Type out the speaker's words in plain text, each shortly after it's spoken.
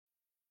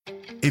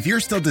If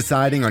you're still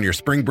deciding on your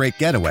spring break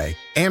getaway,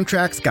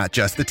 Amtrak's got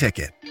just the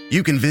ticket.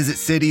 You can visit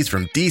cities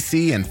from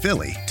D.C. and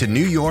Philly to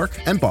New York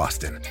and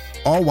Boston,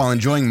 all while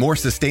enjoying more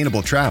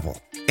sustainable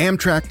travel.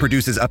 Amtrak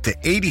produces up to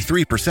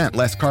 83%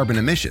 less carbon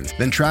emissions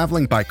than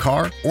traveling by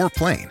car or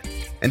plane.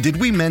 And did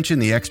we mention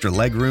the extra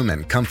legroom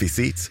and comfy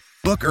seats?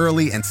 Book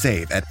early and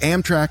save at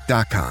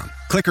Amtrak.com.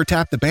 Click or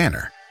tap the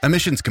banner.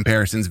 Emissions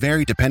comparisons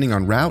vary depending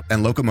on route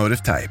and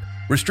locomotive type.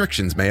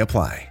 Restrictions may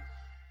apply.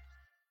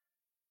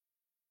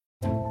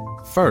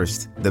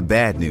 First, the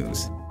bad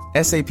news.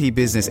 SAP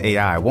Business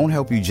AI won't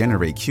help you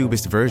generate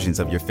cubist versions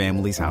of your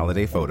family's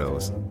holiday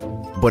photos.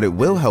 But it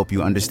will help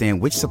you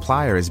understand which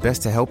supplier is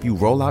best to help you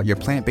roll out your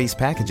plant-based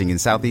packaging in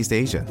Southeast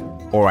Asia,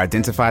 or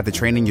identify the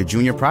training your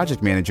junior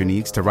project manager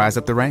needs to rise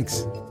up the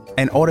ranks,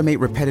 and automate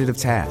repetitive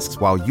tasks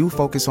while you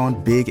focus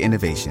on big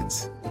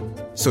innovations,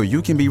 so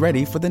you can be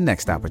ready for the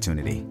next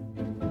opportunity.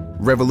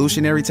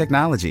 Revolutionary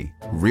technology,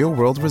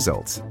 real-world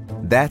results.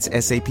 That's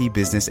SAP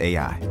Business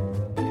AI.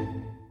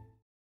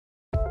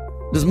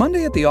 Does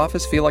Monday at the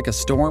office feel like a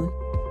storm?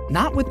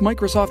 Not with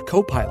Microsoft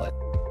Copilot.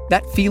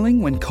 That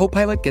feeling when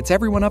Copilot gets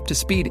everyone up to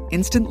speed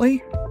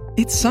instantly?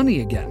 It's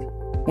sunny again.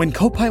 When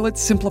Copilot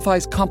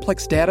simplifies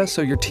complex data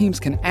so your teams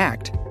can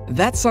act,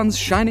 that sun's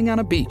shining on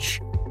a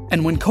beach.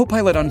 And when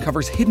Copilot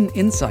uncovers hidden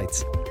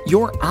insights,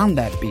 you're on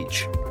that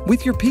beach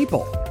with your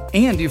people,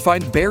 and you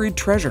find buried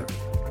treasure.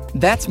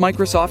 That's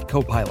Microsoft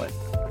Copilot.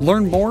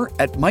 Learn more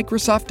at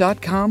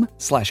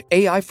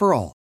Microsoft.com/AI for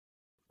all.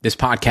 This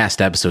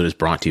podcast episode is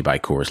brought to you by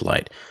Coors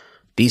Light.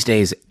 These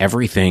days,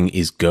 everything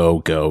is go,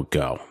 go,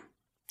 go.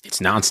 It's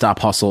nonstop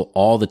hustle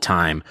all the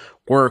time.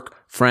 Work,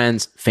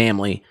 friends,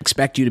 family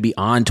expect you to be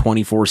on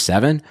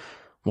 24/7.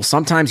 Well,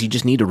 sometimes you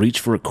just need to reach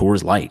for a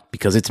Coors Light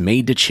because it's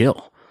made to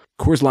chill.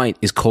 Coors Light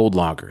is cold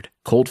lagered,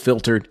 cold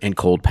filtered, and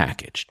cold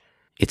packaged.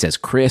 It's as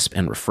crisp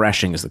and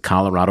refreshing as the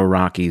Colorado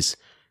Rockies.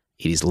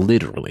 It is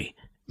literally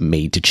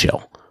made to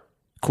chill.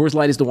 Coors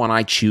Light is the one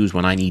I choose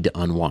when I need to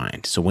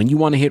unwind. So when you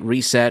want to hit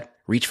reset,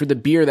 reach for the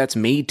beer that's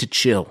made to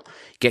chill.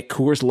 Get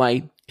Coors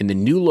Light in the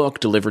new look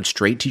delivered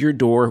straight to your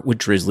door with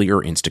Drizzly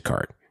or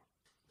Instacart.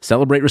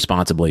 Celebrate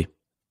responsibly.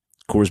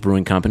 Coors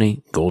Brewing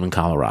Company, Golden,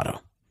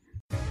 Colorado.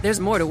 There's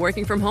more to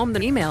working from home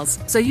than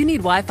emails, so you need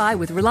Wi-Fi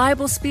with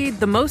reliable speed,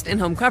 the most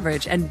in-home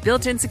coverage, and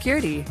built-in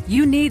security.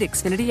 You need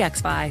Xfinity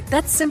XFi.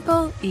 That's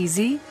simple,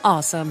 easy,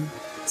 awesome.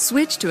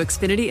 Switch to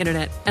Xfinity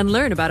Internet and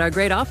learn about our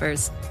great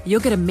offers. You'll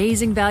get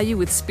amazing value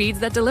with speeds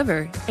that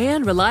deliver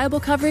and reliable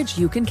coverage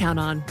you can count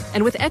on.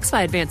 And with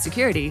XFi Advanced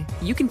Security,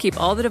 you can keep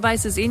all the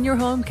devices in your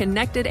home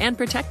connected and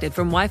protected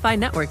from Wi-Fi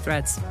network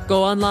threats.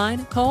 Go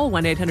online, call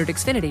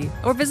 1-800-XFINITY,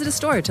 or visit a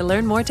store to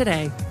learn more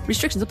today.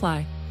 Restrictions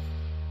apply.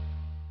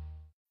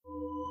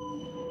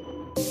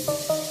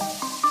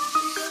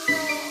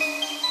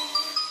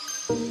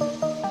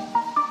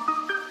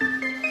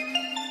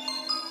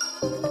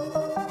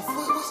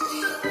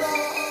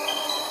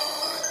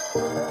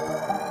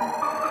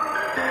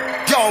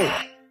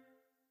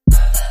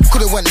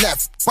 Could've went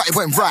left, but it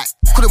went right.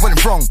 Could've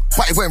went wrong,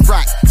 but it went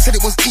right. Said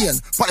it was Ian,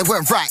 but it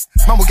went right.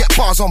 Man will get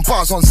bars on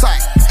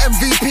sight.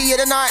 MVP of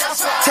the night.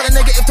 Right. Tell a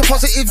negative to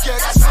positive. Yeah,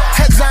 that's right.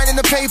 Headline in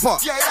the paper.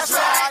 Yeah, that's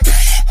right.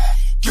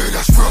 Yeah,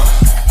 that's right.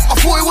 I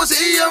thought it was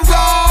Ian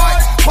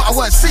right, but I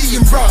weren't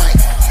seeing right.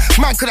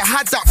 Man could've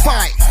had that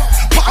fight,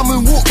 but I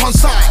moonwalked on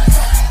sight.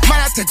 Man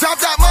had to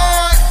grab that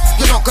mic.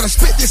 You're not gonna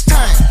spit this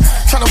time.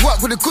 Trying to work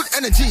with a good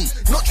energy,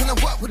 not trying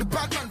to work with a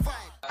bad man vibe.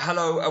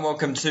 Hello and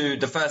welcome to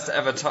the first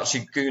ever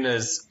Touchy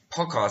Gooners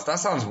podcast. That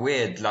sounds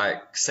weird,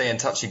 like saying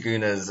Touchy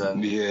Gooners.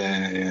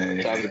 Yeah.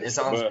 It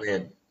sounds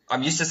weird.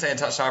 I'm used to saying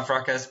Touchdown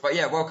Fracas, but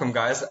yeah, welcome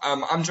guys.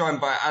 I'm joined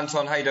by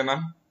Anton. How you doing,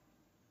 man?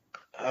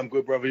 I'm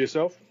good, brother.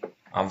 Yourself?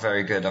 I'm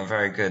very good.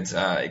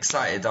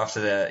 Excited after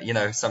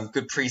the, some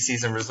good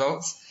preseason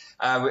results.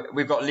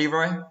 We've got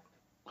Leroy.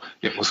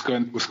 Yeah, what's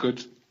good? We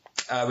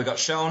got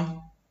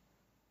Sean.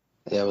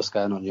 Yeah, what's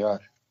going on? You all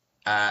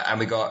right? And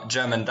we got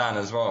German Dan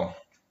as well.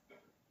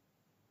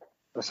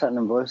 What's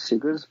happening, boys? You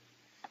good?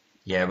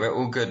 Yeah, we're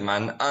all good,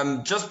 man.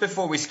 Just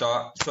before we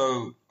start,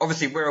 so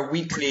obviously we're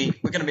going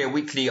to be a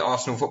weekly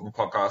Arsenal football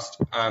podcast.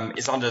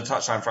 It's under the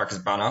Touchline Fracas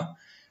banner.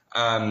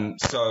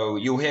 So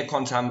you'll hear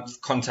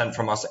content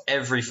from us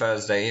every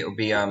Thursday. It'll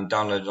be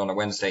downloaded on a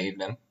Wednesday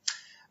evening.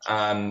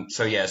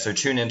 So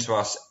tune in to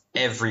us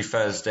every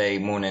Thursday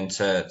morning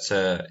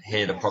to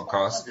hear the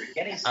podcast.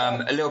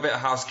 A little bit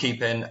of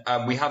housekeeping.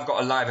 We have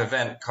got a live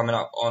event coming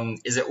up on,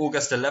 is it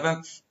August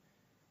 11th?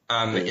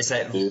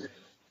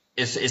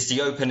 It's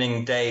the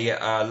opening day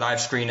live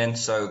screening,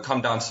 so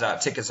come down to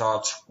that. Tickets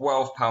are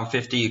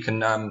 £12.50. You can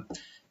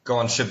go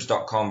on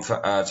shubs.com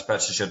to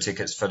purchase your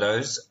tickets for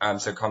those.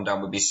 So come down.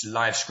 We'll be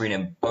live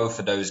screening both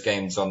of those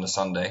games on the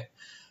Sunday.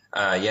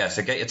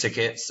 So get your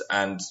tickets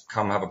and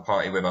come have a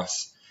party with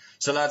us.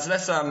 So lads,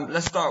 let's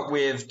start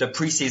with the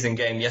preseason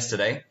game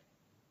yesterday.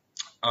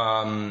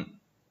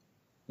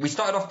 We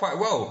started off quite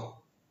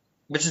well,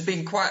 which has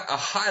been quite a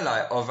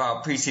highlight of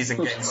our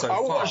preseason game so far. I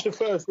watched the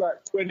first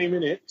 20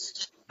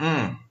 minutes.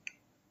 I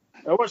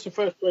watched the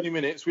first 20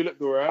 minutes. We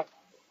looked all right.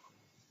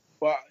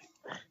 But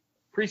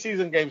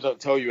Pre-season games don't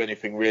tell you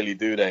anything, really,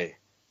 do they?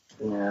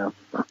 Yeah.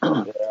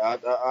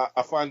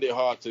 I find it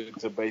hard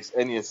to base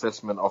any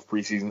assessment off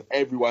pre-season.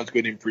 Everyone's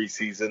good in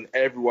pre-season.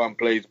 Everyone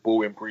plays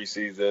ball in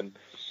pre-season.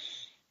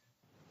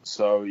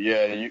 So,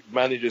 yeah,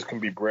 managers can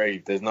be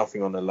brave. There's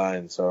nothing on the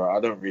line. So I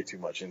don't read too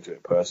much into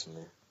it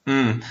personally.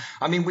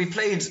 I mean, we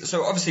played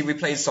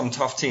some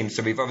tough teams.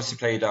 So we've obviously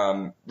played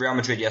Real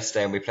Madrid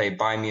yesterday, and we played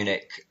Bayern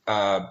Munich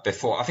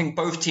before. I think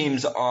both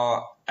teams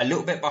are a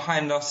little bit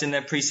behind us in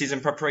their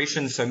preseason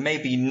preparation, so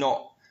maybe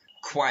not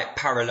quite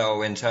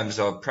parallel in terms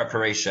of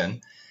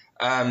preparation.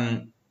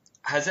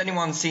 Has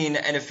anyone seen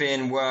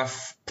anything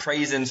worth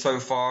praising so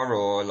far,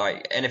 or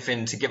like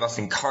anything to give us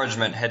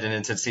encouragement heading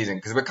into the season?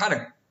 Because we're kind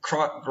of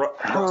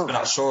grasping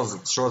at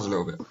straws a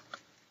little bit.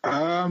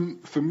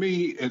 For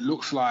me, it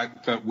looks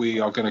like that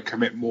we are going to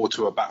commit more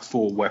to a back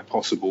four where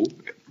possible.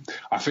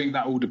 I think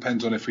that all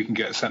depends on if we can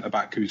get a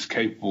centre-back who's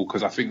capable,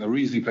 because I think the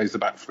reason he plays the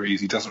back three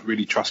is he doesn't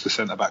really trust the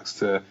centre-backs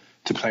to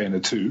play in a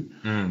two.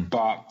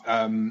 But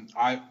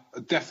I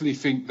definitely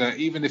think that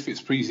even if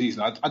it's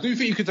pre-season, I do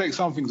think you can take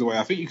some things away.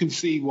 I think you can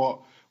see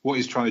what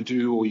he's trying to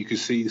do, or you can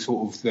see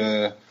sort of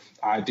the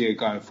idea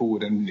going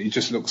forward, and it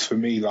just looks for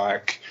me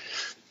like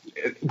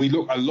we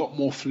look a lot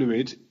more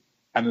fluid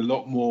and a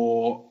lot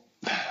more...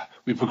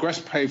 We progress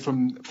play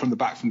from the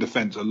back, from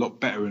defence, a lot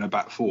better in a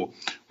back four.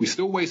 We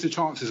still waste the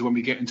chances when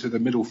we get into the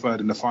middle third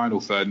and the final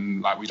third,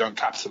 and like we don't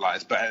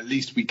capitalise, but at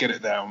least we get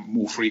it there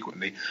more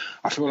frequently.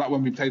 I feel like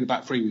when we play the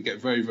back three, we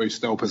get very, very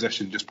stale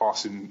possession, just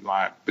passing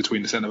like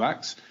between the centre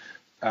backs.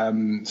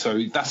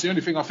 So that's the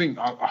only thing I think.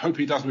 I hope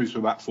he does move to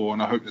a back four,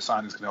 and I hope the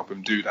signings can help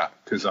him do that,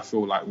 because I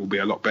feel like we'll be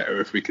a lot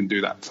better if we can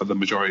do that for the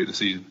majority of the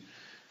season.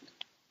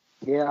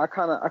 Yeah, I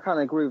kind of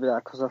agree with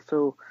that, because I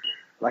feel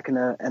like in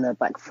a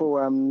back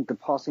four, the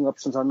passing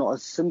options are not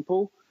as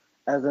simple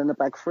as in the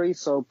back three.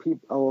 So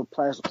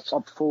players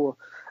opt for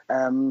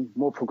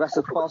more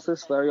progressive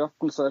passes very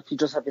often. So if you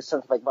just have your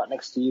centre back right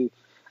next to you,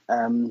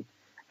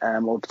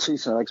 or two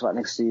centre backs right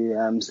next to you,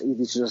 it's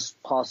easy to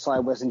just pass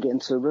sideways and get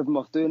into a rhythm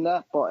of doing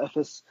that. But if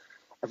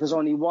there's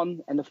only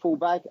one and the full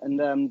back, and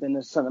then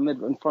the centre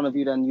mid in front of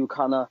you, then you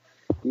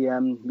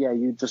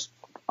you just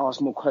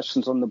ask more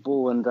questions on the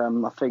ball,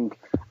 and I think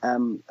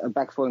a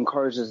back four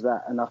encourages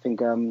that, and I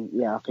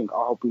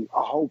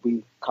hope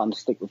we kind of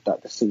stick with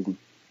that this season.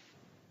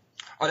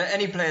 Are there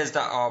any players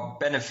that are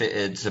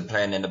benefited to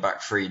playing in the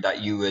back three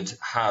that you would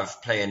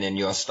have playing in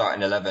your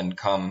starting 11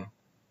 come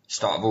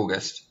start of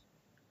August?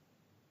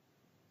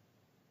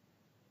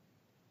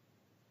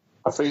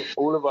 I think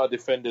all of our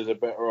defenders are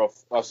better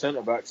off. Our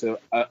centre backs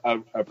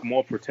are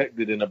more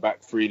protected in a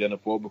back three than a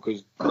four,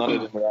 because none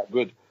of them are that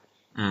good.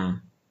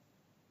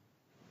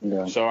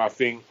 Yeah. So I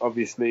think,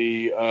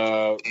 obviously,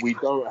 we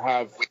don't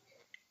have...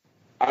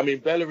 I mean,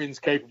 Bellerin's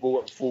capable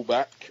at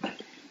full-back.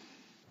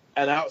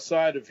 And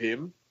outside of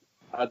him,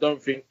 I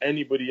don't think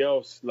anybody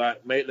else,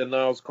 like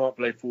Maitland-Niles can't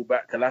play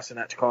full-back,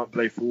 Kolasinac can't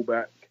play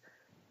full-back.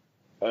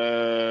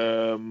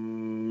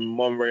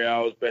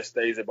 Monreal's best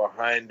days are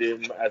behind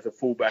him. As a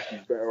full-back,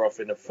 he's better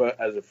off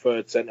as a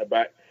third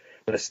centre-back.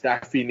 But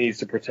Staffy needs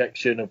the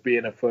protection of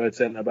being a third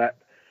centre-back.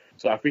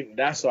 So I think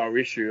that's our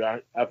issue. I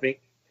think...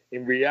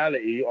 In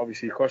reality,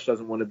 obviously, Kosh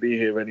doesn't want to be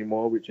here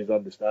anymore, which is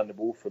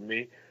understandable for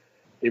me.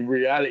 In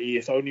reality,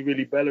 it's only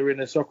really Bellerin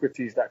and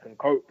Socrates that can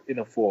cope in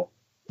a four.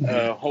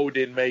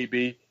 Holding,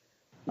 maybe.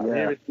 I'm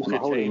hearing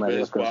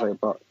Chambers,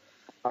 but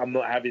I'm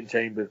not having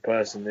Chambers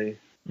personally.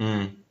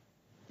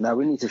 No,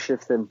 we need to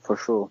shift him for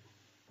sure.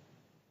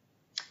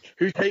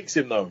 Who takes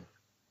him, though?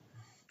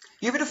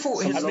 You would have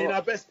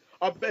thought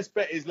our best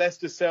bet is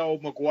Leicester sell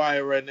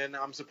Maguire, and then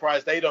I'm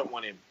surprised they don't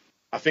want him.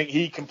 I think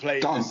he can play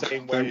the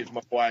same way as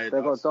Maguire.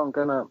 They've got Dunk,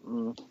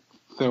 innit?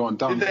 They want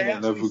Dunk. Did they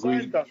actually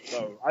sign Dunk,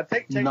 though? I'd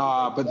take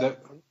Chambers.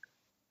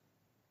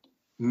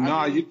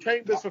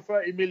 Chambers for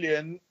 30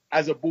 million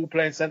as a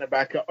ball-playing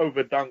centre-back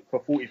over Dunk for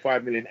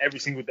 45 million every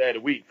single day of the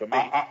week for me.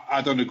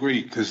 I don't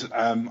agree, because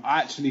I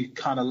actually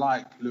kind of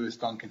like Lewis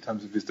Dunk in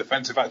terms of his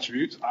defensive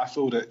attributes. I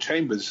feel that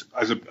Chambers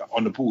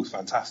on the ball is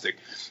fantastic.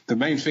 The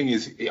main thing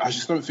is, I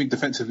just don't think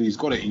defensively he's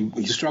got it.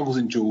 He struggles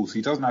in duels.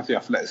 He doesn't have the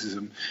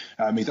athleticism.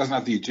 He doesn't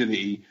have the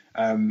agility.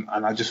 And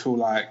I just feel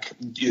like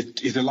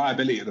he's a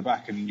liability at the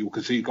back, and you'll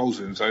concede goals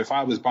with him. So if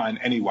I was buying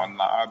anyone,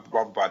 I'd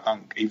rather buy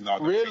Dunk, even though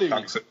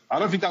I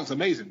don't think Dunk's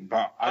amazing.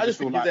 But I just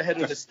think feel he's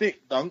ahead of the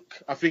stick, Dunk.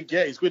 I think,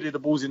 he's good at the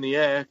balls in the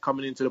air,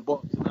 coming into the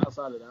box, and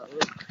outside of that,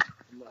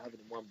 I'm not having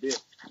him one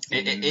bit.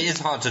 It is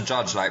hard to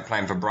judge, like,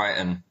 playing for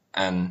Brighton,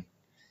 and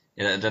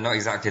they're not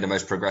exactly the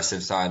most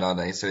progressive side, are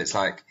they? So it's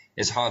like,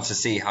 it's hard to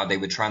see how they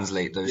would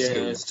translate those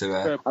skills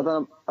to... I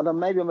don't know,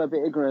 maybe I'm a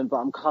bit ignorant, but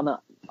I'm kind of...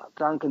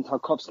 Dunk and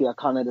Tarkowski are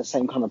kind of the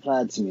same kind of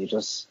player to me,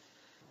 just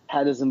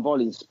headers and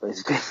volleys,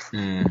 basically.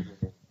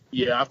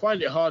 Yeah, I find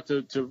it hard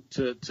to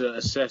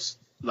assess,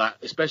 like,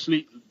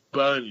 especially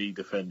Burnley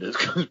defenders,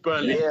 because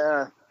Burnley...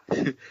 Yeah.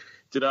 Do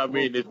you know what I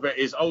mean?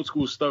 It's old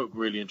school Stoke,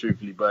 really and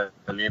truthfully, Burnley,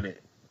 innit?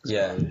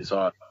 Yeah. So it's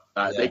hard.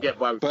 They get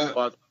by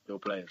with still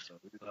playing. So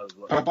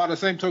but by the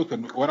same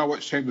token, when I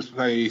watched Chambers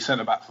play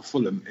centre-back for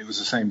Fulham, it was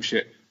the same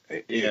shit.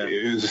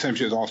 It was the same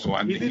shit as Arsenal.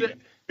 And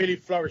really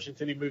flourish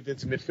until he moved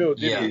into midfield,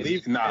 did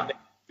he?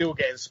 Still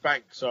getting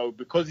spanked. So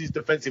because he's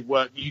defensive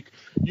work, you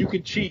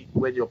can cheat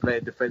when you're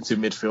playing defensive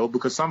midfield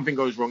because something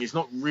goes wrong. It's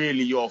not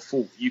really your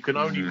fault. You can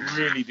only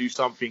really do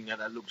something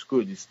that looks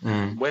good.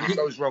 When it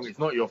goes wrong, it's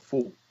not your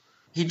fault.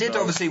 He did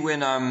obviously win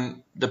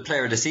the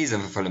Player of the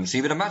Season for Fulham. So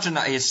you would imagine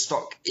that his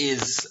stock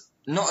is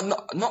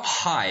not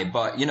high,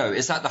 but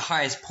it's at the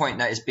highest point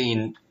that it's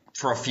been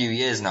for a few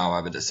years now,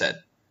 I would have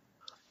said.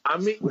 I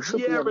mean,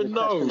 yeah and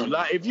no.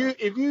 Like if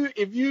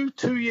you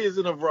 2 years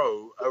in a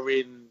row are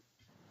in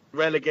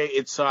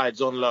relegated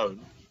sides on loan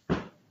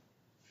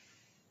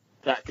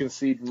that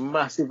concede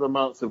massive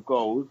amounts of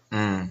goals,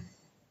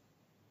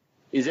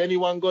 is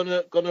anyone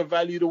gonna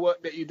value the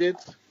work that you did?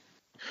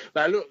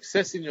 Like, look,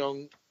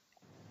 Sessegnon,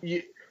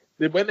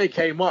 when they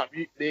came up,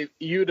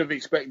 you would have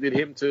expected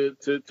him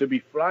to be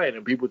flying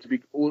and people to be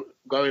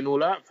going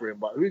all out for him.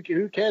 But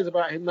who cares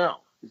about him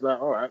now? He's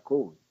like, all right,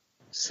 cool.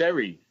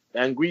 Seri,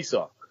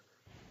 Anguissa.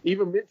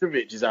 Even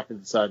Mitrovic is having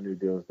to sign new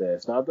deals there.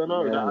 So I don't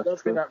know. I don't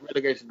think that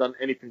relegation done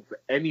anything for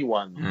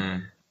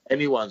anyone.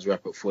 Anyone's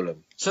rep at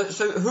Fulham. So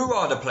who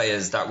are the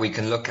players that we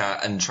can look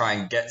at and try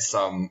and get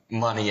some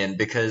money in?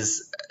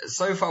 Because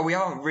so far we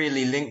aren't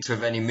really linked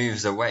with any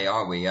moves away,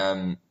 are we?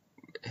 The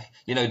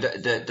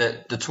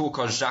talk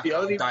on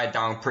Xhaka died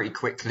down pretty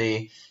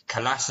quickly.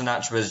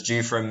 Kolasinac was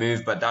due for a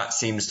move, but that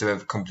seems to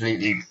have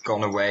completely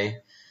gone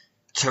away.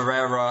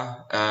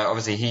 Torreira,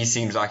 obviously he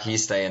seems like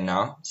he's staying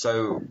now.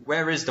 So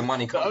where is the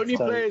money coming from? The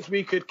only players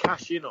we could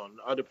cash in on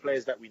are the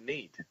players that we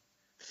need.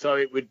 So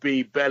it would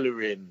be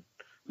Bellerin,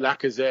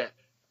 Lacazette,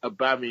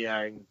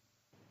 Aubameyang,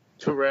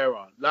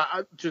 Torreira.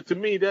 To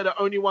me, they're the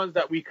only ones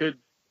that we could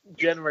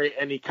generate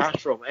any cash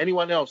from.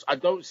 Anyone else, I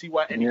don't see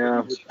why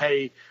anyone would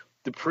pay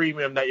the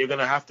premium that you're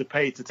going to have to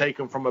pay to take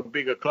them from a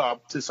bigger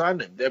club to sign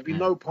them. There'd be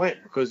no point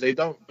because they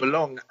don't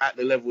belong at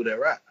the level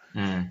they're at.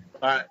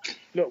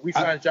 Look, we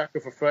signed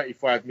Xhaka for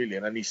 35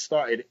 million and he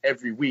started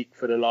every week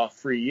for the last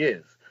 3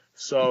 years.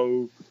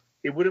 So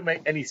it wouldn't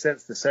make any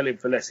sense to sell him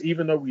for less,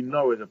 even though we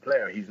know as a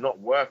player he's not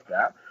worth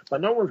that.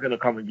 But no one's going to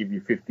come and give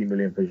you 50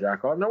 million for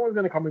Xhaka. No one's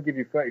going to come and give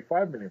you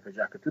 35 million for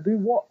Xhaka. To do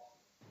what?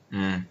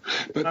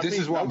 But this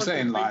is what I'm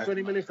saying. Like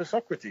 20 million for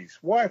Socrates.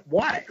 Why?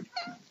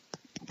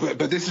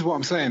 But this is what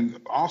I'm saying.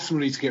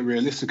 Arsenal need to get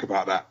realistic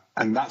about that.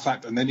 And that's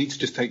that, and they need to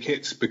just take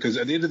hits because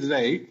at the end of the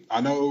day,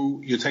 I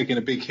know you're taking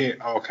a big hit.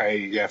 Okay,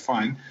 yeah,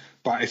 fine.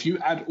 But if you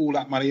add all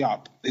that money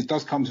up, it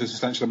does come to a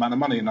substantial amount of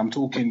money. And I'm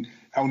talking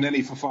El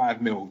Neni for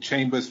 5 mil,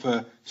 Chambers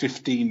for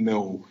 15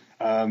 mil,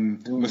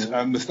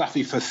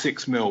 Mustafi for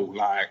 6 mil.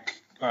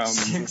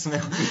 6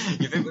 mil?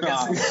 You think we're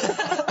going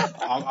to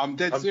I'm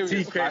dead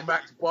serious. TK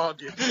Maxx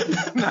bargain.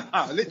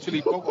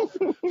 Literally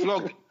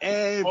flog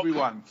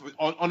everyone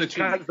on a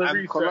cheap. And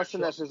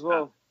Kolasinac as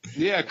well.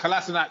 Yeah,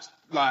 Kolasinac,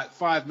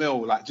 5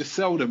 mil, just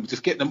sell them,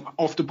 just get them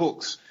off the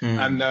books.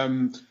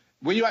 And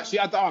when you actually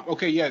add that up,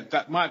 okay, yeah,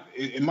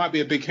 it might be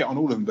a big hit on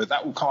all of them, but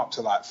that will come up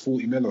to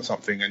 40 mil or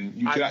something, and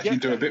you can actually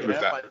do a bit with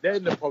that. But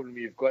then the problem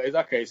you've got is,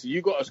 okay, so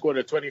you've got a squad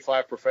of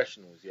 25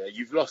 professionals, yeah,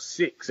 you've lost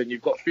 6 and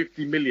you've got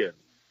 50 million.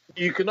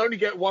 You can only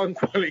get one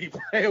quality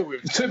player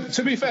with.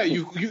 To be fair,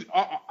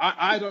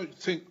 I don't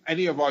think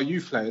any of our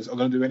youth players are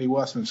going to do any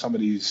worse than some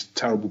of these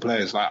terrible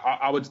players.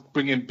 I would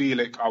bring in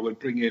Bielik, I would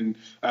bring in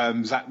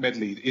Zach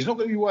Medley. He's not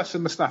going to be worse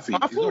than Mustafi.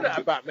 I thought that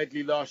about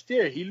Medley last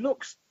year. He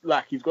looks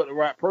like he's got the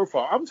right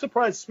profile. I'm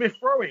surprised Smith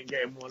Rowe ain't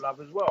getting more love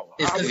as well.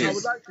 I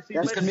would like to see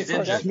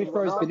Smith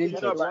Rowe's been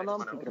injured.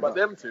 But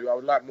them two, I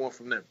would like more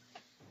from them.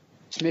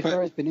 Smith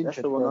Rowe has been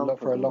injured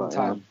for a long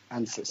time,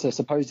 and so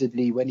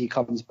supposedly when he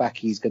comes back,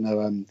 he's going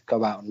to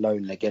go out on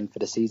loan again for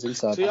the season.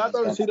 So I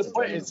don't see the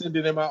point in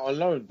sending him out on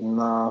loan.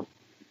 No.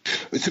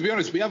 To be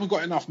honest, we haven't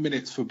got enough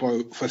minutes for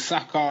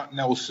Saka,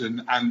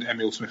 Nelson, and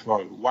Emile Smith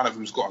Rowe. One of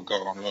them's got to go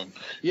on loan.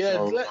 Yeah,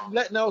 so,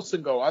 let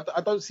Nelson go.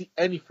 I don't see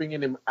anything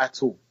in him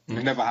at all.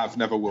 Never have,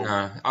 never will.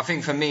 I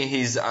think for me,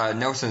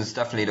 Nelson's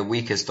definitely the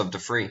weakest of the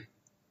three.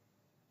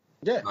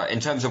 Yeah, in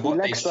terms of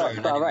what they've shown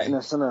in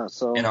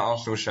an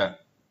Arsenal shirt.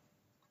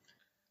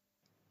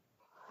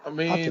 I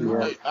mean,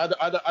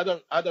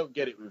 I don't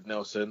get it with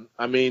Nelson.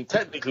 I mean,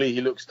 technically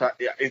he looks tight.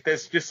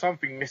 There's just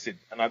something missing,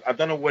 and I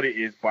don't know what it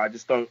is, but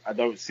I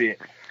don't see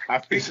it. I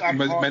think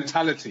it's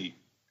mentality.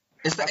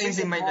 It's the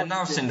Ainsley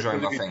Maitland-Niles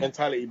syndrome, I think.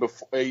 Mentality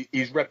before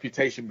his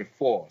reputation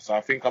before, so I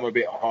think I'm a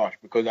bit harsh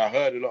because I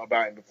heard a lot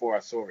about him before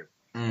I saw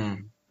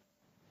him.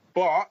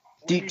 But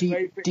do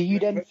you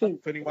then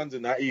think 21s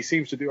and that he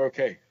seems to do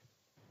okay?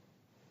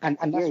 And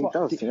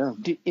that's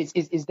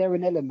is there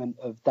an element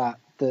of that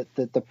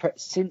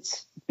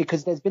since,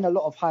 because there's been a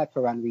lot of hype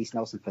around Reiss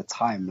Nelson for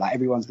time, like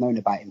everyone's known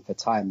about him for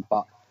time,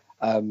 but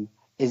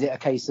is it a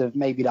case of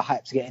maybe the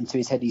hype's getting to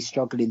his head, he's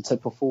struggling to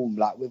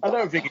perform I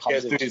don't think it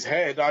gets to his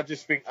head. I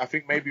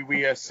think maybe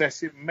we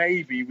assess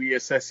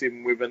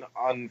him with an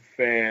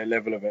unfair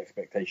level of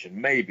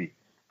expectation. Maybe.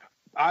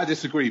 I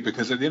disagree,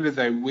 because at the end of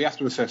the day, we have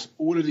to assess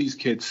all of these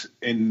kids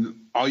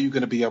are you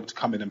going to be able to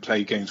come in and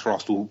play games for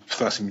Arsenal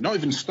first team? Not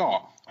even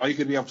start. Are you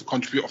going to be able to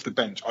contribute off the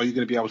bench? Are you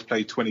going to be able to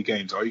play 20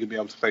 games? Are you going to be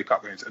able to play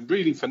cup games? And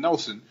really, for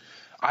Nelson,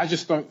 I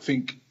just don't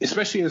think,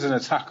 especially as an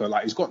attacker,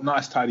 like he's got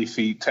nice, tidy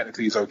feet.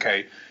 Technically, he's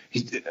okay.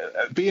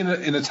 Being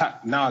in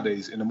attack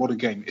nowadays in the modern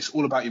game, it's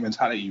all about your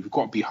mentality. You've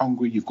got to be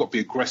hungry. You've got to be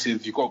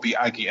aggressive. You've got to be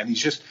aggy. And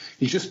he's just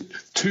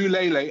too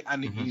lele,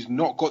 and he's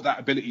not got that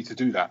ability to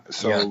do that.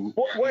 So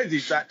what is he?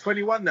 That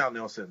 21 now,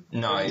 Nelson?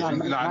 No, he's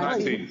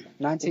 19.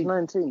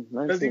 19.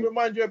 Does he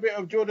remind you a bit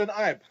of Jordan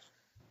Ibe?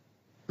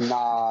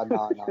 No.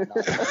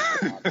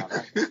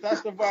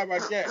 That's the vibe I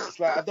get. It's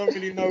like I don't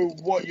really know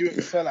what you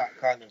excel at,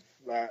 kind of.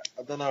 Like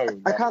I don't know.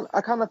 I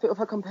kind of feel, if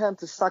I compare him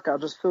to Saka, I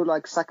just feel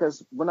like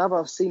Saka's, whenever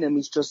I've seen him,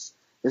 he's just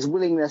his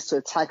willingness to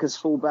attack his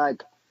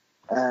fullback.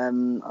 I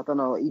don't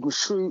know, he will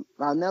shoot.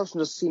 Nelson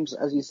just seems,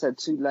 as you said,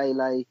 too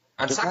lay.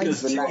 And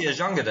Saka's 2 years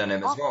younger than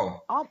him as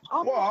well. I'm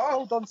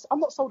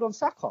not sold on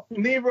Saka.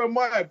 Neither am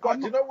I. But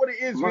do you know what it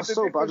is?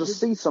 But I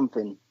just see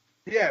something.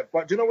 Yeah,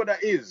 but do you know what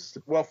that is?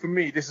 Well, for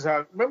me, this is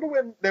how... Remember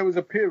when there was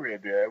a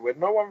period, when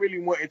no one really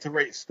wanted to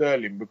rate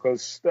Sterling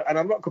because... And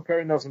I'm not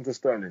comparing Nelson to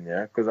Sterling,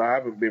 because I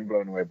haven't been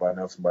blown away by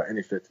Nelson by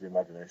any stretch of the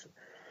imagination.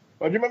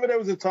 But do you remember there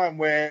was a time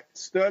where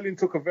Sterling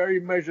took a very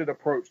measured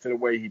approach to the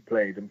way he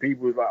played, and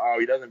people was like, oh,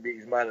 he doesn't beat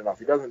his man enough,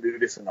 he doesn't do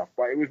this enough.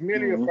 But it was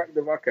merely a fact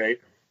of, okay,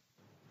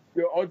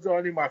 the odds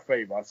are in my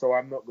favour, so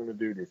I'm not going to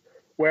do this.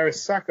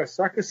 Whereas Saka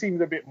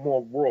seems a bit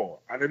more raw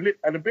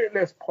and a bit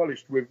less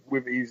polished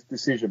with his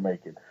decision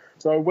making.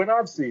 So when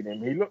I've seen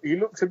him, he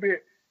looks a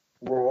bit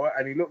raw,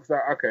 and he looks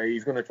like, okay,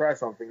 he's going to try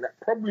something that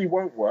probably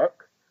won't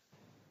work,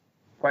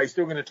 but he's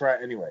still going to try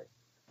it anyway.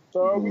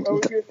 So are we a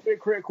bit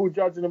critical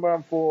judging a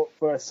man for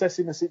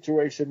assessing the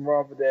situation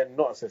rather than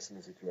not assessing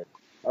the situation?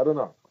 I don't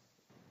know.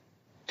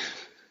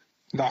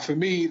 Now, for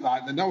me,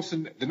 like the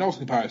Nelson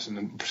comparison,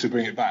 and to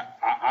bring it back,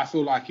 I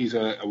feel like he's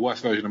a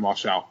worse version of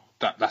Martial.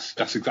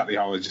 That's exactly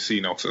how I just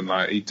see Nelson.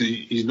 Like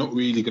he's not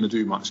really going to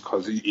do much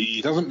because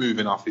he doesn't move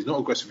enough. He's not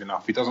aggressive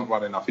enough. He doesn't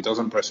run enough. He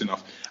doesn't press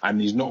enough,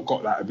 and he's not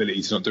got that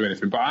ability to not do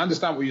anything. But I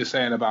understand what you're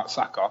saying about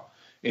Saka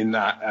in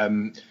that.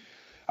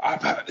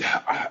 But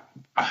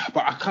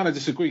I kind of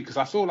disagree because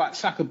I feel like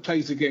Saka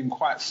plays the game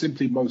quite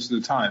simply most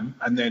of the time,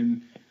 and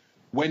then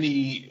when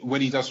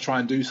he does try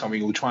and do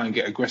something, he'll try and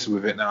get aggressive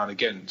with it now and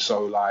again.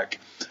 So like,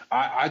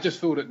 I just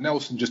feel that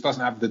Nelson just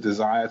doesn't have the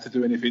desire to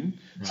do anything.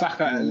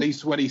 Saka, at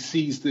least when he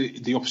sees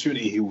the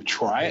opportunity, he will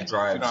try it. You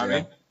know what I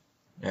mean?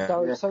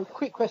 Yeah. So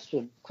quick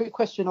question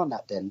on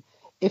that then.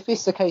 If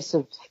it's a case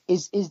of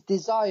is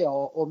desire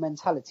or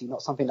mentality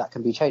not something that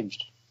can be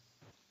changed?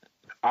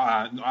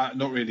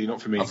 Not really,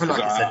 not for me. I feel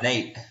like it's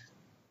innate.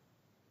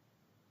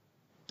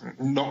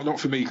 Not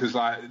for me because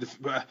like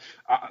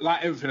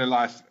everything in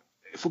life,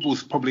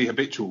 football's probably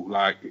habitual.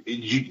 Like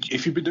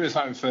if you've been doing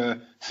something for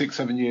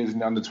 6-7 years in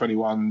the under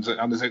 21s,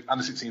 under 16s,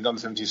 under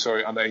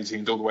 17s, under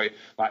 18s, all the way,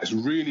 like it's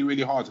really,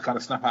 really hard to kind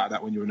of snap out of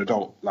that when you're an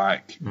adult.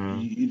 Like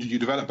you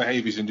develop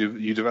behaviours and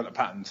you develop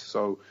patterns.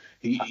 So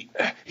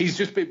he's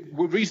just been.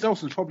 Reece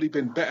Nelson's probably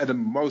been better than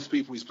most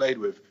people he's played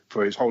with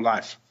for his whole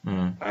life,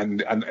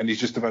 and he's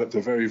just developed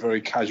a very,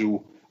 very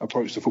casual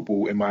approach to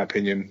football, in my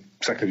opinion.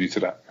 Secondary to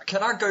that.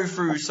 Can I go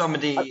through some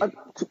of the?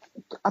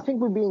 I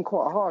think we're being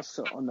quite harsh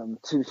on them,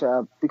 to be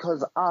fair,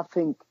 because I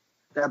think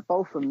that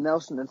both of them,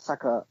 Nelson and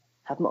Saka,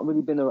 have not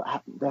really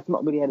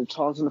had a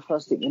chance in the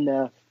first team in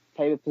their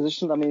favourite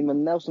positions. I mean,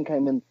 when Nelson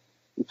came in,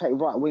 he played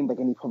right wing back,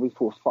 and he probably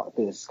thought, "Fuck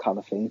this" kind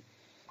of thing.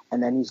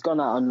 And then he's gone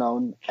out on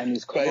loan, and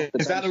he's come off the bench.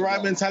 Is that the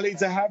right mentality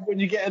to have when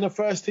you get in the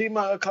first team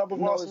at a club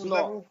of Arsenal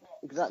level?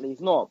 Exactly, he's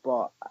not.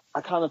 But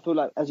I kind of feel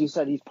like, as you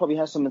said, he's probably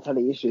has some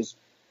mentality issues,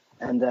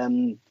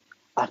 and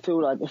I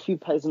feel like if he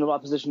plays in the right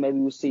position, maybe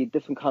we'll see a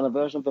different kind of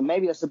version of him.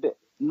 Maybe that's a bit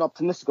an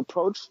optimistic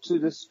approach to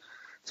this,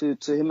 to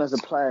him as a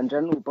player in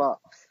general. But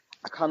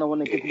I kind of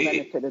want to give him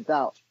benefit of the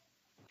doubt.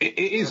 It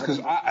is because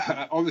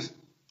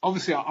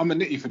obviously I'm a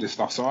nitty for this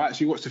stuff, so I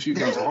actually watched a few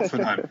games of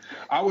Hoffenheim.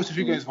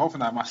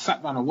 I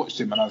sat down and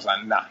watched him, and I was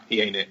like, nah,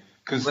 he ain't it.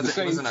 Because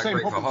wasn't that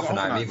great for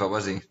Hoffenheim either,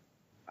 was he?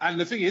 And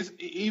the thing is,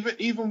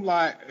 even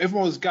like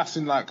everyone was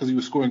gassing like because he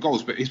was scoring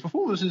goals, but his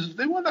performances,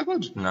 they weren't that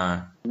good.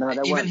 No,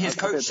 even his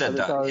coach said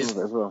that.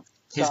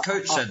 His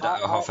coach said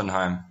that at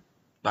Hoffenheim.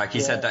 Like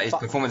he said that his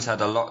performance had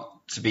a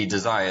lot to be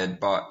desired,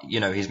 but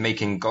he's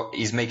making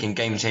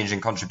game changing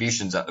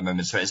contributions at the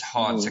moment, so it's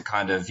hard to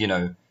kind of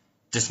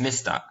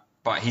dismiss that.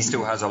 But he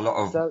still has a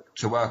lot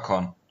to work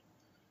on.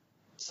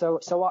 So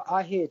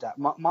I hear that.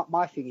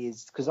 My thing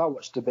is, because I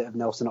watched a bit of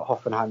Nelson at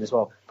Hoffenheim as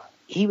well.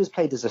 He was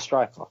played as a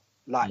striker.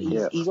 Like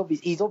he's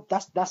obviously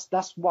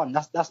that's one.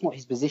 That's not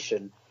his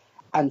position.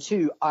 And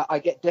two, I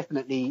get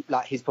definitely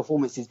like his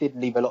performances did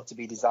leave a lot to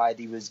be desired.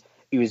 He was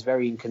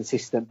very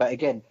inconsistent. But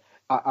again,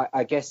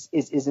 I guess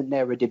isn't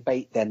there a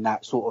debate then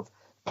that sort of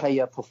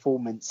player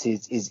performance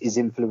is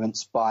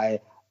influenced by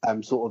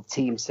sort of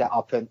team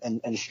setup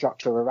and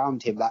structure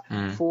around him. Like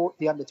for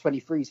the under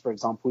 23s, for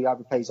example, he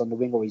either plays on the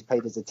wing or he's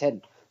played as a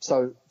 10.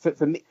 So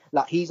for me,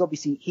 like he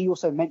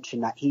also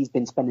mentioned that he's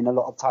been spending a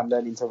lot of time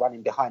learning to run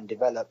in behind,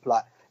 develop.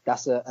 Like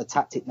that's a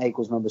tactic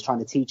Nagelsmann was trying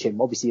to teach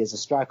him, obviously as a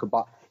striker.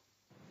 But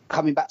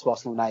coming back to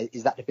Arsenal now,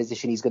 is that the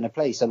position he's going to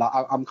play? So like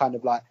I'm kind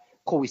of like,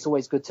 cool, it's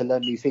always good to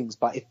learn new things,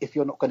 but if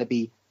you're not going to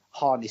be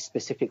harnessed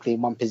specifically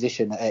in one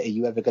position, are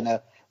you ever going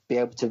to be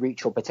able to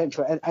reach your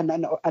potential?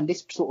 And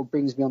this sort of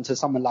brings me on to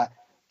someone like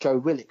Joe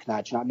Willock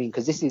now, do you know what I mean?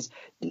 Because this is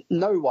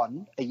no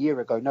one a year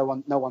ago, no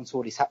one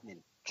saw this happening.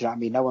 Do you know what I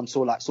mean? No one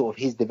saw like sort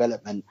of his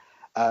development.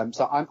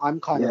 So I'm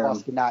kind of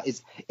asking now,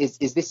 is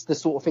this the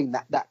sort of thing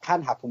that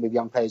can happen with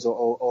young players,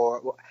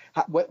 or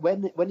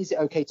when is it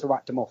okay to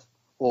write them off,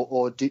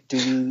 or do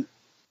you?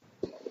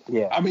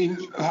 Yeah, I mean,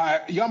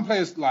 young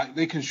players, like,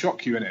 they can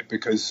shock you in it,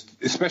 because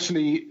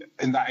especially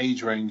in that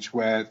age range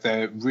where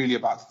they're really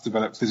about to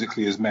develop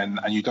physically as men,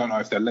 and you don't know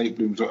if they're late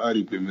bloomers or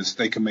early bloomers,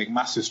 they can make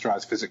massive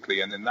strides physically,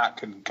 and then that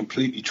can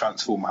completely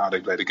transform how they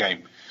play the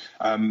game.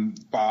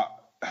 But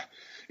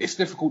it's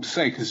difficult to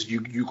say, because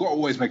you got to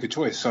always make a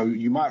choice. So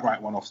you might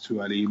write one off too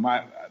early, you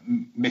might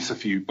miss a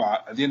few,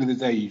 but at the end of the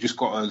day, you just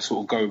got to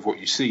sort of go with what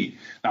you see.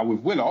 Now with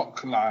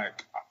Willock,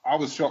 like, I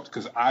was shocked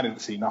because I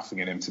didn't see nothing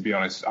in him, to be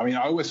honest. I mean,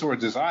 I always saw a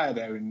desire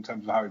there in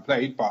terms of how he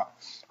played, but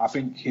I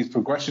think his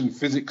progression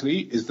physically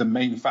is the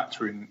main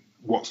factor in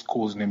what's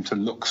causing him to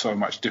look so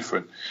much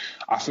different.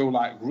 I feel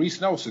like Reiss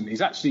Nelson,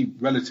 he's actually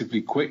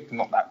relatively quick,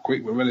 not that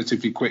quick, but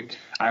relatively quick.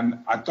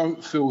 And I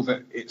don't feel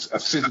that it's a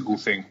physical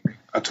thing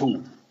at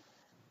all.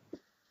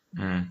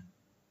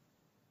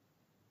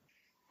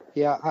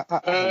 Yeah,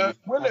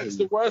 Willock's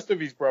the worst of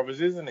his brothers,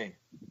 isn't he?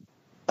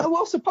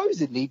 Well,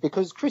 supposedly,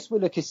 because Chris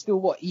Willock is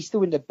still he's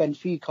still in the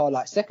Benfica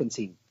like second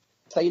team.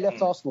 So he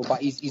left Arsenal, but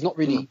he's not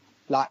really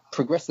like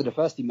progressed to the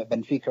first team at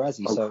Benfica, has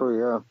he?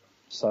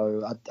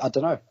 So I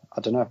don't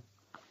know.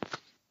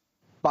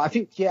 But I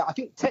think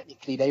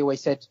technically they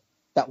always said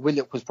that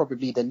Willock was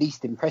probably the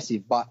least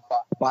impressive, but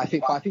I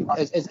think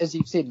as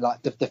you've seen,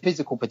 like the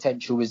physical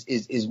potential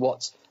is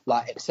what's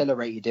like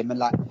accelerated him, and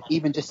like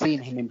even just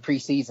seeing him in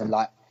pre-season,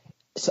 like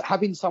so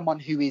having someone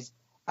who is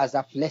as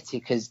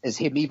athletic as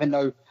him, even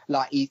though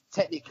like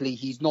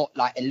he's not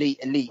like elite,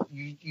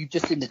 you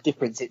just seen the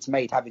difference it's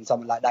made having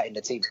someone like that in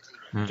the team.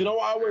 Do you know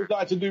what I always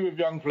like to do with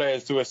young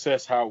players to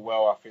assess how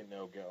well I think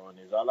they'll get on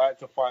is I like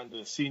to find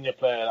a senior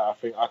player that I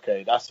think,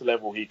 okay, that's the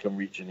level he can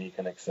reach and he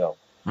can excel.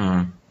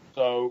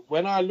 So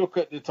when I look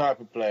at the type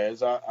of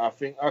players, I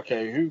think,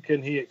 okay, who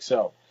can he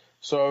excel?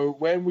 So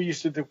when we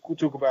used to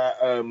talk about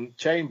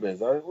Chambers,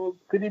 well,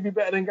 could he be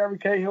better than Gary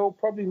Cahill?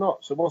 Probably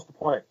not. So what's the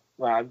point?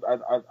 I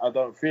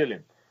don't feel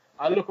him.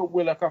 I look at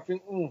Willock, I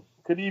think,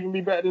 could he even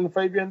be better than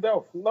Fabian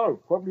Delph? No,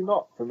 probably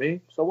not for me.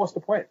 So what's the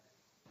point?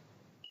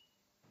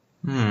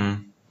 Yeah.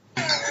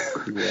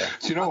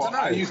 Do you know what?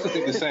 I used to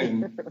think the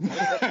same.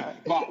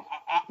 But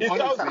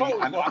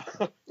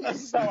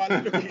that's how I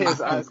look at it.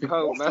 It's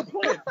cold, man.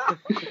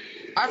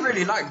 I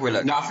really like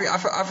Willock. No,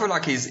 I feel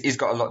like he's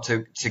got a lot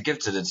to give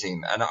to the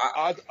team, and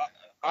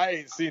I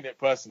ain't seen it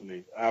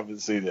personally. I haven't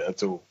seen it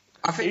at all.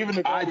 I think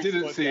even I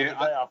didn't see it.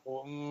 I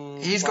thought,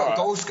 he's got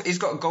goals. He's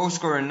got goal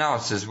scoring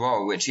nous as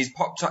well, which he's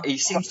popped up. He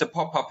seems to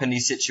pop up in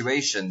these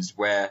situations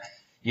where,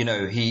 you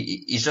know,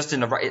 he's just in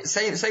the right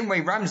same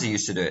way Ramsey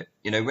used to do it.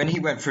 You know, when he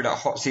went through that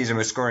hot season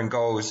with scoring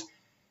goals,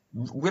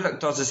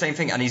 Willock does the same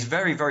thing, and he's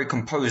very, very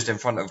composed in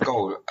front of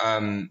goal.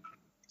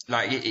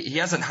 Like he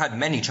hasn't had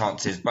many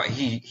chances, but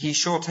he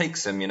sure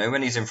takes them. You know,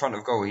 when he's in front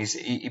of goal,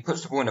 he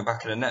puts the ball in the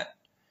back of the net,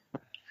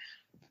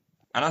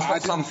 and that's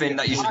not something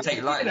that you should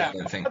take lightly. I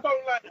don't think. I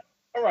don't like.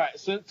 All right,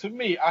 so to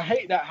me, I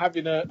hate that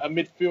having a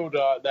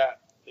midfielder that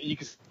you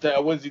can say,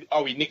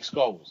 he nicks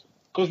goals.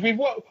 Because we've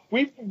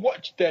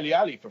watched Dele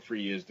Alli for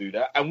 3 years do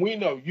that, and we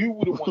know you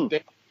wouldn't want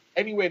Dele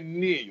anywhere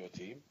near your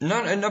team.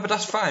 No, but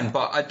that's fine.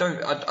 But I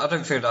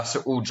don't feel that's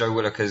all Joe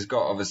Willock has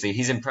got. Obviously,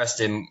 he's impressed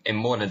in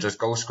more than just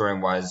goal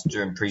scoring wise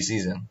during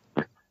pre-season.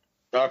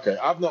 Okay,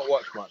 I've not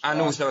watched much. And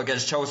also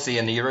against Chelsea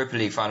in the Europa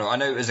League final. I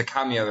know it was a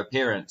cameo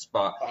appearance,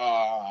 but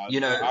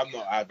you know, I'm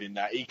not having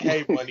that. He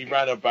came when he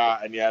ran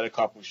about and he had a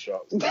couple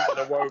shots.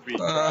 Iwobi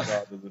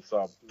after the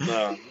sub.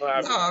 No,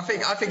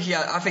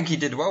 I think he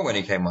did well when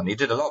he came on. He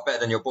did a lot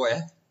better than your boy.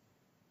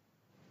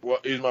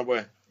 What? Who's my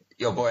boy?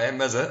 Your boy,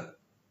 Mesut.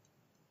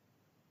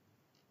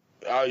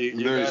 Oh,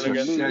 you're going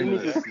against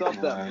him.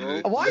 Stop that,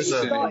 bro. Why are you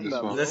starting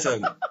that?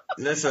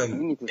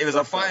 Listen. It was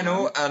a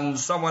final and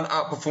someone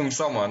outperformed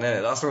someone,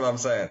 innit? That's all I'm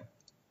saying.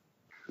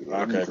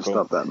 Okay, cool.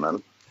 Stop that,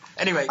 man.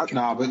 Anyway.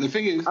 No, but the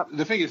thing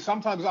is,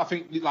 sometimes I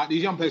think like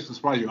these young players can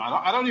surprise you.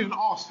 I don't even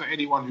ask for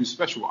anyone who's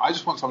special. I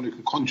just want someone who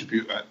can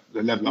contribute at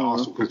the level of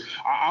Arsenal, because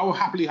I will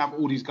happily have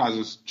all these guys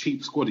as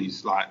cheap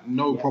squaddies, like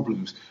no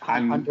problems.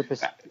 And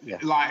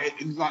 100%. Like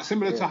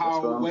similar to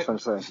how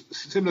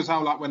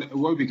like when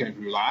Iwobi came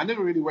through. Like I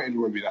never really rated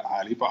Iwobi that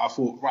highly, but I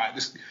thought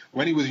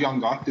when he was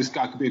younger, this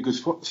guy could be a good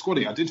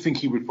squaddie. I did think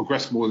he would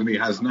progress more than he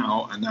has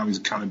now, and now he's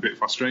kind of a bit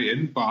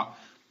frustrating, but.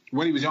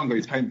 When he was younger,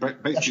 he was playing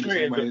basically the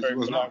same way as he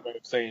was now.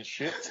 Saying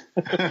shit.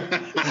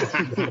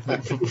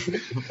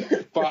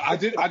 But I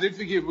did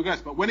think he would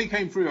progress. But when he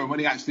came through and when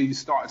he actually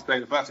started to play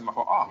the first team, I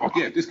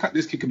thought,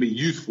 this kid can be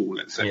useful.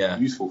 Let's say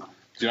useful. Do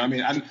you know what I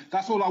mean? And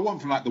that's all I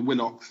want from like the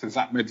Willocks, the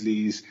Zach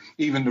Medleys,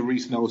 even the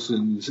Reiss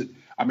Nelsons.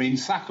 I mean,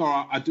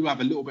 Saka, I do have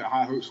a little bit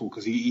high hopes for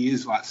because he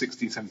is like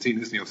 16, 17,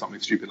 isn't he, or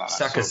something stupid like that.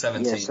 Saka's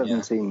 17. Yeah,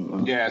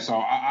 17. Yeah, so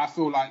I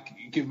feel like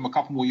give him a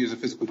couple more years of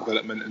physical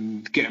development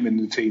and get him in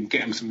the team,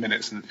 get him some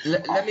minutes, and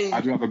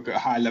I do have a bit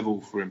high level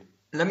for him.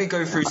 Let me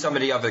go through some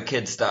of the other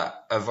kids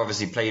that have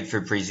obviously played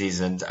through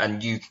pre-season,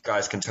 and you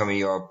guys can tell me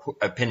your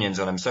opinions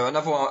on them. So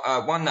another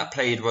one that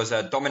played was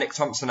Dominic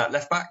Thompson at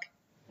left back.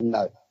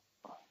 No.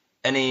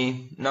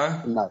 Any?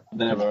 No. No.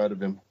 Never heard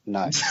of him.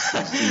 No.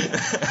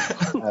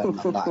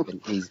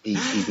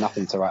 He's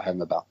nothing to write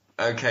home about.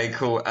 Okay,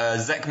 cool.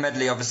 Zech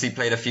Medley obviously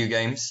played a few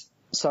games.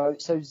 So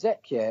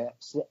Zech,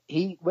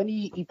 when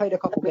he played a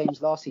couple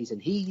games last season,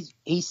 he's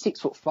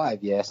 6'5",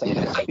 yeah. So he's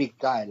a big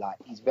guy, like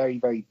he's very,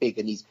 very big,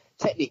 and he's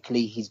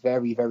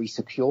very, very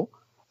secure.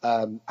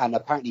 And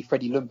apparently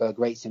Freddie Ljungberg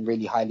rates him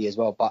really highly as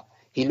well. But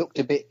he looked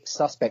a bit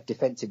suspect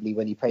defensively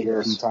when he played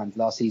a few times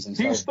last season.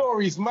 His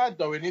story's mad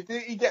though, and did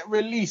he get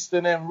released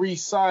and then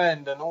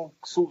re-signed and all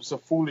sorts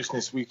of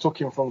foolishness? We took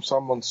him from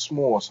someone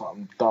small or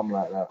something dumb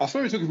like that. I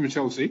swear we took him from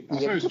Chelsea.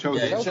 Chelsea.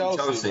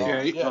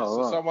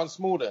 So someone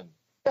small then.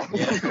 I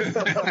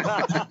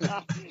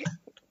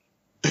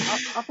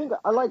think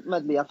I like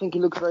Medley. I think he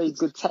looks very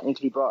good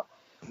technically, but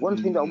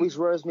one thing that always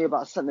worries me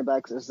about centre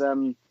backs is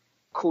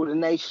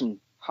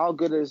coordination. How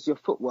good is your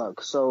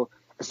footwork? So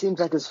it seems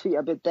like his feet are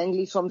a bit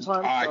dangly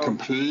sometimes. I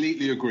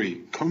completely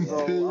agree.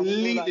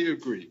 Agree.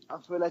 I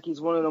feel like he's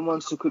one of the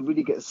ones who could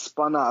really get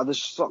spun out of the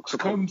socks a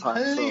couple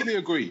times. Completely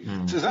agree.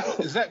 So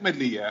Zech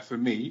Medley, for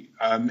me,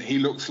 he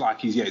looks like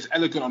he's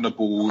elegant on the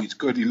ball. He's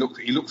good. He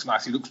looks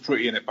nice. He looks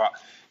pretty in it. But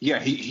yeah,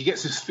 he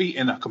gets his feet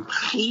in a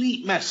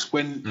complete mess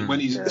when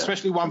he's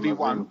especially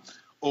 1v1.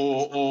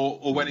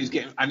 Or when he's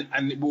getting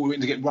and we're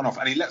going to get run off,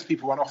 and he lets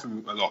people run off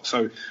him a lot.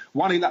 So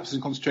one, he lapses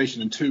in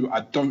concentration, and two,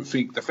 I don't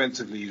think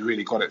defensively he's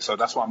really got it. So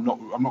that's why I'm not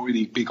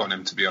really big on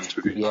him, to be honest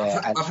with you.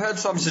 Yeah, I've heard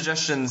some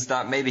suggestions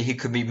that maybe he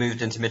could be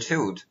moved into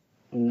midfield.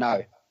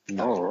 No.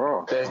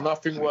 There's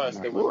nothing worse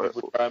than when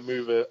people try and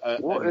move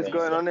what is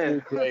going on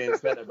here? Playing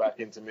centre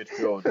back into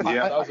midfield. It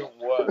doesn't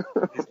work.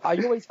 I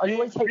always hate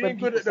being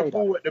good at the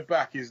ball at the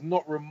back is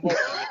not remotely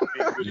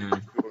being good at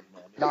midfield,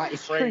 man. Nah,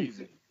 it's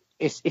crazy. True.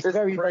 It's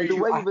very, very true.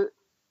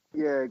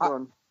 Go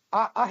on.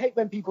 I hate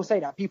when people say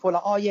that. People are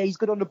like, oh yeah, he's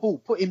good on the ball.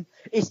 Put him.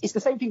 It's the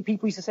same thing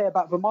people used to say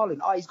about Vermaelen.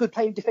 Oh, he's good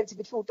playing defensive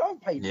midfield.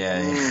 Don't play him.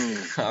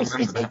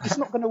 It's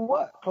not going to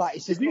work. Like,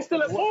 it's just. Is he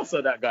still at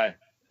Barca, that guy?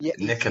 Yeah,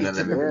 Nicking I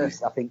think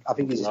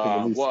he's just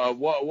been released.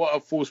 What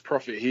a false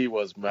prophet he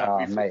was,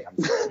 man. Mate,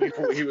 we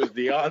thought he was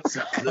the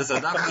answer.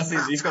 Listen, that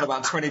man, he's got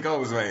about 20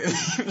 goals, mate.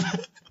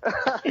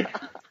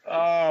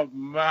 Oh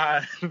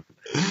man,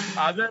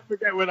 I'll never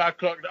forget when I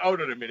clocked.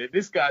 Hold on a minute,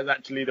 this guy's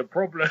actually the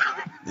problem.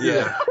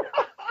 Yeah.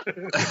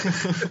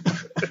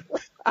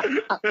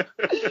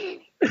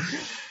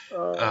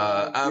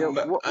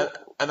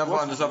 Another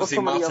one was obviously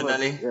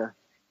Martinelli.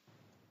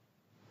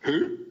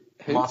 Who?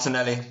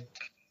 Martinelli.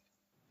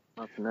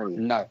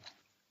 No.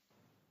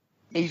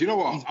 Do you know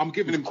what? I'm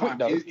giving him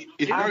time.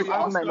 I've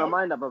not made my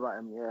mind up about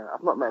him. Yeah,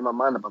 I've not made my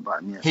mind up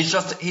about him yet. He's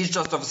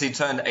just obviously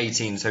turned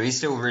 18, so he's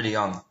still really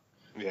young.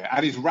 Yeah,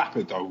 and he's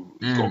rapid though.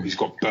 He's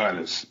got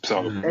burners.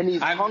 So and he's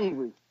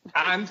hungry.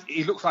 And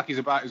he looks like he's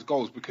about his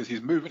goals because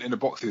his movement in the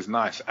box is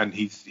nice, and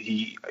he's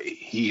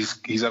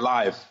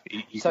alive.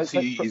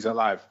 He's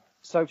alive.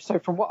 So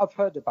from what I've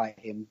heard about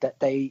him,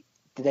 that they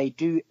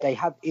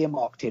have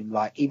earmarked him,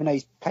 like, even though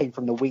he's playing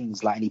from the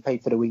wings, like, and he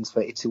played for the wings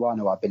for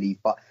Ituano, I believe,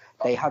 but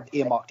they have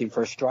earmarked him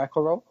for a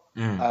striker role.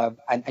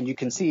 And you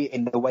can see it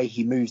in the way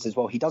he moves as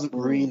well. He doesn't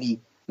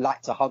really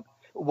like to hug.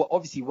 Well,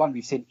 obviously,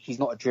 we've seen he's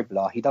not a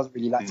dribbler. He doesn't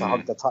really like to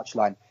hug the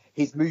touchline.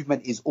 His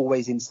movement is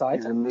always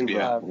inside.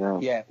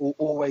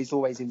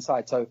 Always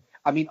inside. So,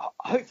 I mean,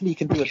 hopefully he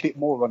can do a bit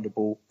more on the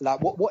ball. Like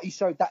what he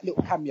showed, that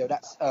little cameo,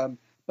 that's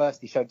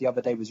Bursty showed the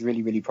other day was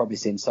really, really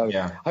promising. So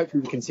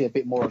hopefully we can see a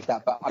bit more of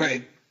that. But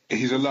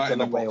he's alert in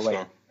the box,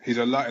 though. He's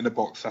alert in the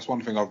box. That's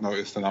one thing I've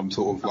noticed, and I'm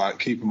sort of like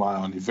keeping my eye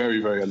on. He's very,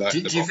 very alert. Do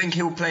you think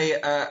he'll play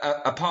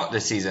a part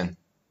this season?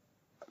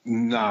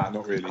 Nah,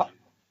 not really.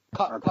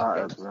 Cut, I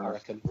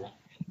reckon.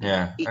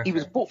 Yeah, he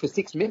was bought for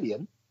 $6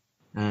 million.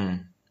 Well,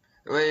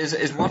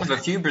 is one of the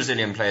few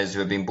Brazilian players who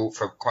have been bought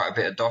for quite a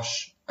bit of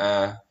dosh.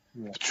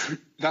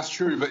 That's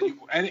true, but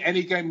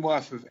any game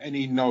worth of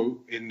any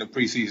note in the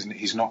pre-season,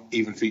 he's not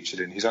even featured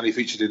in. He's only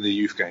featured in the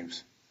youth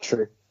games.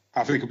 True.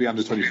 I think he'll be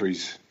under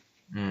 23s.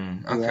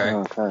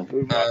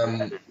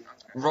 Okay.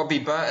 Robbie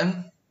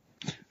Burton.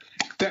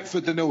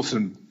 Deptford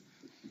Denilson.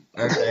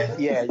 Okay.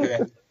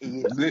 Yeah.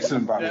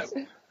 Listen, brother.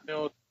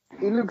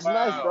 He looks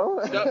nice,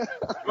 though.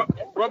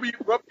 Robbie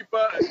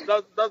Burton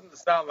doesn't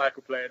sound like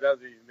a player, does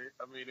he?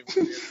 I mean,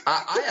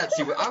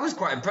 I was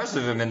quite impressed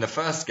with him in the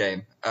first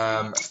game.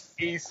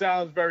 He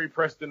sounds very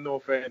Preston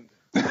North End.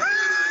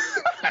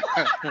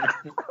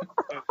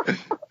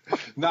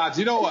 Nah, do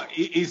you know what?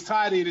 He's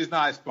tidy and he's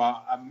nice,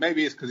 but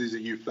maybe it's because he's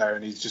a youth player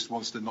and he just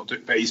wants to not do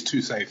it, but he's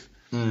too safe.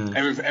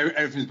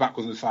 Everything's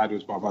backwards and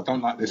sideways, bruv. I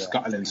don't like this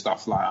scuttling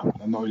stuff. Like,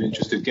 I'm not really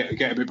interested. Get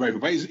a bit braver.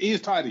 But he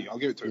is tidy. I'll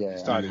give it to him.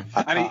 He's tidy.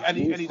 And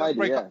he does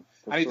break up.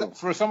 And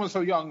for someone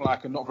so young,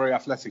 like, and not very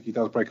athletic, he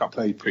does break up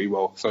play pretty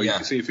well. So you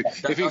can see if he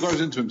grows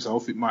into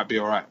himself, it might be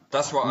all right.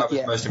 That's what I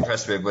was most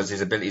impressed with, was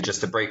his ability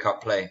just to break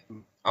up play.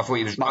 I thought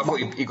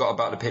he got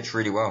about the pitch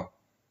really well.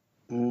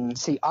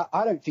 See,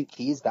 I don't think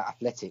he is that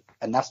athletic,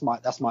 and that's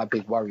my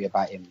big worry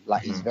about him.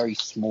 Like, he's very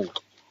small.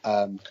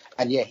 And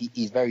yeah,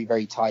 he's very,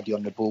 very tidy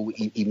on the ball.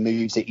 He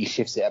moves it, he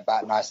shifts it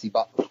about nicely.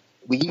 But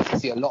we used to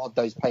see a lot of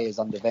those players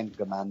under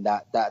Wenger, man,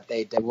 that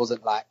there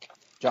wasn't, like,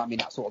 do you know what I mean,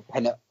 that sort of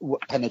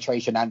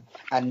penetration.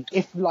 And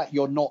if, like,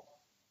 you're not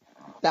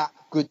that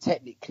good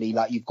technically,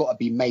 like, you've got to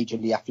be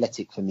majorly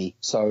athletic for me.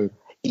 So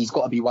he's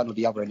got to be one or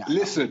the other in that.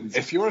 Listen,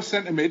 if you're a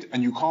centre mid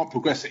and you can't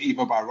progress it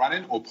either by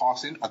running or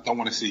passing, I don't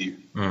want to see you.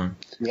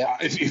 Yeah.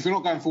 If you're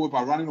not going forward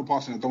by running or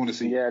passing, I don't want to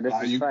see you. Yeah, this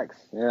is facts.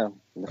 Yeah.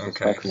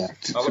 Okay.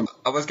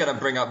 I was going to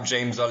bring up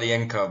James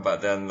Olienka,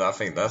 but then I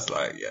think that's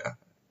like,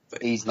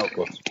 he's not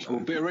good. A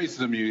bit of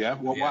racism,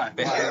 why?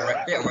 Bit of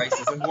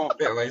racism.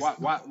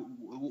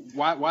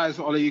 Why is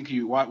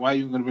Olienka? Why are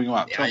you going to bring him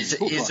up? Yeah,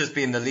 he's just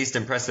been the least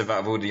impressive out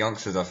of all the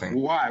youngsters, I think.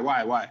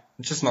 Why?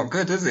 It's just not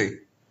good, is he?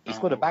 He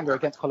scored a banger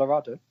against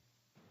Colorado.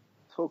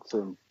 Talk to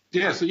him.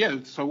 Yeah,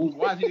 so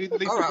why do you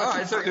least all right,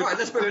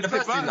 let's put him in the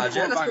first team, lads.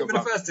 Let's put him in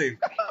the first team.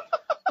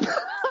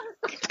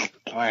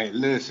 All right,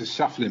 Lewis is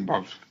shuffling,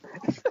 bruv.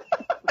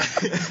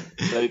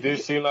 They do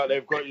seem like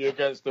they've got you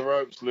against the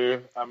ropes,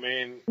 Lou. I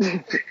mean...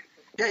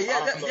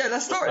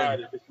 let's start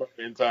at this moment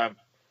in time.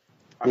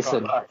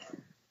 Listen,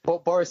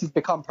 Boris has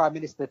become Prime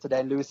Minister today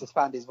and Lewis has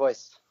found his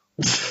voice.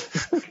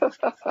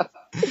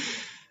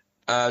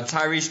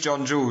 Tyrese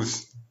John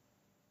Jules.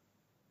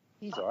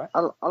 He's all right.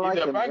 I like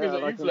him. Bangers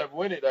at youth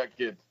level, isn't it, that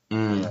kid?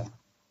 Yeah.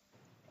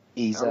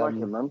 I like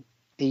him, man.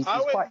 He's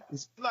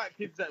like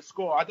kids that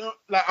score.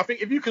 I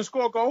think if you can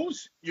score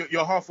goals,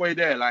 you're halfway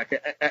there. Like,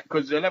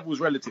 because the level's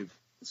relative,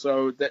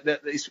 so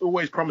that it's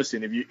always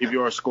promising if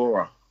you're a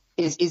scorer.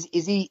 Is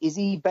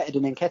he better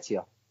than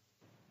Nketiah?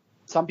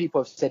 Some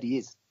people have said he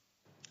is.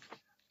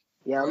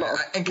 Yeah,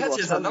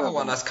 Nketiah's another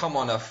one that's come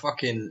on a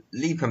fucking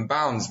leap and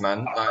bounds,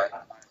 man. Like,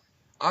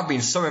 I've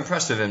been so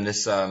impressed with him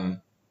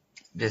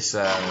this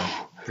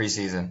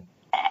pre-season.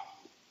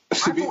 I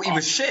thought he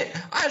was shit.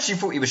 I actually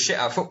thought he was shit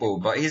at football,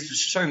 but he's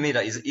shown me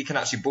that he can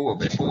actually ball a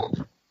bit.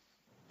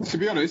 To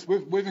be honest,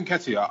 with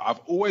Nketiah, I've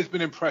always been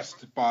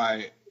impressed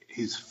by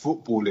his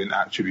footballing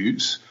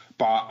attributes,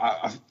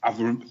 but I've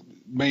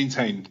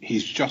maintained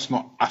he's just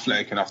not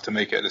athletic enough to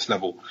make it at this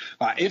level.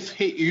 Like, if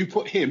you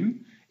put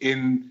him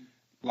in,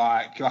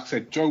 like I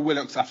said, Joe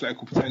Willock's athletic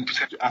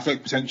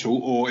potential,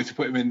 or if you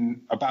put him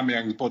in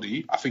Aubameyang's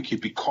body, I think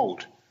he'd be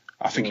cold.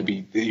 I think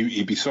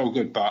he'd be so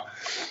good, but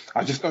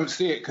I just don't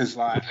see it because,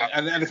 like,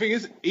 and the thing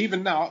is,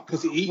 even now,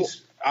 because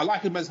I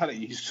like his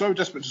mentality. He's so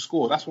desperate to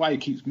score. That's why he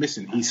keeps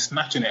missing. He's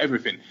snatching at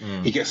everything.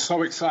 He gets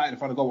so excited in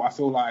front of goal. I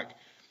feel like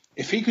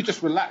if he could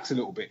just relax a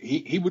little bit,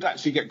 he would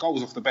actually get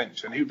goals off the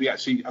bench, and he would be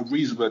actually a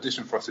reasonable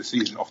addition for us this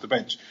season off the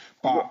bench.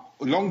 But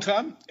long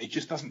term, he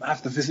just doesn't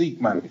have the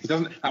physique, man. He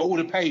doesn't have all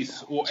the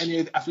pace or any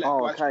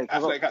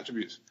athletic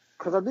attributes.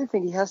 Because I do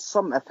think he has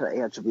some athletic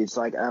attributes.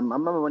 Like, I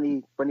remember when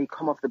he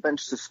come off the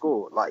bench to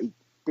score, like,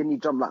 didn't he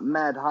jump like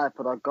mad high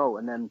for that goal?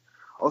 And then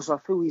also I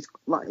feel he's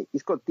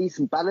got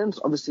decent balance.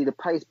 Obviously the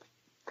pace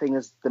thing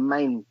is the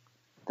main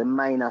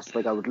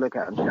aspect I would look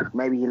at. And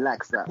maybe he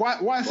lacks that.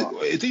 Why is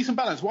it decent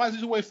balance? Why is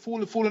he always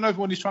falling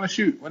over when he's trying to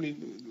shoot? When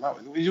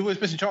he's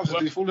always missing chances.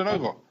 He's falling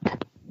over.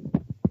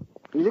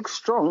 He looks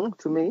strong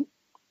to me.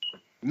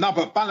 No,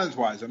 but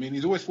balance-wise, I mean,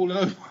 he's always falling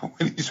over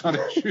when he's trying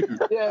to shoot.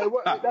 Yeah,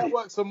 that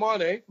works for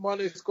Mane.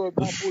 Mane's scored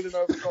more falling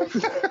over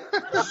goals.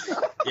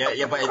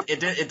 Yeah, but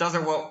it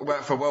doesn't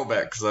work for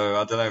Welbeck, so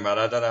I don't know, man.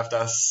 I don't know if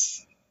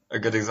that's a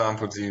good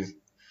example to use.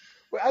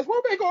 Wait, has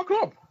Welbeck got a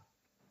club?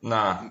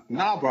 Nah,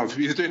 bruv.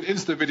 He's doing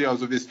Insta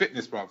videos of his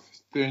fitness, bruv.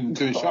 Doing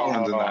shot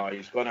runs and that.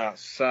 He's gone out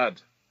sad.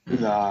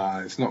 Nah,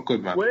 it's not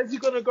good, man. Where's he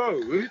going to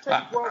go? Who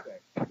takes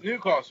Welbeck?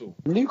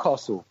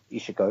 Newcastle, he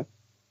should go.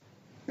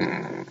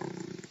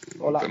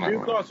 Or like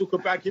Newcastle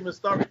could back him and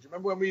Sturridge.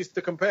 Remember when we used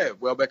to compare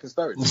Welbeck and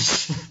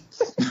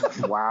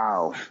Sturridge?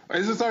 Wow.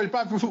 Isn't Sturridge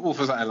bad for football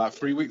for something like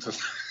 3 weeks or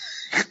something?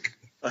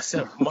 I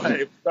said,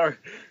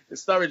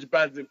 Sturridge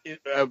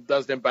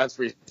does them bans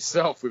for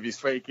himself with his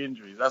fake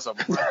injuries. That's a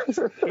that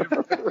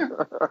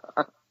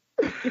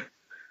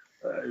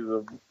is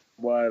a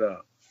wider.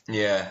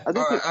 Yeah. I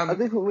do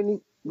think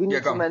we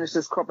need to manage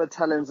this crop of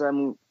talents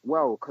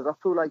well, because I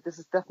feel like this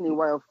is definitely a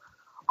way of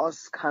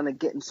us kind of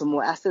getting some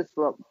more assets.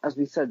 But as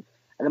we said,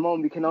 at the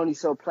moment we can only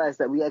sell players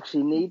that we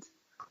actually need.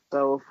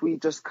 So if we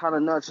just kind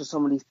of nurture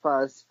some of these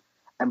players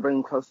and bring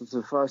them closer to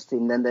the first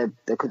team, then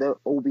there could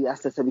all be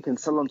assets that we can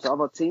sell them to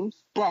other teams.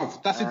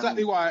 Bruv, that's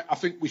exactly why I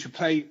think we should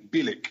play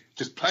Bilic.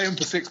 Just play him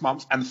for 6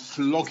 months and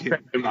flog him.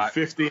 Like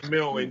 15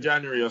 mil in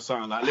January or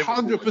something like that.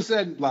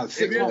 100%, like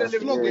 6 months,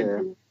 flog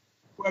him.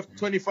 Worth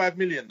 25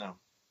 million now.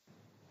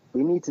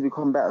 We need to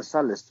become better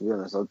sellers, to be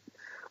honest.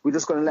 We're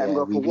just going to let him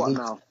go for what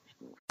now?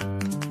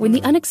 When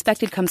the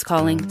unexpected comes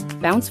calling,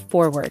 bounce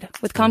forward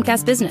with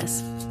Comcast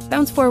Business.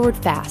 Bounce forward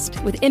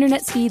fast with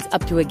internet speeds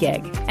up to a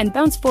gig. And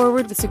bounce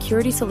forward with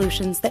security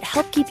solutions that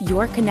help keep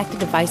your connected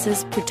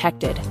devices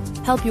protected.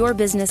 Help your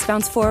business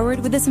bounce forward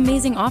with this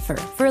amazing offer.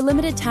 For a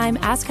limited time,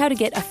 ask how to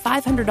get a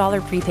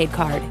 $500 prepaid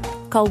card.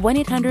 Call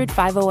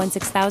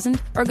 1-800-501-6000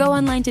 or go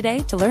online today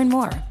to learn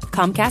more.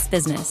 Comcast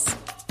Business.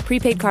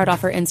 Prepaid card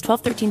offer ends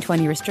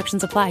 12/13/20.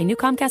 Restrictions apply. New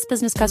Comcast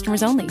Business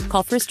customers only.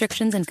 Call for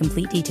restrictions and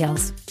complete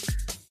details.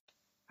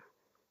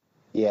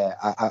 Yeah,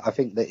 I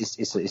think that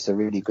it's a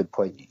really good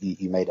point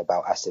you made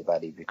about asset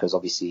value, because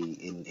obviously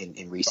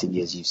in recent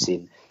years you've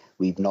seen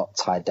we've not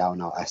tied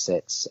down our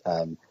assets.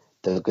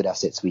 The good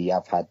assets we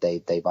have had,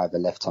 they've either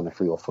left on a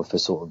free or for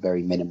sort of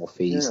very minimal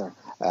fees.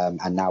 Yeah.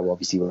 And now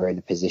obviously we're in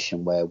a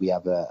position where we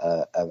have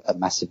a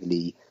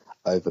massively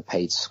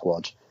overpaid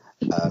squad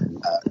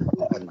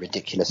and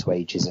ridiculous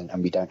wages,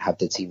 and we don't have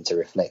the team to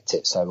reflect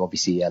it. So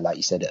obviously, like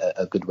you said,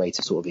 a good way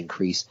to sort of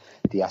increase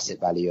the asset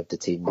value of the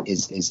team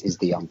is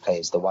the young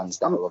players. The ones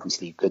that are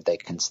obviously good, they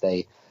can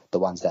stay. The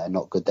ones that are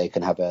not good, they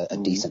can have a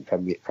decent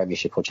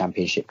Premiership or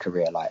Championship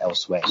career like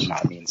elsewhere. You know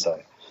what I mean? So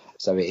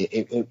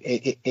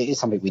it is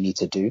something we need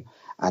to do,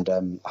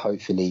 and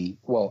hopefully,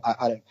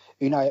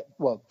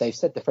 they've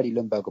said the Freddie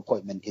Ljungberg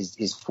appointment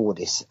is for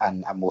this,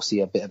 and we'll see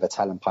a bit of a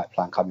talent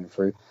pipeline coming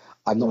through.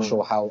 I'm not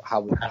sure how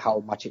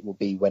much it will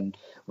be when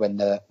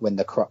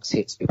the crux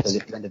hits, because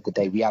at the end of the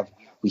day we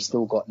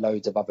still got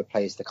loads of other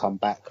players to come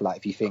back. Like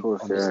if you think on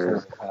this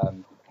talk,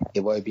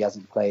 Iwobi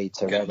hasn't played,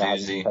 Torreira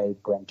hasn't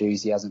played,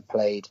 Guendouzi hasn't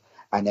played,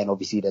 and then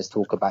obviously there's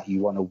talk about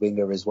you want a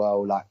winger as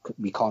well. Like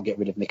we can't get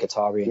rid of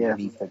Mkhitaryan, you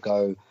need to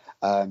go. Do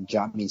you know what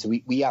I mean? So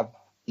we have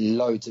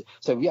loads.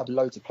 So we have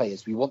loads of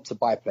players. We want to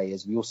buy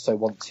players. We also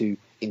want to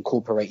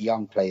incorporate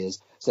young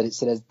players. So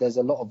there's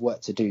a lot of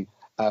work to do.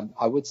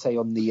 I would say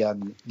on the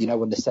on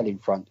the selling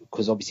front,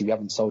 because obviously we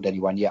haven't sold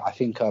anyone yet. I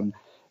think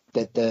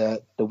that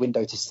the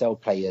window to sell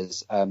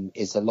players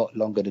is a lot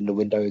longer than the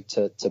window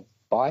to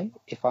buy,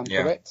 if I'm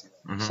correct.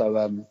 Mm-hmm.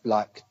 So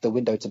like the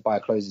window to buy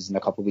closes in a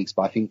couple of weeks,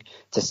 but I think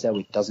to sell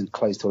it doesn't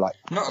close till like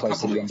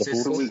close to the end of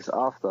August. 2 weeks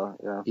after,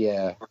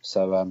 yeah.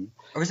 So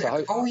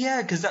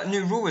because that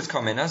new rule is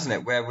coming, hasn't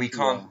it? Where we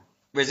can't.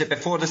 Was it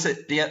before the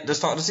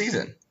start of the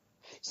season?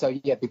 So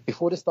yeah,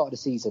 before the start of the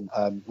season,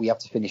 we have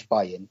to finish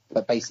buy-in,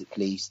 but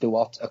basically, still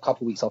after a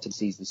couple of weeks after the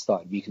season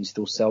started, you can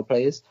still sell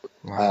players.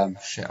 Wow,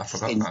 shit, I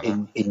forgot about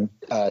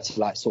that. To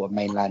like sort of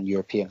mainland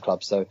European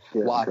clubs. So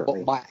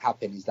what might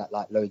happen is that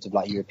like loads of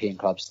like European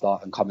clubs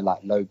start and come and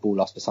like low ball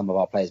us for some of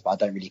our players, but I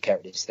don't really care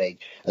at this stage.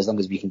 As long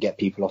as we can get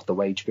people off the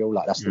wage bill,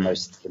 like that's the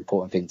most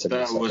important thing to me.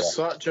 That was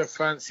such a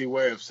fancy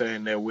way of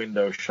saying their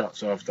window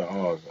shuts after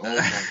ours. Oh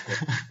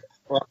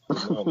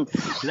my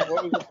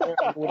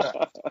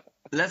God.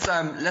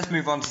 Let's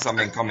move on to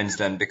something Commons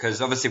then,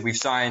 because obviously we've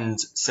signed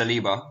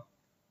Saliba,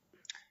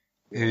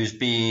 who's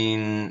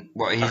been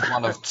he's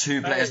one of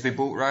 2 players we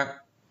bought, right?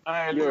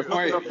 You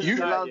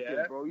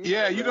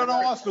don't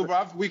know Arsenal,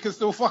 bruv. We can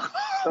still fuck.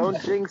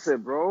 Don't jinx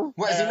it, bro.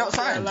 What, is he not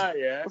signed?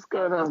 What's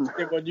going on?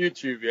 On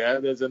YouTube,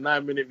 there's a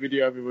 9-minute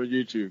video of him on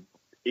YouTube.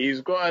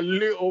 He's got a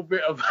little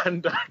bit of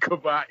Van Dijk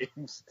about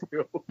him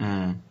still.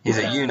 He's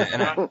a unit,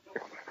 innit?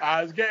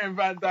 I was getting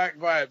Van Dijk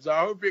vibes.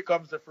 I hope it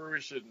comes to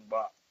fruition,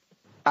 but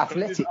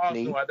athletically,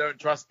 Arsenal, I don't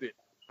trust it.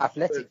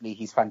 Athletically,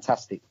 he's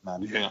fantastic,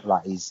 man. Yeah.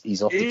 Like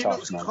he's off the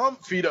charts, man. He looks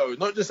comfy though,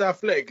 not just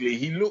athletically.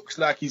 He looks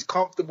like he's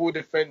comfortable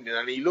defending,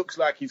 and he looks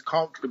like he's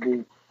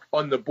comfortable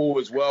on the ball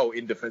as well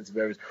in defensive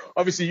areas.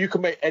 Obviously, you can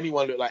make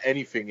anyone look like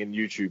anything in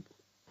YouTube.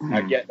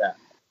 I get that,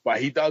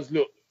 but he does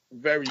look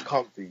very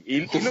comfy.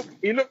 He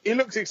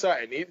looks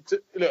exciting.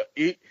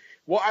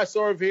 What I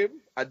saw of him,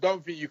 I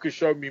don't think you could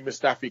show me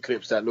Mustafi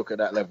clips that look at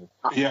that level.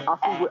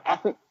 I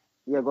think.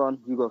 Yeah, go on.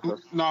 You go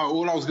first. No,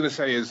 all I was going to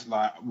say is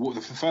like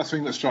the first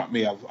thing that struck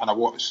me, and I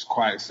watched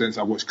quite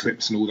extensive. I watched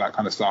clips and all that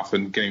kind of stuff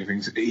and game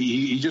things.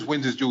 He just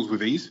wins his duels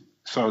with ease.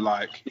 So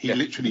like he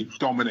literally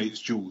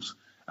dominates duels,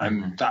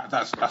 and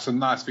that's a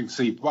nice thing to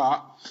see.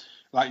 But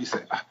like you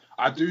said,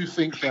 I do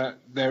think that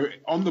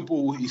on the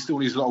ball he still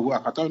needs a lot of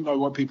work. I don't know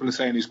what people are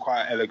saying. He's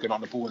quite elegant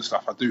on the ball and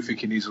stuff. I do think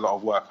he needs a lot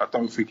of work. I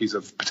don't think he's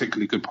a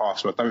particularly good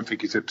passer. I don't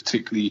think he's a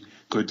particularly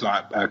good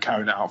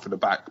carrying it out for the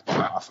back.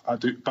 But I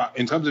do. But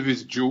in terms of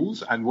his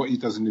duels and what he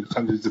does in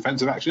terms of his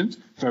defensive actions,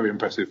 very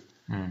impressive.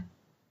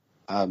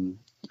 I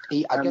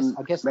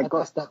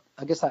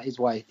guess that is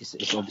why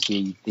it's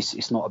obviously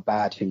it's not a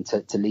bad thing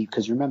to leave,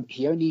 because remember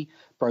he only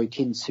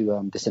broke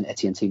into the St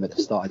Etienne team at the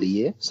start of the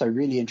year, so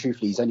really and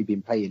truthfully he's only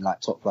been playing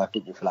like top flight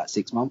football for like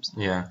 6 months.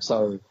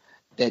 So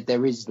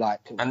there is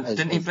like, and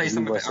didn't he play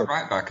some of it at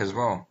right back as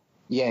well?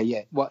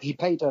 Yeah. Well, he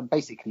played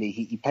basically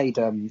he played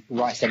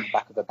right centre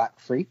back of a back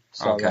three,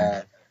 so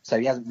so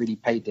he hasn't really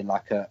played in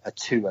like a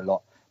 2 a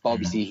lot, but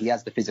obviously he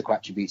has the physical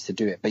attributes to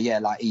do it. But yeah,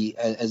 like he,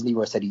 as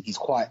Leroy said, he's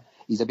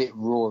a bit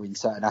raw in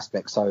certain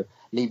aspects, so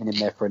leaving him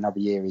there for another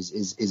year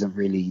isn't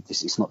really,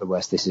 it's not the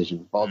worst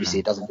decision. But obviously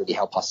it doesn't really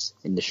help us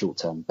in the short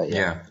term. But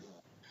yeah.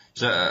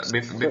 So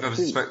we've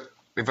obviously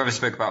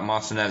spoke about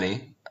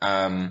Martinelli.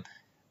 We're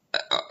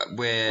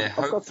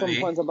I've got some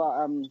points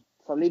about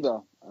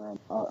Saliba.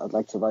 I'd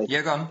like to write.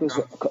 Yeah, go on.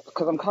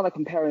 Because I'm kind of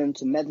comparing him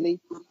to Medley,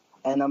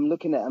 and I'm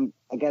looking at him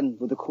again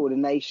with the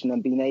coordination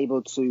and being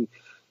able to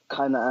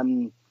kind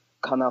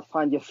of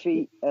find your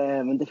feet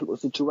in difficult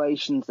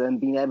situations and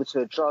being able to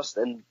adjust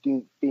and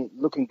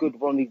looking good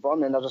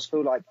 1v1. And I just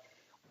feel like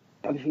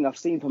everything I've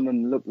seen from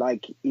him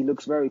he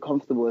looks very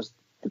comfortable, as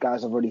the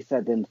guys have already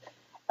said. And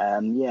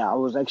I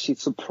was actually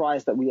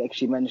surprised that we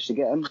actually managed to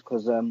get him,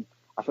 because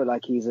I feel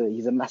like he's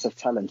a massive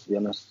talent, to be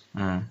honest.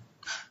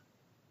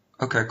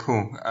 Okay,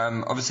 cool.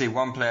 Obviously,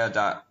 one player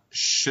that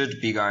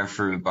should be going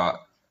through,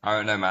 but I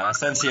don't know, man.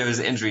 Asensio's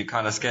injury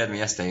kind of scared me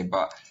yesterday,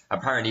 but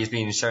apparently he's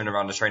been shown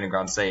around the training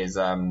ground today. Is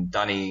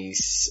Danny?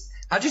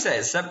 How do you say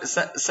it?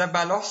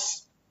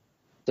 Ceballos?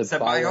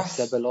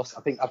 Ceballos.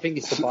 I think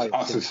it's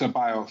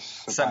Ceballos.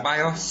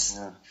 Ceballos.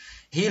 Yeah.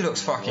 He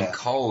looks fucking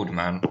cold,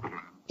 man.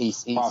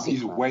 He's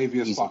wavy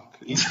as fuck.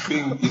 He's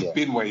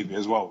been wavy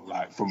as well,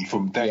 like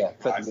from day.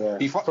 Yeah,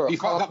 he fucked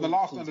up the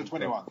last under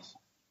 21s.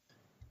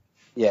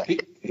 Yeah, he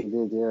did.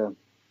 Yeah.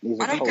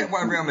 I don't get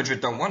why Real Madrid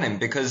don't want him,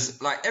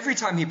 because like every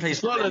time he plays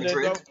for Real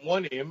Madrid, they don't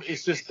want him.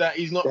 It's just that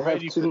he's not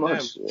ready for them.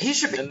 He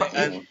should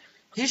be.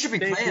 He should be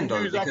playing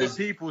though. Use other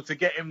people to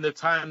get him the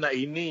time that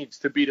he needs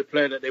to be the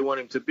player that they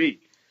want him to be.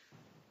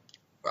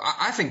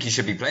 I think he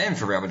should be playing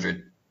for Real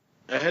Madrid.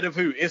 Ahead of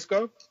who?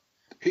 Isco?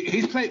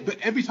 He's played, but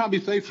every time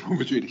he's played for Real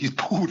Madrid, he's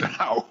pulled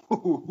out.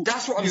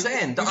 That's what I'm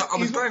saying. I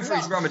was going through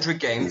his Real Madrid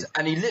games,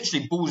 and he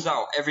literally balls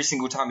out every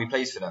single time he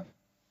plays for them.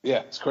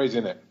 Yeah, it's crazy,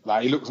 isn't it?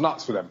 Like, he looks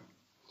nuts for them.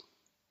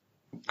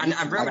 And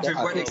Real Madrid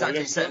weren't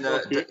exactly setting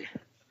the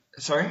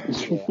sorry?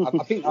 Yeah,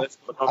 I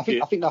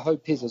think the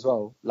hope is as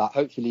well, like,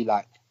 hopefully,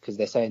 like, because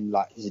they're saying,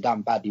 like,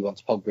 Zidane badly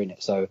wants Pogba in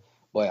it, so,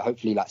 boy,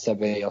 hopefully, like,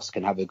 Ceballos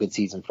can have a good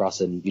season for us,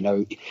 and, you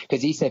know,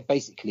 because he said,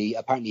 basically,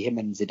 apparently him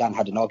and Zidane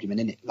had an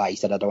argument in it, like, he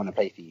said, I don't want to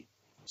play for you.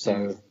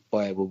 So,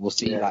 boy, we'll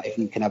see, like, if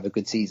we can have a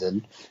good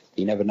season.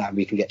 You never know,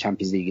 we can get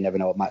Champions League, you never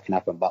know what might can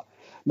happen, but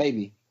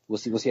maybe, we'll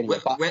see anyway.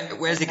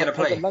 Where's he going to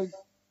play?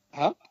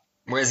 Huh?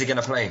 Where's he going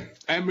to play?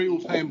 Emery will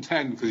play him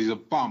 10 because he's a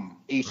bum.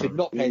 He should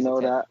not play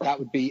him 10. That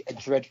would be a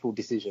dreadful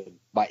decision,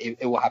 but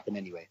it will happen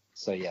anyway.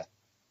 So, yeah.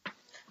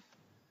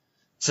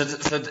 So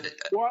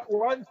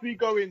once we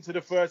go into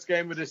the first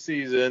game of the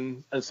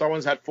season and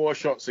someone's had 4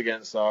 shots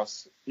against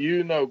us,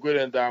 you know good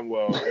and damn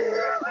well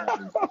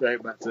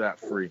straight back to that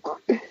 3.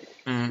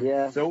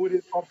 Yeah. So all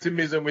this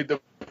optimism with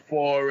the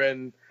 4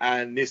 and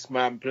this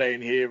man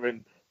playing here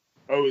and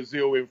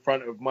Ozil in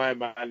front of my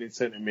man in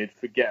centre mid,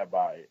 forget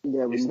about it.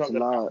 Yeah, it's not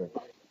going to happen.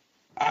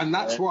 And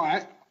that's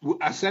why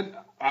I said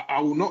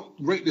I will not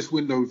rate this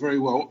window very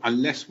well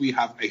unless we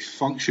have a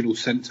functional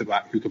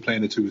centre-back who can play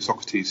in the 2 with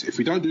Socrates. If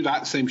we don't do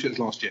that, same shit as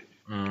last year.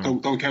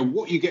 Don't care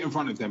what you get in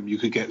front of them. You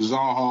could get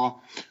Zaha,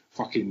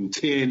 fucking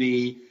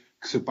Tierney,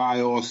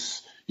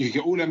 Ceballos. You could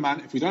get all them,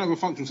 man. If we don't have a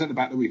functional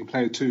centre-back that we can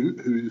play a 2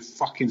 who's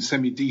fucking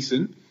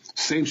semi-decent,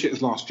 same shit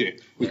as last year.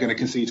 We're going to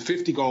concede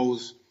 50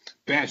 goals,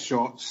 bare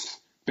shots,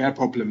 bare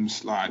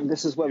problems. Like,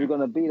 this is where we're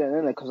going to be then,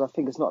 isn't it? Because I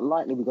think it's not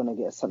likely we're going to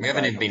get a centre-back. We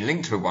haven't even been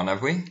linked with one,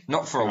 have we?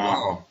 Not for a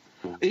while.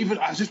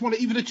 I just want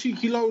a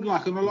cheeky load,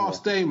 like on the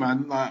last day,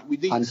 man. Like, we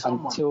need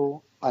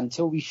someone.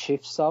 Until we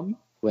shift some,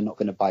 we're not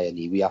going to buy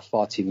any. We have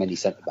far too many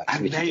centre backs,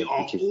 and they are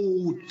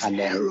all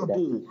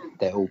terrible.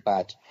 They're all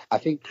bad. I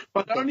think.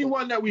 But the only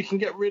one that we can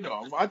get rid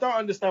of, I don't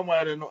understand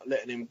why they're not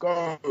letting him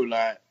go.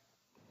 Like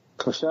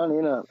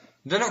Koscielny, innit?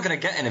 They're not going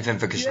to get anything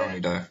for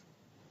Koscielny, though.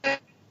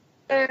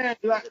 Yeah,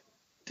 like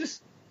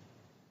just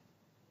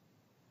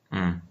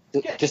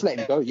let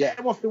him go. Yeah. Get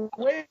him off the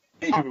way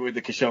with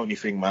the Koscielny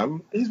thing,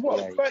 man. He's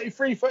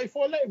 33,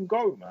 34. Let him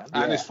go, man.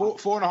 And it's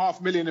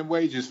 $4.5 million in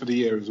wages for the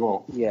year as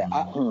well. Yeah,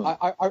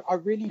 I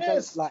really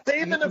don't like.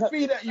 Even the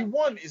fee that you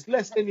want is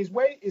less than his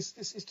wage.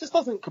 It just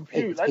doesn't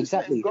compute.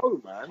 Exactly. Let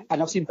him go, man.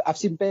 And I've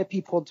seen bare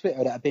people on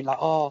Twitter that have been like,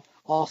 "Oh,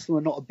 Arsenal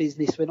are not a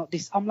business. We're not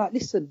this." I'm like,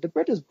 listen, the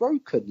bread is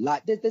broken.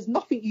 Like, there's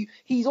nothing.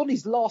 He's on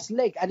his last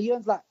leg, and he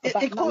earns like. He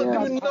can't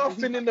do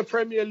nothing in the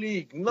Premier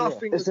League.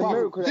 Nothing. This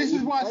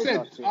is why I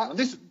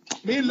said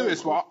Me and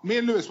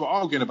Lewis were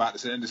arguing about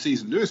this at the end of the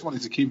season. Lewis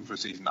wanted to keep him for a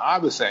season. I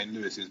was saying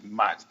Lewis is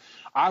mad.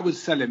 I would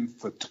sell him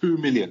for $2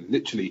 million,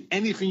 literally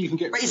anything you can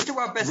get. But he's still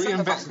our best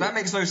centre back. That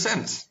makes no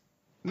sense.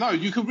 No,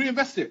 you can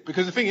reinvest it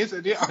because the thing is,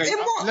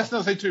 let's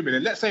not say $2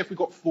 million. Let's say if we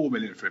got $4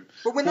 million for him.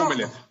 But we're not. $4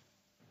 million.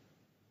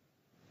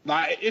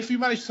 Like, if you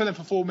manage to sell him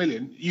for $4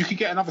 million, you could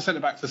get another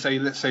centre back for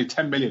let's say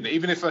 $10 million.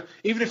 Even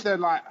if they're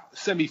like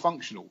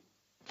semi-functional.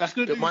 That's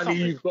good. The money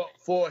you've got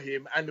for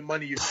him and the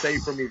money you've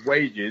saved from his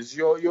wages,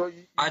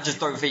 I just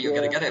don't think you're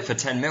going to get it for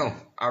 10 mil.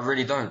 I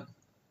really don't.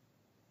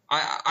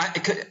 I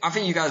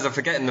think you guys are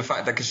forgetting the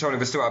fact that Koscielny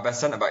was still our best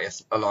centre back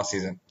last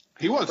season.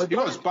 He was,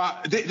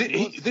 but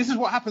this is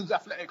what happens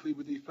athletically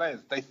with these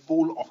players. They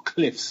fall off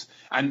cliffs,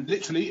 and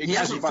literally... He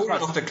hasn't fallen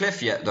off the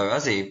cliff yet, though,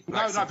 has he?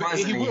 No, but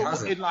he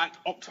will in, like,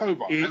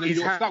 October, and then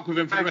you're stuck with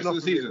him for the rest of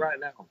the season. Right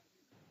now.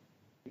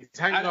 He's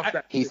hanging off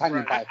that. He's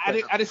hanging by.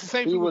 And it's the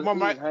same thing with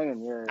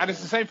Monreal. And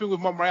it's the same thing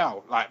with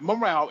Monreal. Like,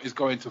 Monreal is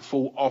going to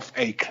fall off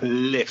a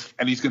cliff,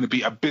 and he's going to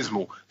be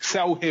abysmal.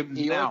 Sell him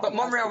now. But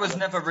Monreal was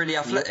never really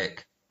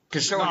athletic.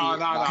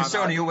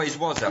 Koscielny always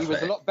was athletic. He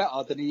was a lot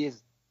better than he is.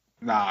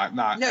 Nah.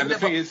 Yeah, and the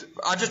thing is,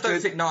 I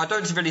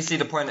don't really see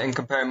the point in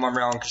comparing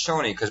Monreal and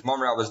Koscielny because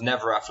Monreal was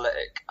never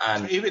athletic.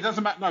 And it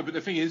doesn't matter. No, but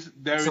the thing is,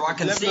 I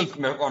can see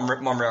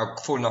Monreal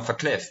falling off a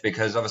cliff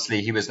because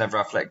obviously he was never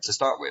athletic to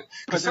start with.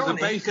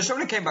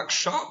 Koscielny came back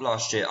sharp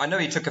last year. I know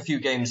he took a few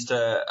games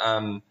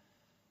to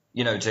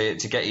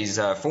get his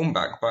form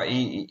back, but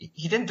he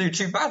didn't do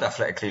too bad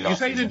athletically last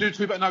season. You say he didn't do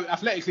too bad? No,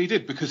 athletically he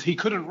did because he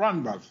couldn't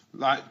run, bruv.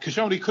 Like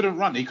Koscielny couldn't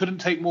run. He couldn't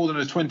take more than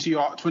a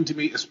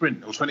 20-meter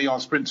sprint or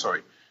 20-yard sprint.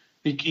 Sorry.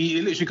 He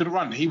literally couldn't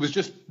run. He was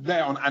just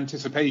there on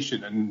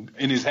anticipation and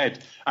in his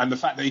head. And the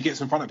fact that he gets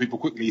in front of people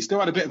quickly. He still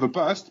had a bit of a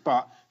burst,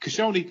 but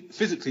Koscielny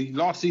physically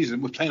last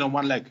season was playing on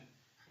one leg.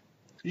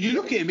 You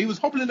look at him, he was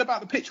hobbling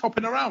about the pitch,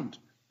 hopping around.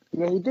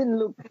 Yeah, he didn't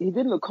look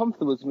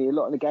comfortable to me a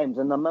lot of the games.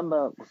 And I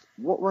remember,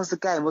 what was the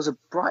game? Was it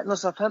Brighton or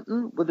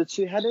Southampton with the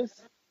two headers?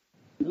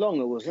 Long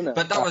it was, wasn't it?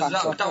 But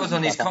that was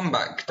on his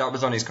comeback. That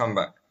was on his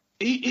comeback.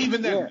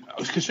 Even then,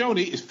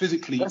 Koscielny is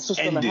physically ended. That's just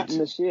going to happen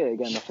this year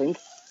again, I think.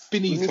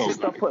 Finito. You need to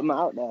stop putting him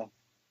out there.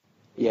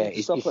 Yeah,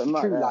 it's true.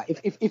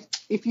 Like,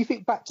 if you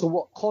think back to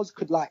what Kos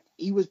could, like,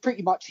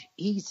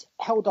 he's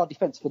held our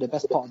defence for the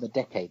best part of the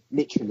decade,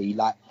 literally.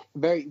 Like,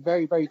 very,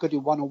 very, very good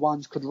in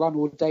one-on-ones, could run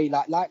all day.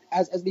 Like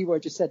as Leroy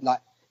just said,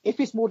 like, if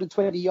it's more than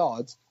 20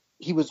 yards,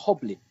 he was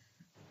hobbling.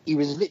 He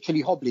was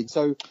literally hobbling.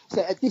 So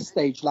at this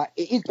stage, like,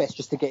 it is best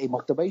just to get him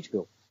off the wage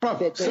bill.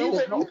 Bro,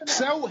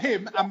 sell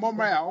him and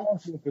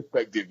Monreal.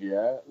 Perspective,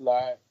 yeah,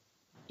 like,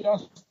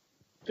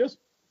 just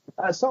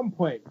at some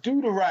point,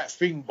 do the right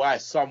thing by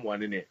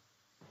someone, innit?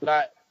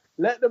 Like,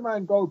 let the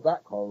man go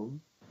back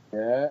home.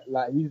 Yeah,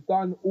 like, he's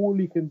done all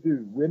he can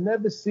do. We're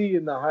never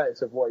seeing the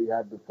heights of what he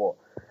had before.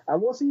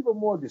 And what's even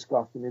more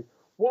disgusting is,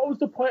 what was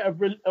the point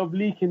of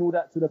leaking all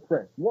that to the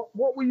press?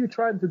 What were you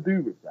trying to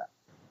do with that?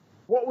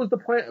 What was the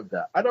point of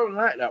that? I don't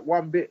like that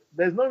one bit.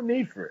 There's no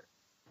need for it.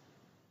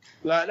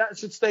 Like, that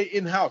should stay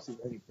in-house, if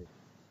anything.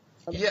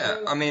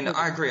 Yeah, I mean,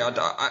 I agree.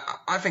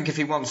 I think if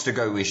he wants to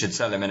go, we should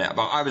sell him in it.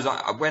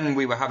 But when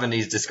we were having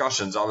these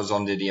discussions, I was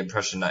under the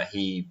impression that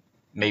he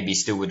maybe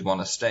still would want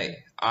to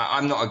stay.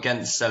 I'm not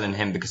against selling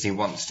him because he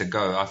wants to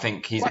go. I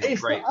think he's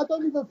great. I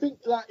don't even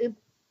think that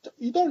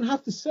you don't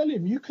have to sell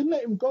him. You can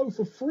let him go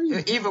for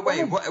free. Either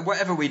way,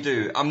 whatever we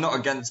do, I'm not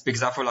against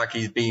because I feel like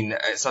he's been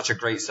such a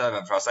great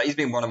servant for us. Like, he's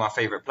been one of my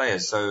favourite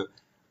players. So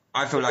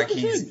I feel like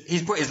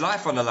he's put his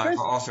life on the line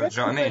for Arsenal. Do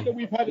you know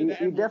what I mean?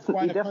 He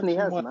definitely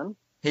has, man.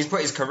 He's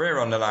put his career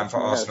on the line for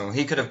Arsenal.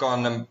 He could have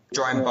gone and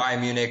joined Bayern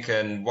Munich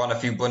and won a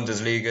few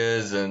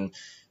Bundesligas and,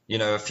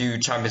 a few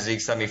Champions League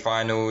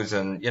semi-finals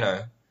and,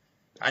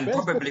 and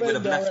probably would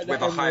have left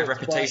with a higher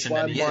reputation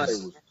than he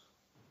is.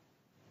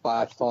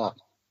 By far.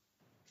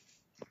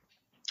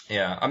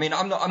 Yeah, I mean,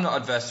 I'm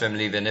not adverse to him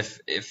leaving. If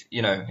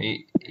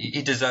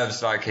he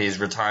deserves like his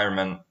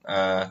retirement,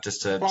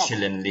 just to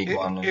chill in League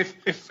One.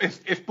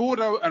 If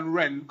Bordeaux and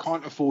Rennes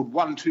can't afford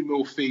 1-2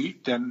 mil fee,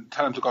 then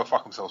tell them to go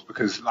fuck themselves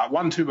because like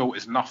 1-2 mil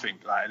is nothing.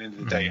 Like at the end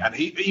of the day, and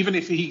even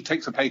if he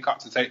takes a pay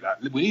cut to take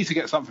that, we need to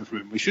get something for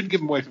him. We shouldn't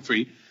give him away for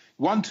free.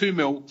 1-2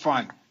 mil,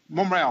 fine.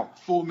 Monreal,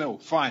 4 mil,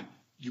 fine.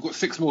 You've got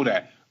 6 mil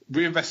there.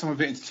 Reinvest some of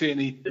it into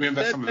Tierney.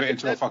 Reinvest some of it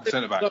into a fucking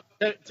centre back.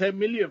 10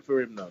 million for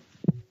him though.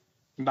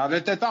 No,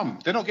 they're dumb.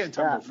 They're not getting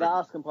 10 mil for him. The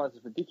asking price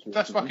is ridiculous.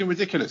 That's fucking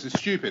ridiculous. It's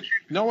stupid.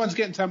 No one's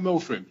getting 10 mil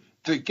for him.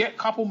 To get a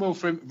couple mil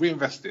for him,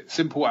 reinvest it.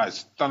 Simple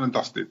as. Done and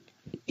dusted.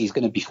 He's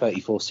going to be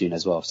 34 soon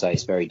as well, so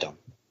it's very dumb.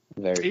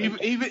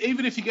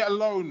 Even if you get a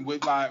loan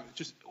with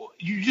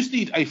you just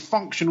need a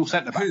functional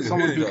centre back,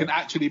 someone who can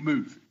actually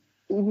move.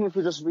 Even if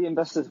we just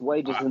reinvest his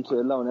wages into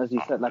a loan, as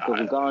you said, like a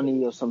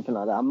Rugani or something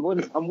like that, I'm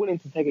willing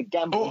to take a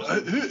gamble.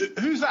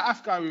 Who's that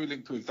Af guy we were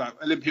linked with? That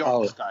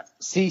Olympiacos guy?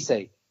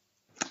 Cisse.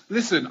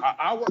 Listen,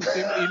 I watched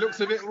him. He looks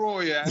a bit raw,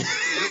 yeah. The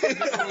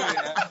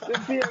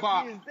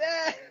PMP is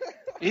there.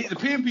 The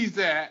PMP's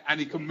there, and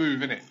he can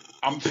move, innit?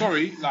 I'm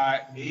sorry,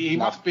 like he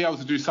must be able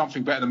to do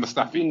something better than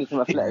Mustafi.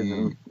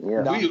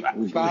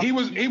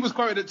 He was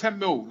quoted at 10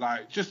 mil.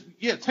 Like, just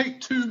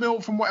take 2 mil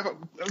from whatever,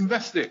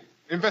 invest it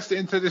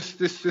into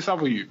this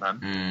other youth,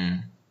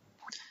 man.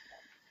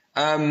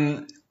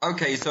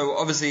 Okay, so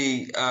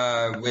obviously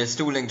we're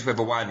still linked with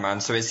a wide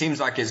man, so it seems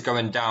like it's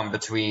going down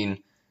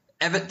between.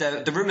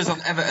 The rumours on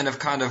Everton have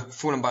kind of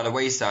fallen by the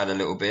wayside a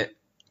little bit.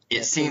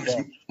 It seems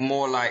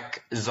more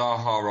like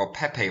Zaha or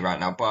Pepe right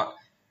now, but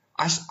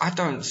I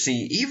don't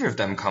see either of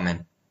them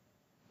coming.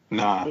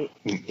 Nah,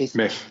 it's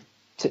myth.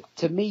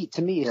 To me,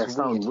 it's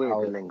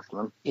weird. Links,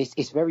 man.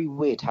 It's very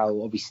weird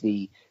how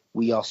obviously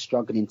we are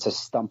struggling to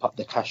stump up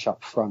the cash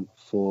up front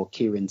for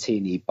Kieran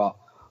Tierney, but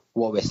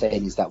what we're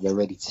saying is that we're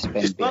ready to spend.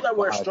 It's not that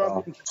we're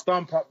struggling to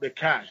stump up the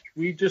cash.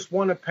 We just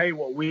want to pay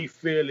what we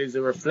feel is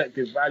a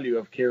reflective value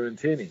of Kieran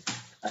Tierney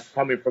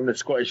coming from the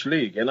Scottish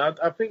League. And I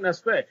think that's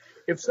fair.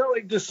 If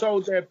Celtic just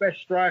sold their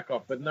best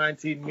striker for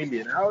 19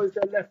 million, how is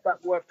their left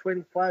back worth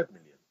 25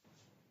 million?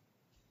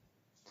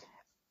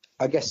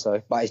 I guess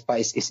so, but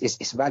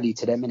it's value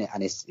to them, innit?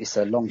 And it's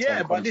a long term.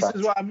 Yeah, but contract.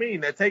 this is what I mean.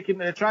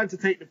 They're trying to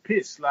take the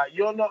piss. Like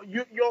you're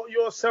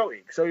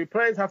Celtic, so your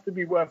players have to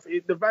be worth.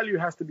 The value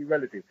has to be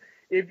relative.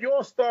 If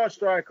your star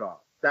striker,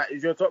 that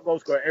is your top goal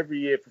scorer every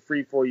year for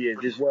 3-4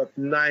 years, is worth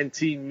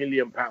 £19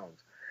 million,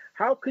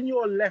 how can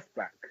your left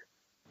back,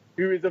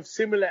 who is of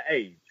similar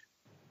age,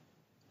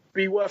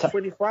 be worth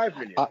 25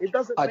 million? It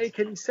doesn't make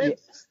any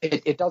sense.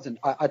 It doesn't.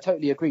 I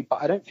totally agree,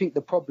 but I don't think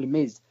the problem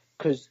is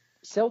because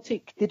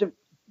Celtic didn't.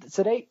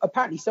 So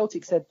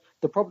Celtic said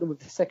the problem with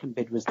the second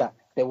bid was that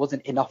there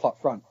wasn't enough up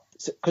front.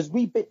 Because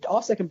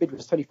our second bid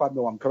was 25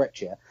 mil, I'm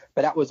correct, yeah?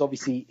 But that was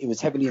obviously, it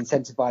was heavily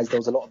incentivized. There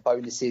was a lot of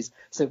bonuses.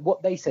 So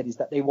what they said is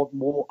that they want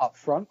more up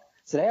front.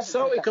 So they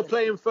Celtic are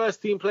playing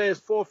first team players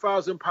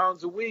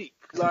 £4,000 a week.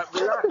 Like,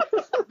 relax.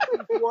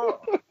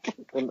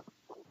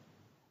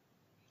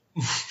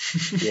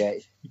 Yeah,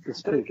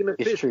 it's true.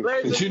 It's true.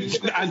 And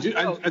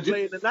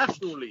playing the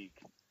National League.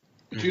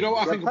 Do you know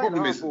what I think the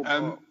problem is?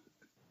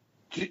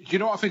 Do you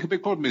know what I think a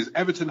big problem is?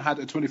 Everton had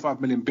a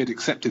 25 million bid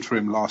accepted for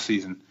him last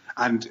season,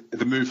 and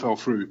the move fell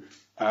through.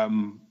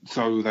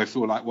 So they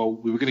feel like, well,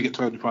 we were going to get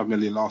 25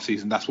 million last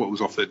season. That's what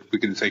was offered. We're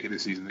going to take it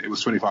this season. It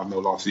was 25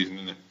 mil last season,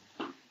 isn't it?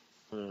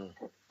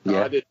 No,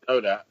 Yeah. I didn't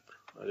know that.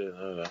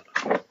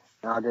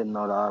 I didn't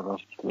know that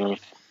either.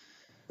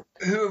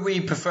 Who are we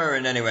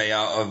preferring anyway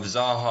out of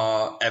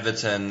Zaha,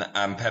 Everton,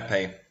 and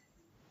Pepe?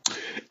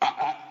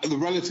 The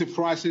relative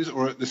prices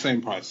or at the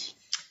same price?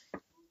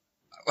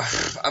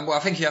 Well, I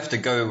think you have to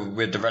go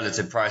with the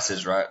relative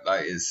prices, right?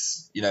 Like,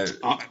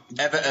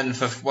 Everton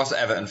for what's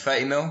Everton?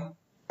 30 mil?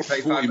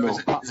 35 mil?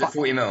 Is it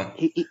 40 mil?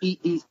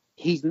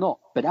 He's not,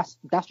 but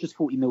that's just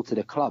 40 mil to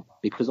the club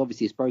because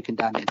obviously it's broken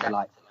down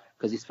into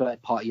because it's third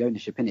party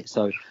ownership in it.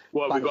 So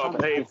we got to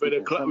pay for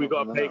the club. We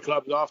got to pay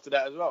clubs after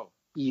that as well.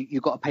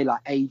 You got to pay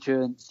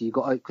agents. You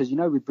got because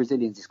with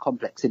Brazilians it's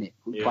complex, isn't it?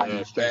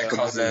 Yeah. Their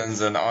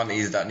cousins and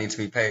aunties that need to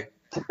be paid.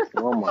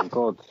 Oh my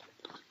god!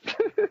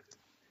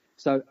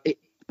 So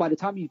by the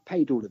time you've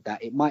paid all of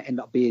that, it might end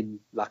up being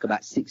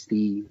about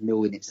 60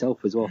 mil in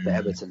itself as well for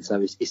Everton.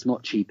 So it's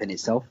not cheap in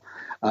itself.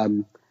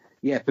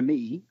 For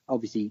me,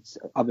 obviously,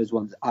 others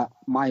ones.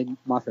 My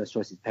first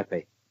choice is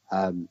Pepe.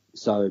 Either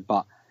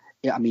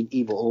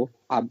or.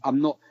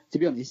 I'm not, to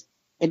be honest.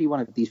 Any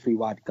one of these three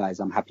wide guys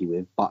I'm happy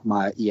with, but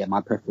my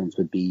preference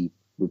would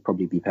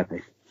probably be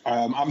Pepe.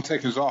 I'm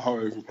taking Zaha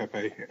over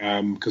Pepe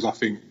because I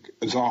think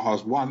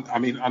Zaha's one. I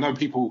mean, I know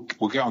people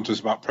will get onto us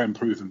about Prem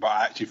proven, but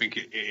I actually think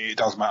it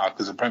does matter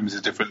because the Prem is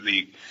a different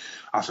league.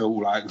 I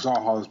feel like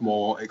Zaha's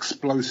more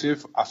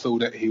explosive. I feel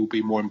that he'll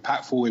be more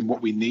impactful in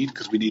what we need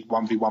because we need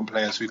 1v1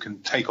 players who can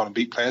take on and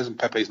beat players, and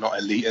Pepe's not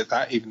elite at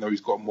that, even though he's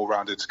got a more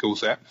rounded skill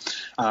set.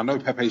 And I know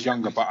Pepe's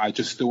younger, but I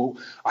still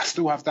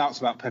have doubts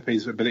about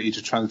Pepe's ability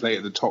to translate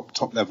at the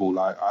top level.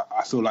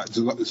 I feel like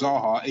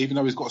Zaha, even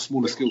though he's got a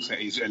smaller skill set,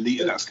 he's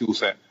elite at that skill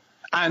set.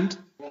 And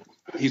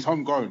he's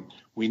homegrown.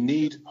 We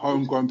need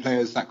homegrown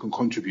players that can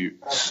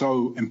contribute.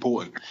 So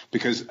important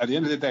because at the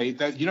end of the day,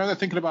 they're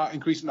thinking about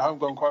increasing the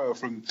homegrown quota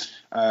from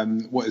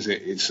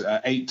It's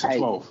 8 to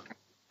 12.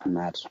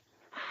 Mad.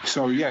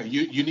 So yeah,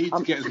 you need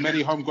to get as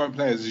many homegrown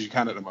players as you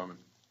can at the moment.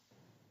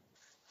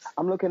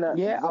 I'm looking at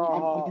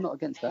I'm not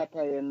against that.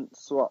 Pepe and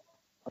Swat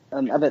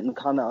and Everton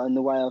kind of in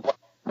the way of.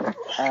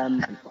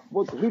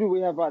 Who do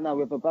we have right now?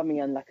 We have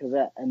Aubameyang and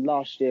Lacazette, and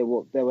last year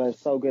they were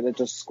so good at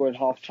just scoring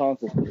half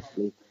chances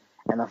basically.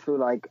 And I feel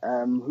like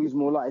who's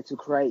more likely to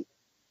create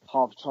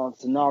half chance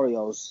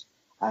scenarios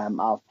out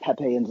of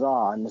Pepe and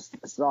Zaha, and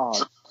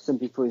Zaha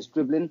simply for his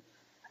dribbling,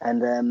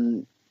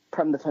 and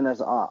Prem defenders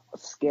are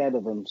scared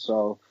of him.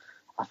 So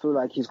I feel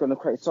like he's going to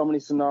create so many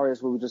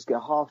scenarios where we just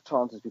get half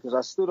chances because I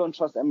still don't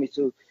trust Emery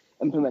to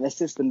implement a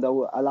system that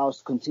will allow us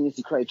to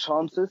continuously create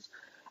chances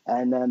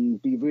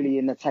and be really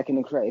an attacking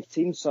and creative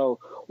team. So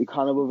we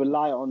kind of will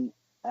rely on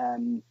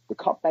the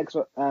cutbacks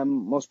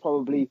most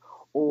probably,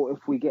 or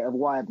if we get a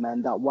wide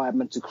man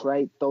to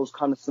create those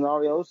kind of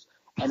scenarios.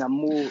 And I'm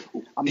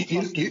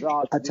trusting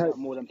Zaha to do that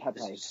more than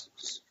Pepe.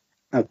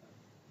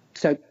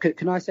 So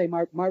can I say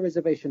my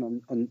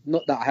reservation on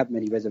not that I have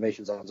many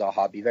reservations on Zaha,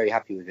 I'd be very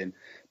happy with him.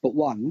 But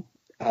one,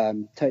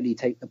 totally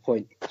take the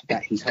point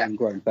that he's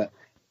homegrown, but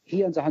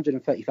he earns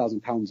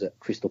 £130,000 at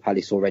Crystal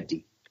Palace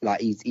already.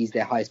 He's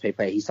their highest paid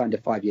player. He signed a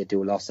 5-year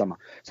deal last summer.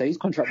 So his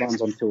contract runs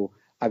until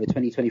either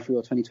 2023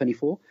 or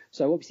 2024.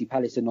 So obviously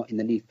Palace are not in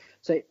the league.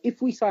 So if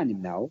we sign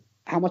him now,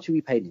 how much are we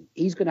paying him?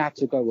 He's going to have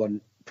to go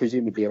on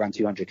presumably around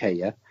 200k,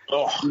 yeah?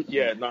 Oh,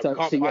 yeah. No, can't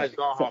buy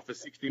Zaha for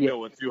 60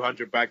 mil and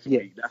 200 bags a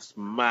week. That's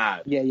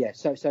mad. Yeah.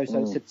 So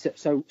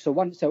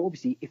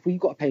obviously if we've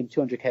got to pay him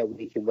 200k a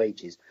week in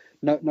wages,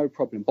 no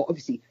problem. But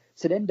obviously,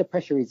 so then the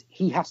pressure is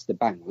he has to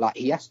bang.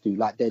 He has to.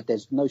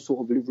 There's no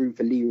sort of room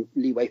for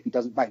leeway if he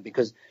doesn't bang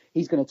because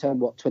he's going to turn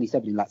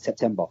 27 in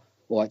September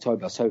or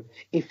October. So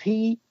if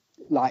he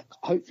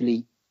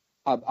hopefully,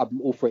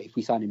 I'm all for it if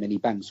we sign him and he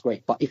bangs,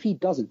 great. But if he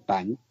doesn't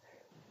bang,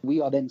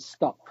 we are then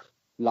stuck.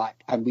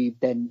 And we've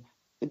then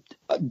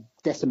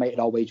decimated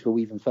our wage bill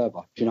even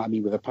further. Do you know what I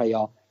mean? With a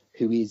player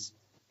who is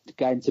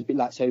going to be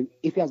like, so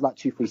if he has like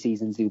 2-3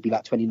 seasons, he'll be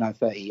like 29,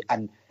 30,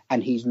 and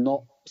he's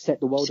not set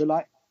the world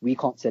alight, we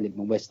can't sell him,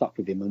 and we're stuck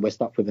with him, and we're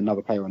stuck with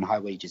another player on high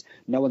wages.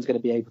 No one's going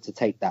to be able to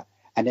take that.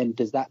 And then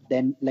does that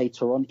then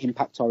later on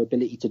impact our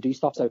ability to do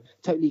stuff? So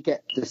totally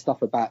get the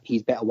stuff about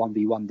he's better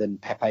 1v1 than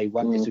Pepe.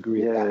 Won't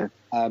disagree with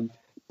that.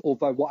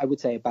 Although what I would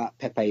say about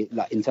Pepe,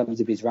 like in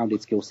terms of his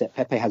rounded skill set,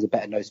 Pepe has a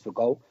better nose for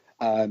goal.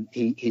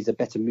 He's a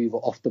better mover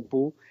off the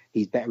ball.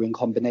 He's better in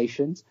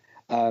combinations.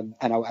 And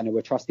I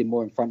would trust him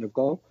more in front of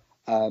goal.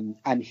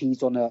 And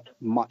he's on a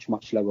much,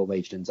 much lower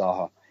wage than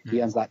Zaha.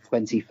 He earns like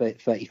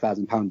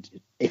 £20,000-30,000,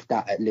 if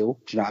that, at Lille.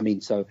 Do you know what I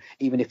mean? So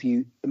even if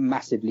you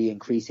massively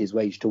increase his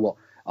wage to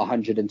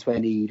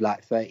 120,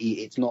 like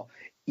 30, it's not.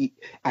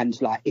 And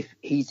like if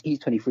he's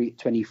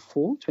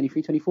 24.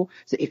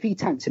 So if he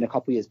tanks in a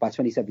couple of years, by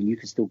 27, you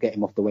can still get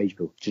him off the wage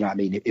bill. Do you know what I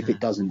mean? If it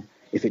doesn't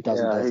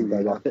go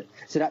like that.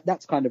 So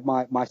that's kind of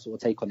my sort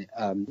of take on it.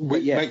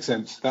 Makes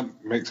sense.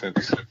 That makes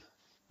sense.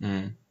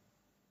 And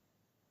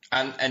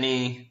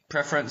any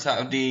preference out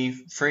of the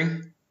three?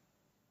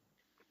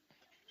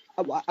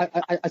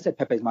 I said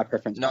Pepe's my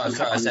preference. No,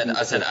 sorry, I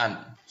said Ant.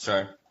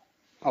 Sorry.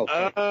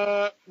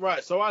 Oh,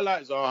 right. So I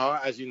like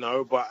Zaha, as you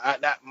know, but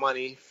at that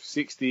money,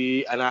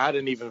 60, and I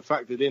hadn't even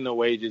factored in the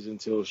wages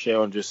until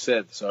Sharon just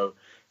said. So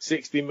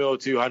 60 mil,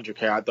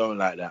 200k, I don't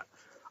like that.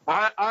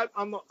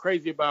 I'm not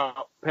crazy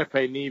about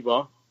Pepe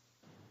neither.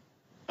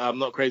 I'm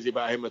not crazy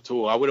about him at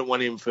all. I wouldn't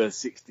want him for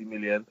 60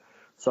 million.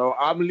 So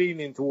I'm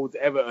leaning towards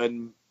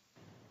Everton,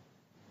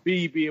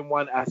 B being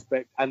one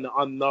aspect and the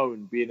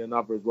unknown being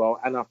another as well.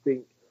 And I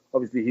think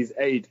obviously his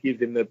age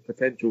gives him the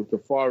potential to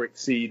far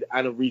exceed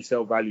and a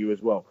resale value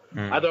as well.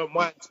 I don't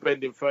mind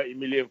spending 30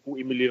 million,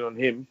 40 million on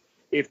him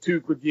if 2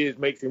 good years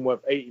makes him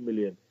worth 80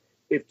 million.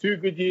 If 2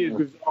 good years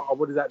with Zaha,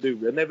 what does that do?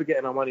 We're never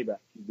getting our money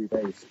back. We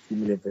pay 60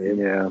 million for him.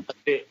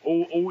 Yeah.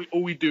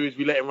 All we do is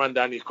we let him run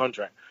down his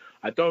contract.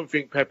 I don't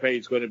think Pepe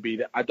is going to be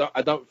that.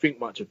 I don't think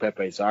much of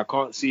Pepe, so I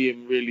can't see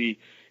him really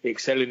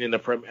excelling in the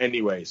Prem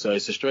anyway. So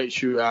it's a straight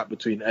shootout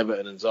between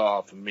Everton and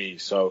Zaha for me.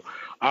 So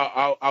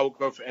I'll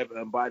go for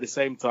Everton, but at the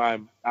same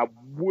time, I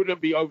wouldn't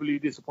be overly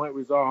disappointed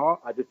with Zaha.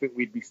 I just think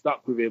we'd be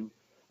stuck with him.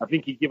 I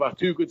think he'd give us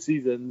 2 good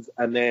seasons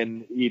and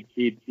then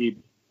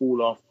he'd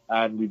fall off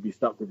and we'd be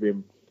stuck with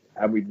him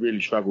and we'd really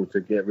struggle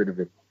to get rid of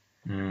him.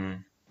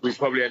 We'd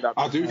probably end up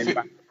back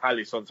to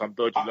Palace on some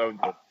dodgy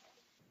loan deal.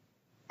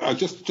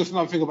 Just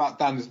another thing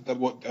about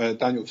what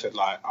Daniel said.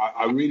 Like,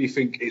 I really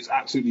think it's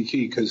absolutely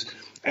key because,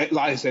 like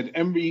I said,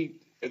 Emery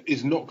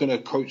is not going to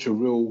coach a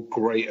real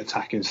great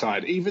attacking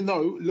side. Even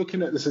though,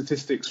 looking at the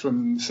statistics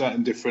from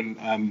certain different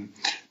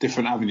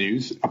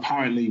avenues,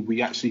 apparently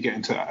we actually get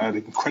into an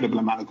incredible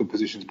amount of good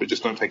positions, but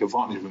just don't take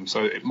advantage of them.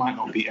 So it might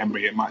not be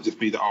Emery. It might just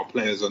be that our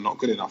players are not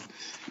good enough.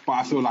 But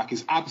I feel like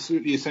it's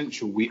absolutely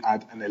essential we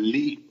add an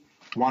elite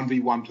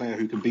 1v1 player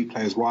who can beat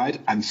players wide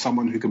and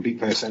someone who can beat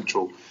players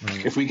central.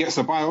 If we get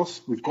Ceballos,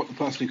 we've got the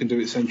person who can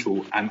do it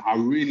central, and I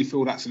really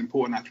feel that's an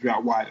important attribute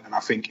out wide. And I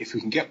think if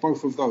we can get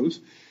both of those,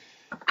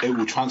 it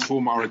will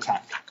transform our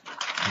attack.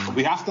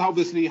 We have to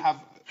obviously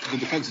have the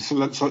defensive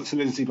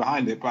solidity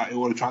behind it, but it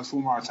will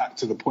transform our attack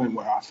to the point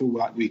where I feel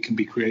like we can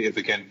be creative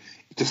again,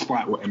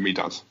 despite what Emery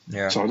does.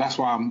 So that's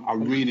why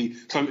I'm really.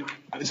 So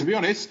to be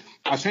honest,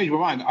 I changed my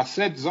mind. I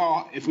said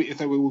Zaha if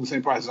they were all the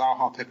same price,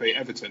 Zaha, Pepe,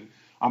 Everton.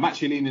 I'm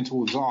actually leaning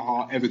towards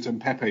Zaha, Everton,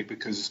 Pepe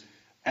because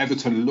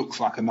Everton looks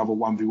like another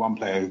 1v1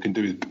 player who can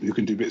do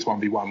bits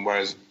 1v1,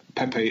 whereas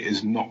Pepe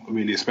is not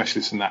really a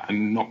specialist in that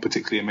and not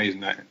particularly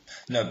amazing at it.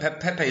 No,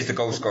 Pepe is the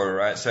goal scorer,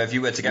 right? So if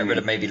you were to get rid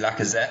of maybe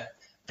Lacazette,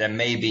 then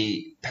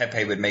maybe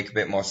Pepe would make a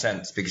bit more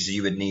sense because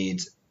you would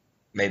need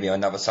maybe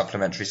another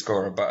supplementary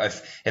scorer. But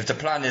if the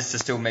plan is to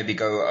still maybe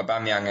go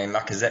Aubameyang and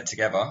Lacazette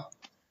together,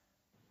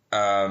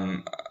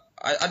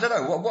 I don't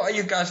know. What are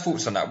you guys'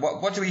 thoughts on that?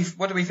 What do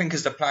we think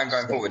is the plan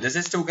going forward? Is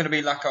it still going to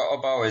be like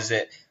Obo? Is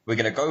it we're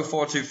going to go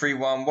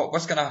 4-2-3-1?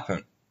 What's going to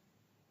happen?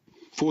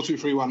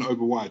 4-2-3-1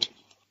 over wide.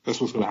 That's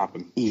what's going to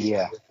happen.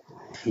 Yeah.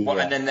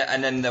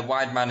 And then the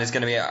wide man is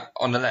going to be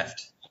on the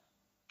left.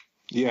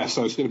 Yeah,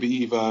 so it's going to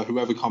be either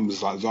whoever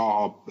comes like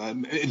Zaha.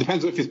 It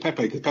depends if it's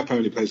Pepe because Pepe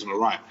only plays on the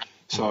right.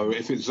 So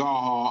if it's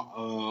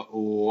Zaha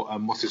or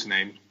what's his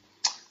name,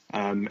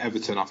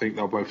 Everton, I think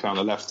they'll both play on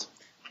the left.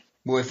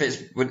 Well, if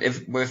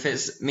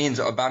it means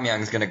that Aubameyang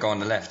is going to go on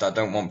the left, I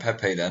don't want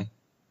Pepe then.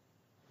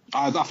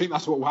 I think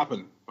that's what will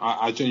happen.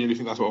 I genuinely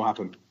think that's what will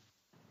happen.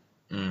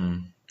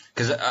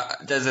 Because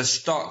there's a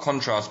stark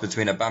contrast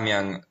between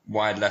Aubameyang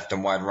wide left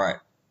and wide right.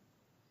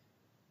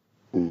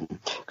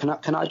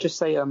 Can I just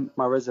say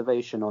my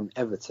reservation on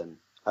Everton?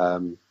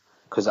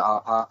 Because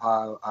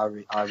I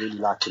really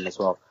like him as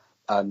well.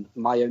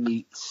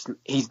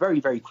 He's very,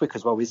 very quick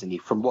as well, isn't he?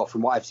 From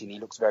what I've seen, he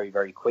looks very,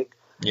 very quick.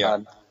 Yeah.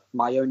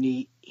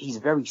 He's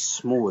very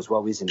small as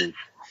well, isn't he?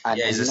 And,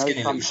 he's a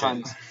skinny little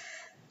shit.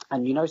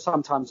 And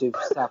sometimes with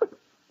Sap,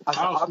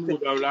 how small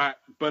though? Like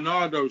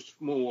Bernardo's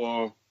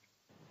small.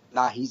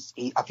 Nah,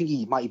 I think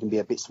he might even be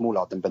a bit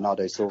smaller than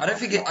Bernardo Silva. I don't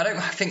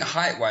think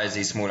height-wise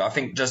he's smaller. I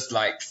think just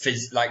like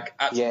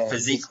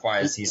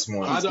physique-wise he's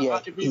smaller.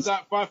 If he's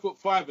like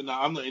 5'5" and that,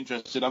 I'm not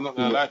interested. I'm not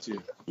gonna lie to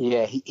you.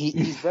 Yeah,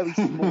 he's very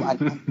small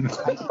and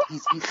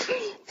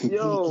he's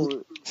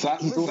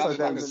also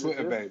like a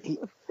sweater, babe.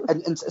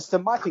 And so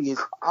my thing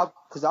is,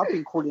 because I've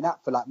been calling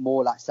out for like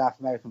more like South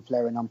American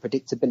flair and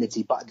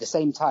unpredictability, but at the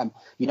same time,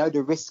 you know,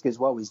 the risk as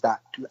well is that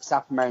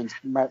South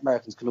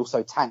Americans can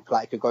also tank,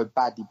 like it could go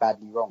badly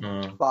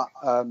wrong. But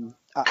I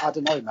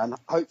don't know, man.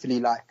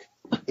 Hopefully, like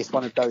it's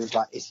one of those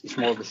like it's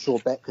more of a sure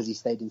bet because he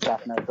stayed in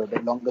South America a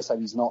bit longer, so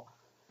he's not.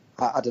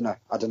 I don't know.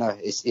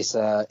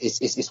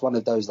 It's one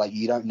of those like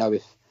you don't know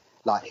if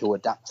like he'll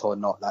adapt or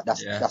not. Like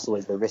that's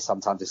always the risk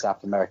sometimes with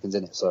South Americans,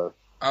 isn't it? So.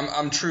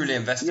 I'm truly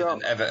invested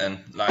in Everton.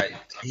 Like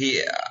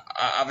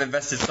I've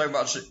invested so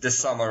much this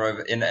summer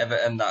in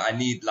Everton that I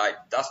need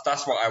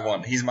that's what I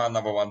want. He's my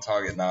number one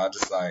target now. I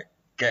just like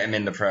get him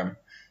in the Prem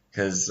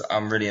because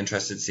I'm really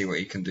interested to see what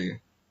he can do.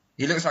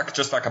 He looks like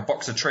just like a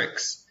box of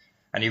tricks,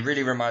 and he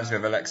really reminds me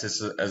of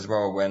Alexis as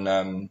well when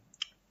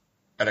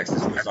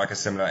Alexis was like a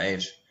similar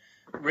age.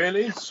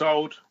 Really?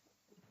 Sold.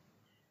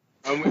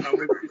 I'm with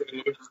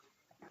you.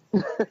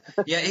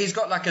 Yeah, he's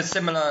got like a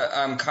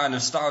similar kind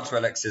of style to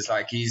Alexis.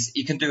 Like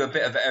he can do a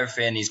bit of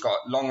everything. He's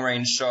got long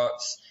range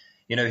shots.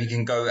 You know, he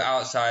can go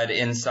outside,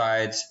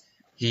 inside.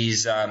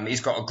 He's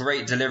got a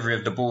great delivery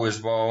of the ball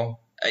as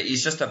well.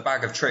 He's just a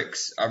bag of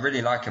tricks. I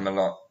really like him a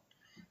lot.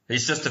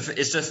 He's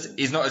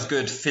not as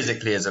good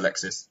physically as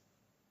Alexis.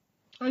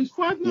 Oh, he's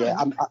 5'9".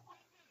 Yeah,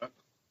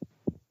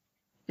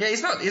 yeah,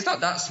 he's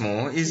not that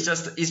small. He's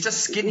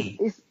just skinny.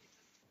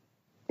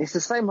 It's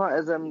the same height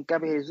as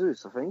Gabby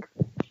Jesus, I think.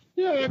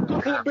 Yeah, a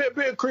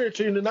bit of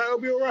creatine and that'll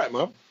be all right,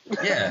 man.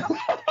 Yeah.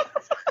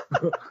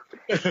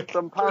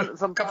 some couple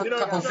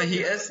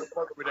fajitas.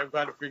 With them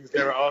kind of things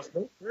there at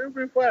Arsenal. We'll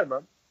be fine,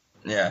 man.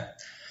 Yeah.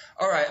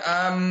 All right.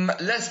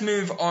 Let's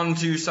move on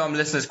to some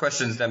listeners'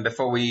 questions then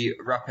before we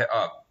wrap it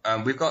up.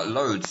 We've got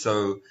loads,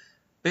 so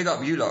big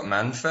up you lot,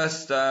 man.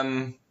 First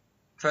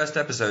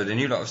episode, and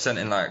you lot have sent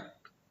in like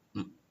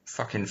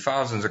fucking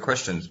thousands of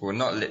questions. Well,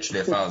 not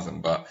literally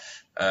 1,000, but.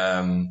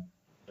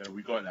 Yeah,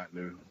 we got that,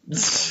 Lou.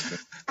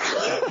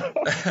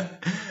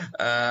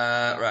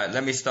 Right,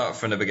 let me start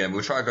from the beginning.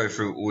 We'll try to go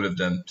through all of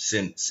them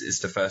since it's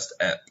the first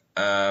ep.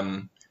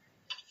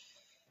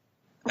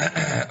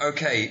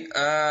 Okay,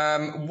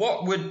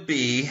 what would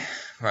be...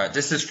 Right,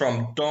 this is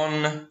from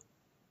Don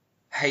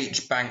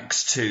H.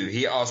 Banks 2.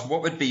 He asked,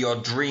 what would be your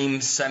dream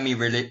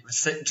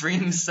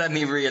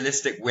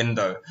semi-realistic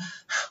window?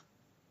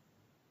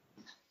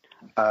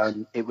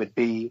 It would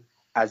be...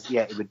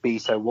 it would be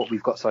so what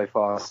we've got so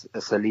far,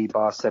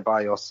 Saliba,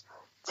 Ceballos,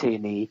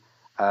 Tierney,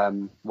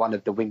 one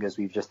of the wingers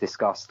we've just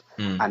discussed,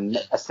 and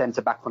a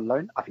centre-back on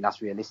loan. I think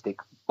that's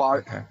realistic.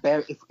 But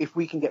if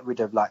we can get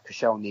rid of like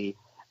Koscielny,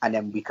 and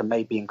then we can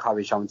maybe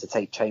encourage someone to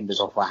take Chambers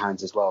off our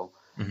hands as well,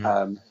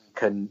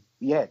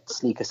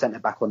 sneak a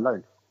centre-back on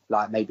loan.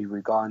 Like maybe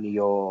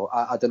Rugani or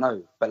I don't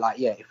know. But like,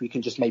 if we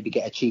can just maybe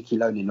get a cheeky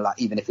loan in,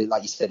 like even if it,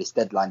 like you said, it's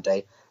deadline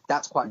day,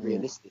 that's quite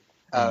realistic.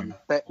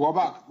 But what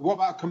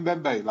about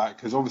Kimpembe? Like,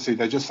 because obviously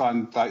they just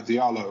signed like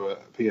Diallo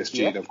at PSG.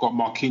 Yeah. They've got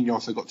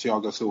Marquinhos, they've got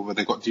Thiago Silva,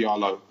 they've got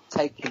Diallo.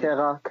 Take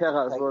Kera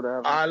as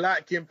well. I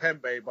like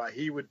Kimpembe, but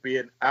he would be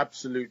an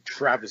absolute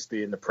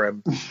travesty in the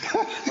Prem.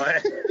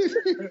 Kimpembe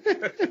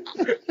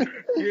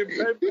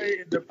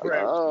in the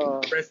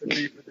Prem,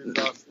 recipe for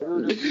disaster.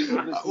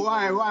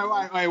 Why?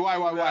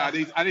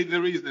 I need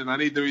the reasoning.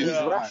 He's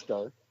rash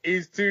though.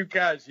 He's too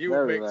cash. He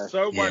would make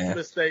so much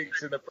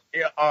mistakes in the.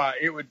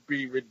 It would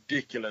be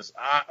ridiculous.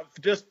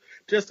 Just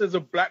as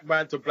a black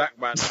man to black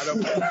man, I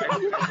don't want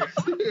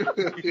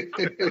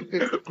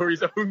for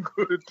his own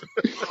good.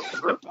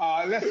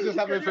 Let's just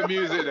have him for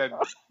music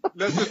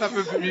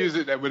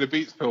then. With a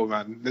Beats pill,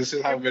 man. Let's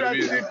just have him with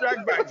music.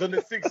 Drag backs on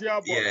the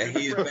 6-yard box. Yeah,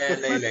 he's bare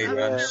Lele,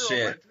 man.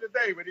 Shit. To the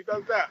day when he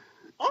does that.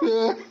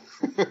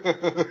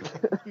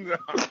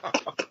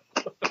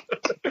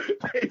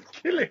 They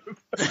kill him.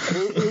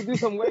 He'll do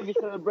some wavy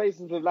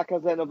celebrations with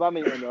Lacazette and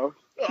Aubameyang, you know.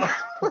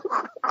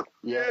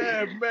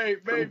 Yeah, mate.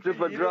 He would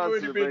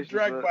have been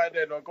dragged by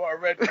then or got a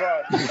red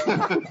card.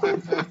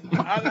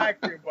 I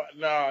like him, but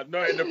nah,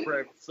 not in the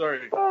Prem.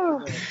 Sorry.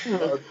 Alright.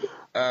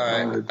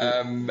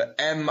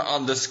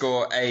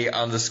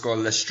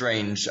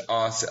 M_A_Lestrange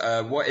asks,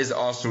 what is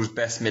Arsenal's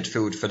best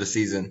midfield for the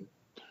season?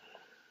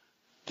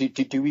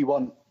 Do we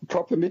want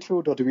proper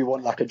midfield or do we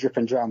want like a drip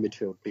and drown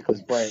midfield?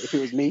 Because boy, if it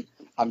was me,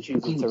 I'm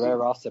choosing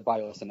Torreira,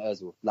 Ceballos, and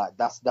Ozil. Like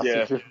that's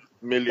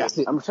million.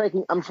 I'm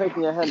shaking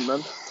your hand,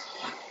 man.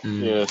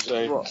 Yeah,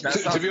 same.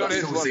 To be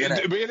honest,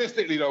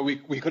 realistically though,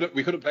 we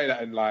couldn't play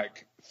that in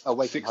like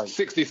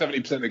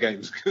 60-70% of the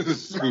games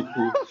because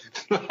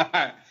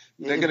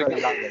they're gonna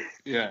get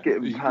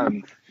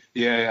panned.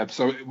 Yeah.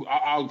 So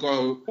I'll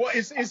go. What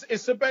is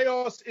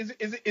Ceballos?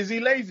 Is he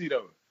lazy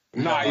though?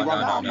 No, he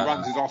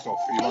runs his ass off.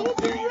 All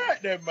right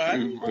then,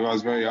 man. He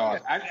runs very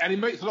hard. And he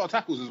makes a lot of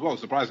tackles as well,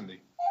 surprisingly.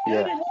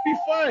 Everything will be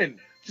fine. Do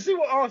you see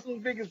what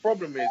Arsenal's biggest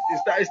problem is?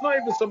 Is that it's not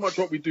even so much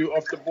what we do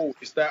off the ball.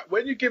 It's that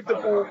when you get the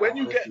ball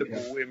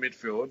in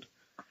midfield,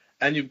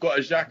 and you've got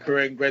a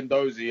Xhaka and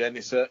Guendouzi, and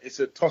it's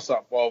a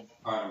toss-up of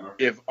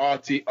if our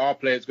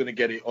player's going to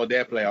get it or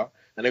their player,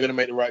 and they're going to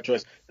make the right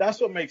choice.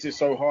 That's what makes it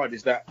so hard,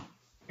 is that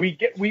we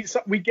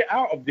get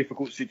out of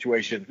difficult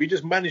situations. We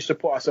just manage to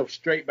put ourselves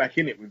straight back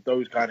in it with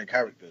those kind of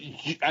characters.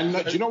 And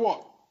do you know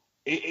what?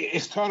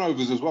 It's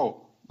turnovers as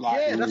well.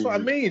 That's what I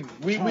mean.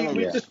 We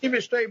just give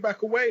it straight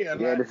back away.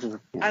 And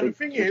the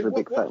thing is,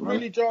 what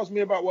really jars me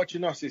about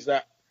watching us is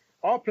that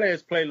our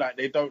players play like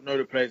they don't know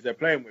the players they're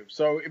playing with.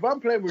 So if I'm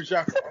playing with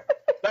Xhaka,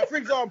 like for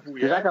example,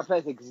 Xhaka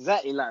plays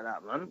exactly like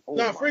that, man.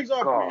 For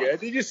example,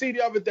 did you see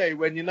the other day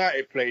when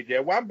United played?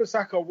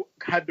 Wan-Bissaka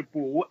had the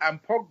ball,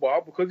 and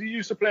Pogba, because he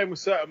used to play with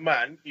certain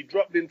man, he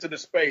dropped into the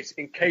space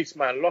in case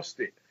man lost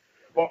it.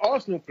 But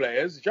Arsenal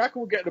players, Xhaka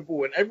will get the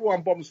ball, and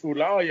everyone bombs forward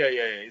like, oh yeah,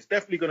 it's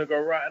definitely going to go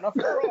right. And I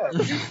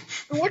thought,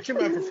 you've been watching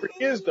man for 3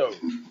 years though.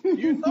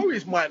 You know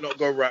he might not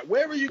go right.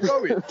 Where are you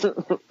going?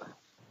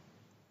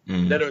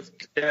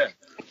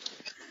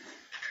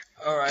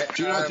 All right.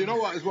 Do you know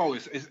what as well?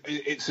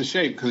 It's a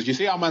shame because you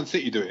see how Man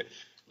City do it.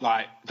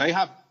 Like they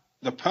have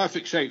the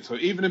perfect shape. So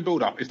even in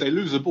build-up, if they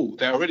lose the ball,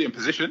 they're already in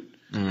position.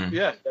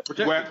 Yeah.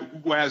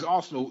 Whereas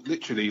Arsenal,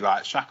 literally,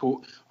 like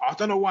Xhaka, I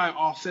don't know why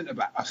our centre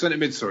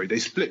mid, they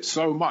split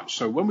so much.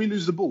 So when we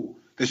lose the ball,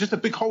 there's just a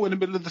big hole in the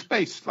middle of the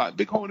space, like a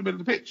big hole in the middle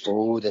of the pitch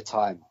all the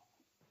time.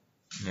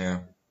 Yeah.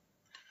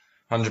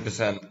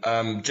 100%.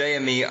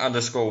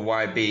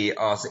 JME_YB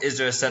asks, is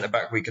there a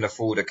centre-back we can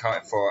afford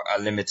accounting for a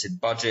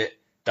limited budget?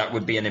 That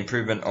would be an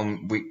improvement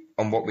on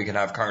what we can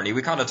have currently.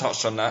 We kind of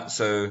touched on that,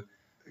 so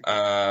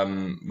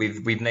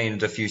we've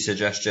named a few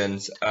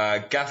suggestions.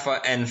 Gaffer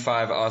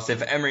N5 asks,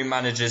 if Emery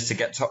manages to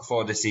get top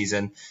 4 this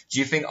season, do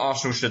you think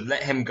Arsenal should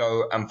let him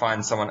go and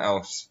find someone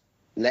else?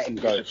 Let him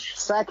go.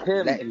 Sack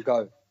him. Let him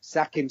go.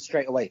 Sack him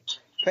straight away.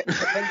 Thank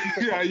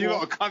you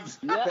got a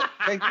cunt.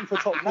 Thank you for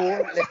top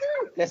 4.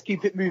 Let's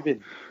keep it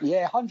moving.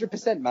 Yeah,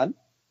 100%, man.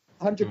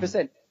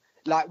 100%.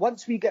 Like,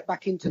 once we get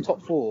back into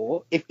top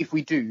 4, if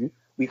we do,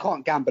 we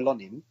can't gamble on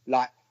him.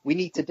 Like, we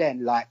need to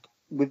then, like,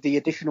 with the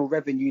additional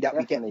revenue that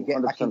we get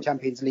back in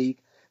Champions League,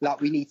 like,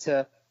 we need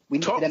to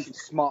then be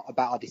smart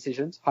about our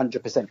decisions.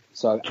 100%.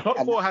 So top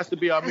 4 has to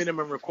be our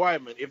minimum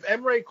requirement. If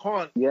Emery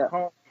can't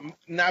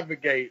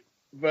navigate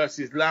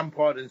versus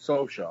Lampard and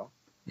Solskjaer,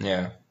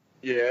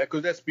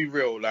 because let's be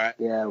real, like,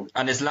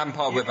 and it's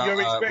Lampard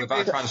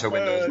without transfer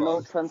window as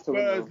well,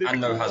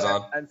 and no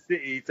Hazard, and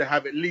City to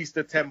have at least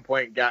a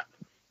 10-point gap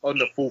on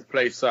the 4th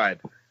place side.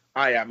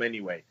 I am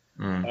anyway.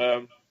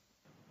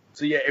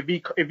 So yeah,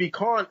 if he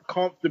can't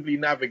comfortably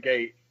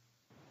navigate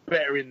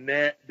better in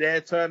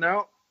their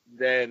turnout,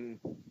 then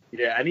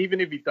and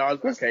even if he does,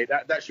 okay,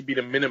 that should be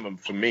the minimum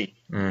for me.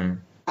 And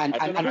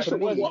for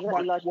me,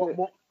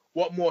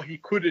 what more he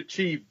could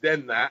achieve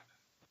than that?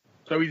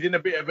 So he's in a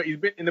bit of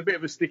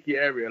a sticky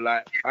area.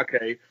 Like,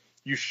 okay,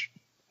 you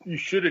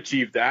should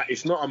achieve that.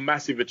 It's not a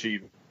massive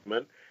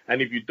achievement,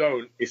 and if you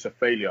don't, it's a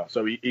failure.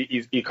 So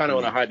he kind of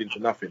want to hide into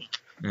nothing.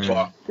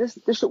 But this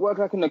should work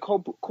like in the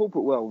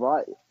corporate world,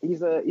 right?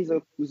 He's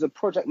a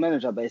project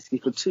manager basically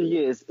for 2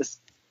 years.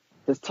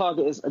 His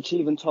target is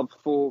achieving top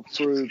 4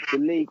 through the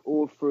league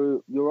or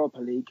through Europa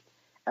League.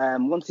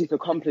 Once he's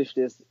accomplished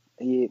this,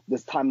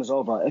 this time is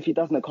over. If he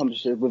doesn't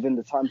accomplish it within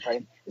the time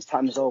frame, his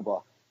time is over.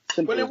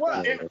 Simple.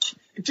 Well,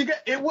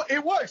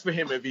 it works for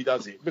him if he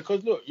does it,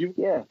 because look,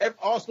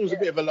 Arsenal's a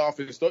bit of a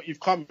laughing stock. You've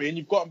come in,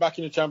 you've gotten back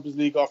in the Champions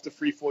League after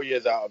 3-4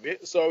 years out of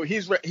it, so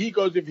he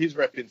goes with his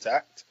rep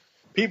intact.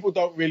 People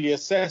don't really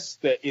assess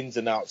the ins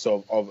and outs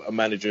of a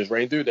manager's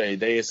reign, do they?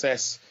 They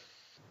assess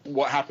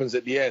what happens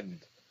at the end.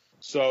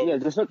 So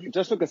just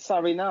look at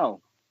Sarri now.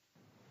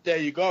 There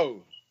you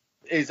go.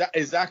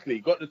 Exactly.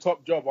 Got the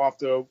top job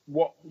after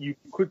what you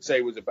could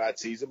say was a bad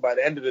season. By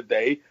the end of the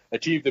day,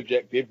 achieved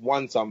objective,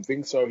 won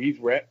something. So his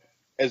rep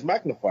is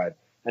magnified,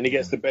 and he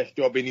gets the best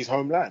job in his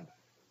homeland.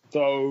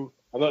 So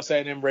I'm not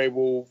saying Emery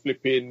will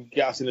flip in,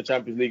 get us in the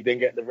Champions League, then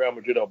get the Real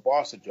Madrid or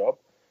Barca job,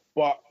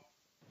 but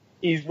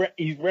his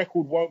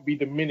record won't be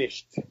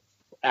diminished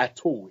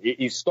at all.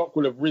 His stock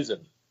will have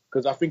risen,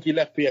 because I think he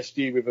left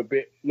PSG with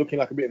looking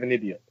like a bit of an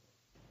idiot.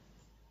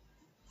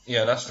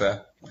 Yeah, that's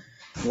fair.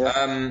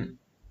 Yeah.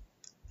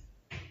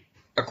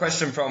 A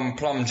question from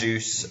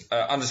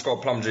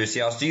 _Plumjuice.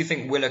 He asks, do you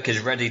think Willock is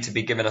ready to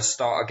be given a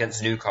start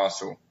against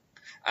Newcastle?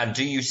 And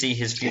do you see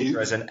his future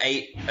as an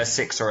 8, a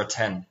 6 or a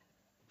 10?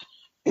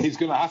 He's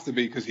going to have to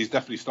be, because he's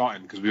definitely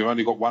starting, because we've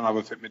only got one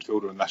other fit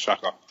midfielder, and that's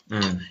Xhaka.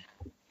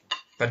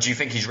 But do you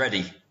think he's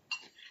ready?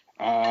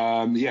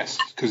 Yes,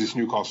 because it's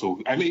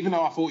Newcastle. And even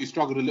though I thought he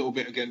struggled a little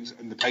bit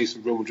in the pace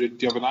of Real Madrid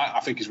the other night, I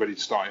think he's ready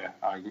to start,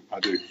 I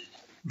do.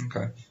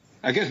 Okay.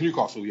 Against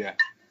Newcastle, yeah.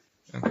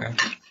 Okay.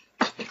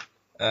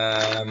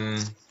 And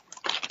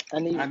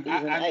he's an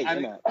 8,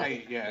 isn't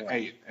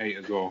it? 8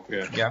 as well,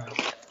 yeah. Yeah.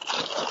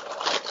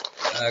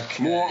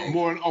 Okay.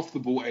 More an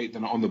off-the-ball 8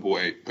 than an on-the-ball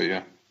 8, but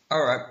yeah.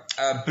 All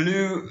right.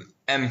 Blue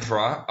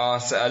Emperor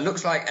asks,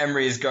 looks like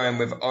Emery is going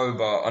with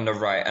Oba on the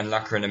right and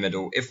Laka in the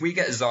middle. If we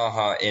get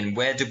Zaha in,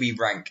 where do we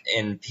rank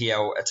in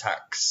PL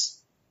attacks?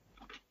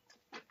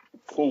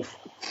 Fourth.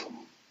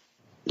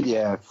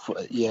 Yeah.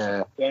 City,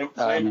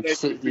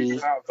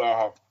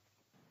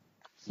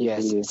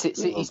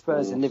 City,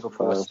 Spurs and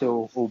Liverpool are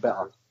still all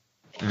better.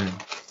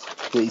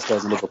 City,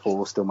 Spurs and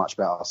Liverpool are still much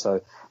better.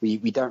 So we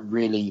don't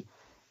really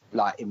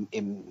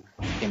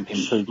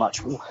improve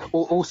much.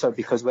 Also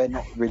because we're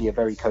not really a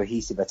very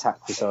cohesive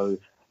attack, so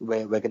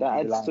we're going to be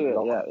relying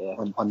a lot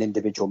on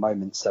individual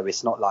moments. So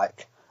it's not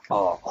like,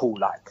 oh, cool,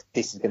 like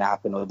this is going to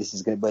happen or this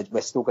is going to.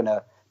 We're still going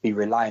to be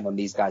relying on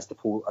these guys to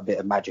pull a bit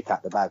of magic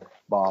out the bag,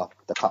 bar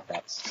the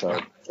cutbacks. So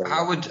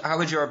how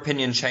would your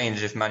opinion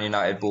change if Man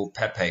United bought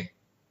Pepe?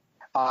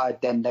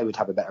 Then they would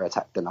have a better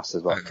attack than us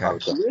as well. Okay.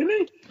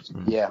 Really?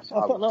 Yeah.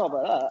 I don't know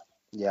about that.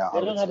 Yeah.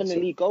 They don't have an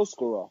elite goal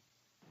scorer.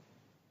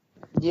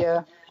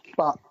 Yeah,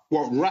 but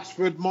what?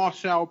 Rashford,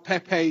 Martial,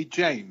 Pepe,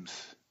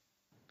 James.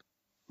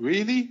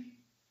 Really?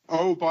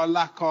 Oba,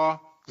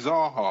 Laka,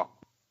 Zaha.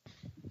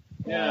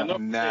 Yeah.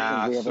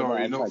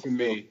 Sorry, not for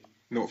me.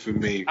 Not for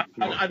me.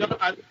 I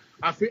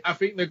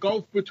think the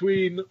gulf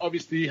between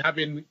obviously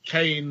having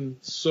Kane,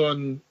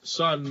 Son,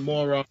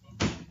 Moura,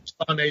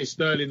 Sane,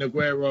 Sterling,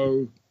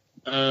 Aguero,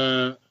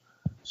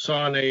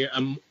 Sane,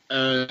 and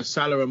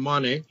Salah and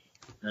Mane,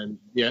 and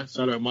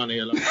Salah and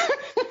Mane.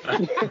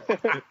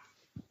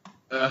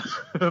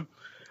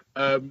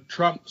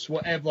 Trumps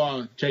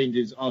whatever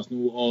changes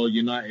Arsenal or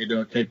United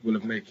are capable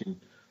of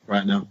making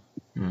right now.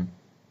 And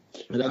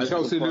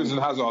Chelsea losing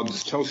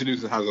Hazard's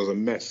a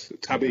mess.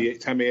 Tammy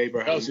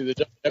Abraham. Chelsea,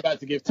 they're about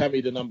to give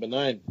Tammy the number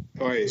 9.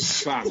 Oi,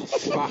 fam,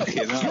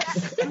 fucking hell.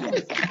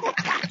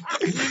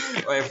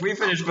 Wait, if we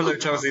finish below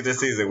Chelsea this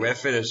season, we're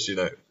finished, you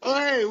know.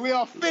 Oi, we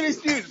are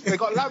finished, dude. They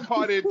got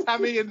Lampard in,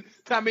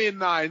 Tammy in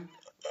 9,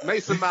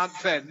 Mason Mount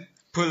 10,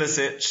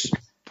 Pulisic.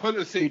 Who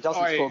doesn't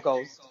score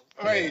goals?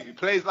 Oi,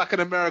 plays like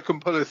an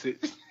American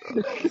Pulisic.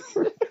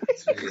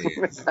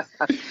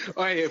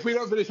 Oi, if we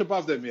don't finish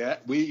above them,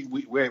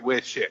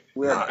 we're shit.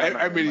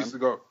 Everybody needs to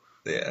go.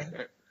 Yeah.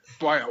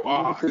 Boy,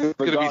 it's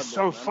gonna be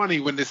so funny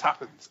when this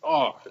happens.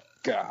 Oh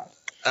God.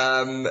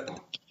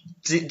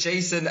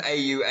 Jason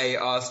AUA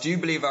asked, do you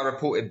believe our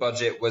reported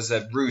budget was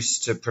a ruse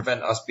to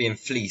prevent us being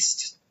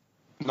fleeced?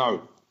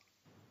 No.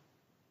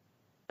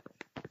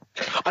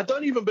 I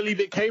don't even believe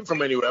it came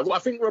from anywhere. Well, I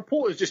think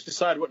reporters just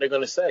decide what they're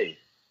going to say.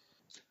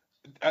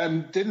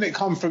 Didn't it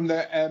come from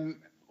the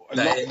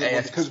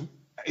because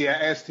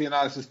AST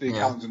analysis, the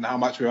accounts and how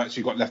much we've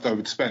actually got left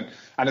over to spend.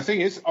 And the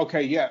thing is,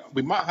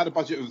 we might have had a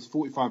budget of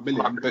 45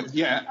 million, but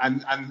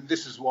and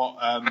this is what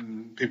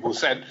people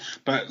said.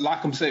 But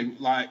like I'm saying,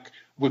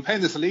 we're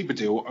paying the Saliba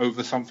deal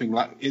over something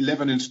like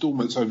 11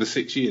 installments over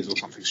 6 years or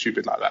something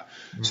stupid like that.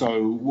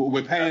 So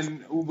we're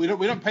paying, we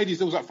don't pay these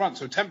deals up front.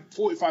 So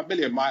 45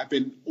 million might have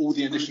been all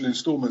the initial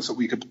installments that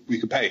we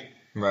could pay.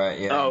 Right.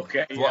 Yeah. Oh,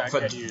 okay.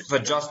 For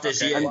just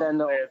this year. And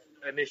then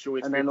initial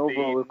is 15,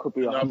 overall it could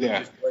be others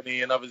is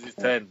 20, and others is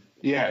 10.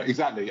 Yeah,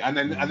 exactly. And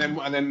then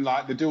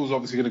the deal's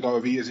obviously going to go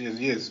over years and years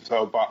and years.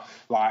 So, but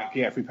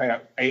if we pay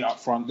 8 up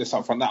front, this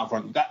up front, that up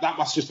front, that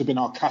must just have been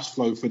our cash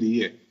flow for the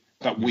year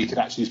that we could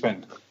actually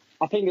spend.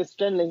 I think it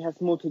generally has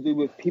more to do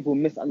with people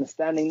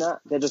misunderstanding that.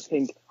 They just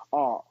think,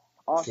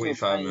 Arsenal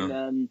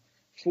paying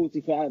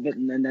 45 of it,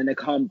 and then they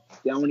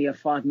only have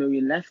 5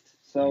 million left.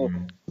 So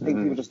I think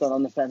people just don't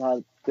understand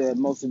how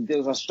most of the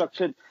deals are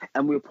structured,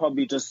 and we're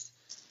probably just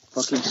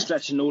fucking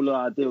stretching all of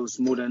our deals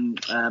more than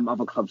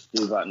other clubs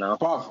do right now.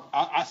 Bruv,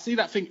 I see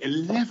that thing,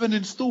 11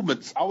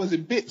 installments. I was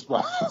in bits,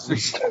 bruv.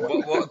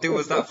 What deal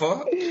was that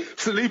for?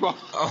 Saliba.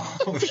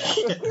 Oh,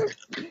 shit.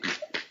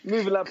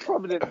 Moving like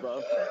Providence,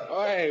 bro.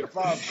 Hey,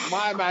 bruv,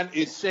 my man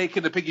is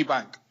shaking the piggy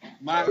bank.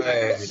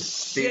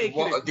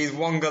 These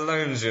Wonga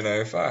loans,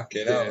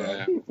 fucking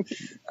hell,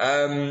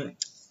 man.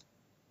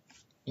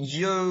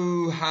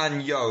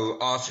 Johan Yo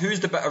asks,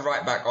 who's the better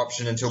right-back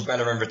option until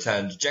Bellerin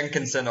returns,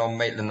 Jenkinson or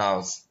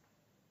Maitland-Niles?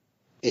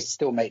 It's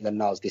still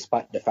Maitland-Niles,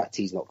 despite the fact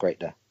he's not great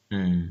there.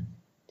 And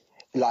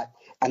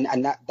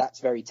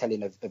that's very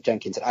telling of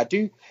Jenkinson. I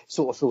do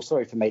sort of feel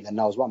sorry for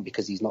Maitland-Niles, one,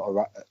 because he's not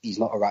a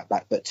right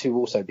back, but two,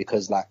 also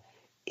because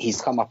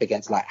he's come up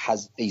against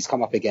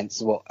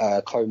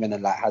Coleman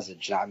and Hazard.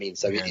 Do you know what I mean?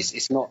 So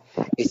he's not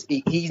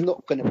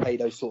going to play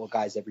those sort of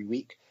guys every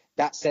week.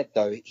 That said,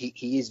 though,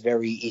 he's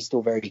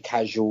still very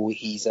casual.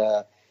 His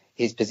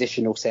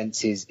positional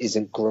sense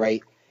isn't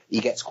great. He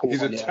gets caught.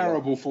 He's a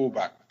terrible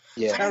fullback.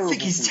 Yeah. I don't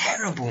think he's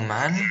terrible,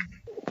 man.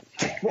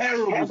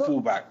 Terrible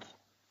fullback.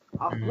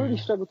 I really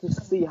struggle to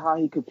see how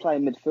he could play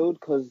in midfield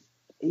because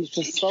he's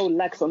just so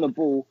lax on the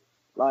ball.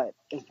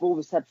 His ball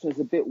reception is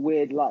a bit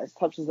weird. His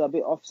touches are a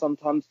bit off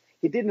sometimes.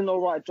 He did an all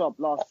right job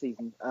last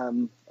season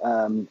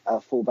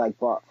at fullback,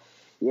 but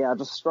I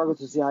just struggle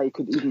to see how he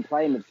could even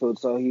play in midfield.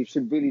 So he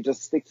should really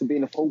just stick to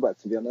being a fullback,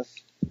 to be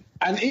honest.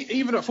 And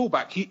even at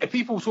fullback,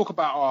 people talk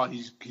about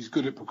he's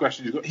good at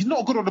progression. He's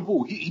not good on the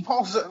ball. He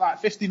passes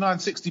at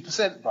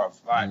 59-60%, bruv.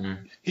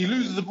 He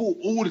loses the ball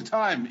all the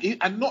time,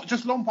 and not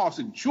just long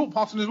passing, short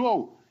passing as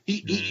well.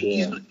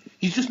 He's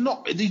He's just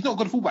not. He's not a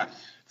good fullback.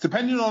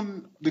 Depending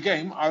on the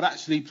game, I would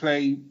actually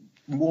play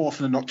more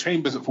often than not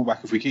Chambers at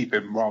fullback if we keep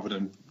him, rather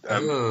than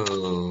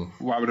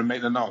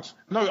Maitland-Niles.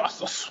 No, I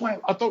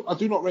swear, I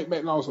do not rate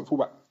Maitland-Niles at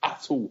fullback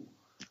at all.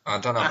 I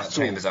don't know about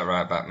Chambers at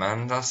right back,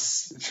 man.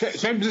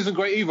 Chambers isn't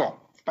great either.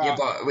 But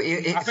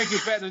I think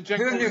he's better than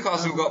Jenkins. Who have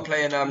Newcastle got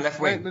playing left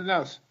wing?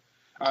 Maitland-Niles.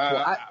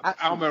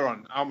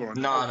 Almiron.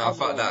 No,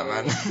 fuck that,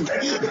 man.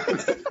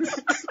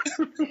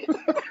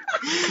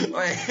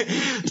 Wait,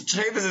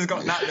 Chambers has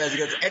got nightmares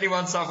against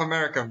anyone South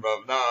American,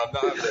 bro. No,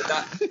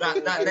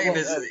 that name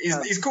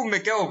he's called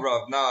Miguel,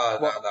 bro. No.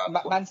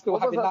 Man's still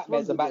having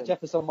nightmares about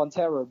Jefferson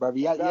Montero, bro.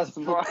 He has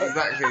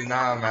exactly,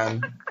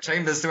 man.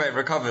 Chambers still ain't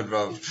recovered,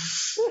 bro.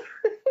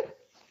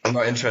 I'm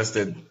not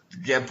interested.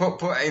 Yeah,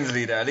 put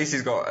Ainsley there. At least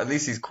he's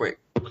quick.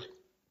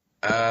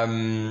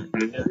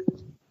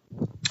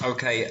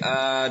 Okay.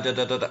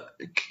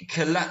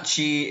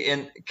 Kalachi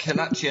and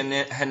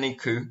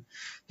Heniku.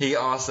 He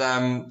asks,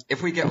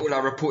 if we get all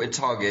our reported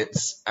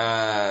targets,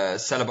 Ceballos,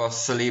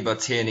 Saliba,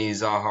 Tierney,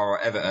 Zaha, or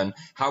Everton,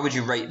 how would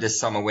you rate this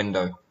summer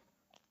window?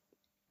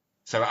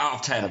 So out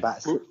of 10.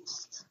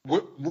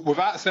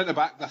 Without a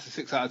centre-back, that's a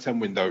 6 out of 10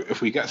 window. If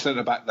we get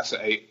centre-back, that's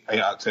an 8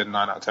 out of 10,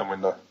 9 out of 10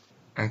 window.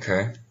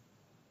 Okay.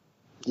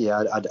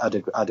 Yeah,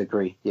 I'd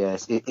agree. Yeah,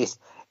 it's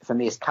for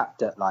me, it's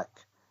capped at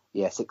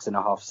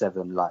 6.5,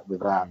 7,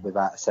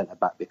 without a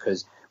centre-back,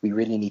 because we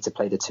really need to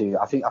play the two.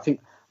 I think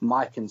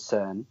my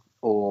concern,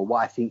 or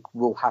what I think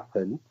will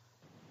happen,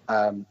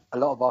 a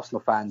lot of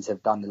Arsenal fans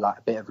have done a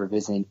bit of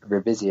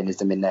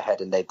revisionism in their head,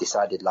 and they've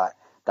decided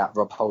that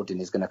Rob Holding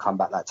is going to come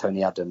back like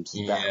Tony Adams.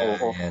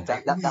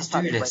 That's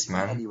how they rate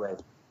man. Anyway.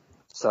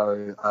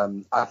 So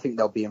I think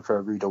they'll be in for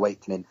a rude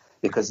awakening,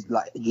 because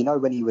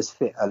when he was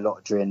fit a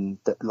lot during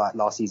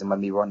last season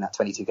when we were on that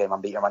 22-game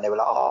unbeaten run, they were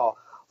like, oh,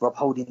 Rob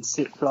Holding's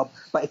sick, club.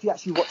 But if you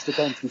actually watch the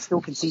games, we still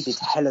conceded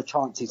hella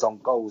chances on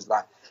goals.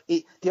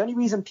 The only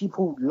reason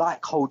people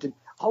like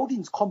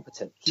Holding's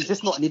competent. He's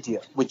just not an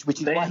idiot, which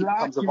is why he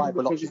becomes a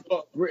viable option. He's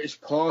got a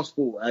British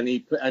passport and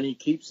he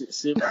keeps it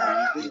simple.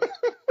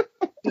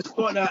 Just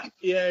got that.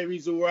 Yeah,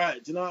 he's all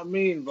right. Do you know what I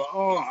mean? But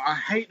I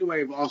hate the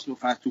way Arsenal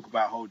fans talk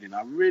about Holding.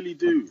 I really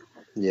do.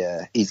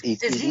 Yeah, is he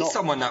not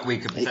someone that we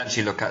could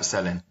potentially look at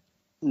selling?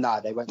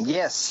 No, they won't.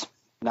 Yes.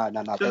 No. I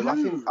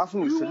think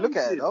we should look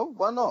at it though.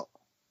 Why not?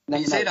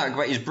 You say that,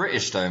 but he's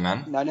British though,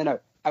 man. No.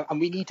 And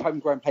we need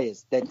homegrown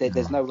players.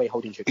 There's no way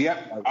Holding should. Yeah,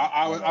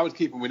 I would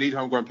keep him. We need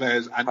homegrown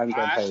players, and I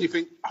actually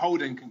think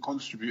Holding can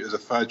contribute as a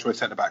third choice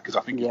centre back, because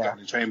I think he's better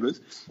than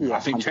Chambers. Yeah, I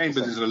think 100%.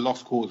 Chambers is a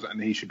lost cause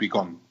and he should be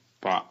gone.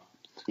 But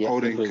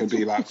Holding can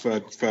be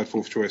third,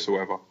 fourth choice or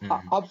whatever.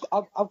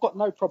 I've got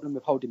no problem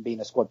with Holding being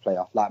a squad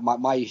player.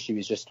 My issue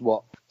is just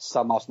what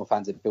some Arsenal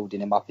fans are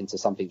building him up into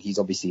something he's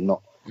obviously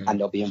not, and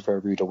they'll be in for a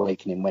rude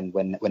awakening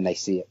when they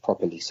see it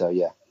properly. So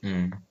yeah.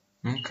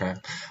 Okay.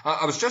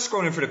 I was just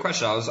scrolling through the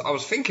question. I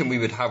was thinking we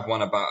would have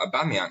one about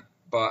Aubameyang,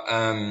 but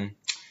I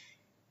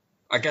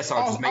guess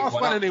I'll just make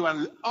one up.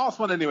 Ask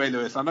one anyway,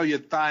 Lewis. I know you're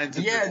dying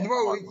to. Yeah, I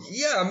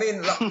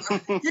mean,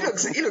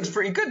 he looks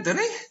pretty good,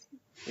 doesn't he?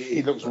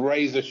 He looks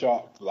razor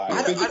sharp.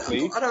 I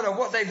don't know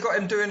what they've got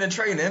him doing in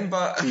training,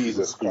 but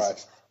Jesus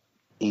Christ,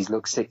 he's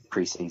looked sick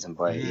pre-season,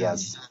 but he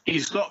has.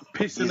 He's stopped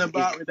pissing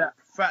about with that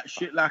fat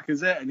shit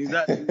Lacazette, and he's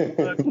actually.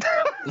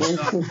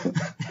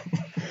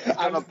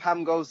 And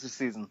Pam goes this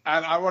season.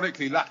 And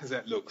ironically,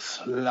 Lacazette looks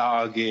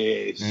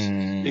sluggish.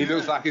 He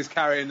looks like he's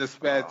carrying the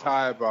spare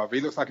tyre, bruv.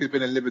 He looks like he's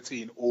been a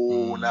libertine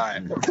all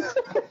night.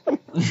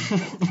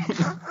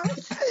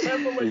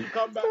 Remember when you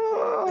come back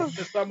from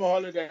the summer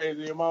holidays and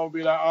your mum will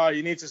be like,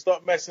 you need to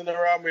stop messing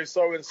around with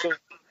so-and-so.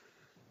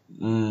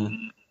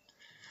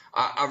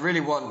 I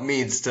really want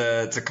Meads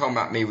to come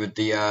at me with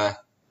the...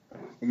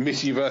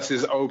 Missy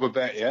versus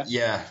Oberbet, yeah?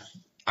 Yeah.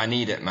 I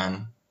need it,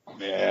 man.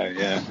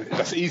 Yeah.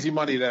 That's easy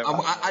money there.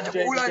 All I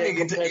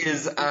need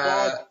is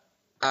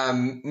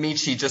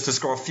Michi just to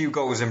score a few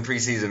goals in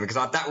pre-season, because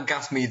that will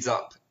gas Meads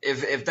up.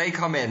 If they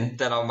come in,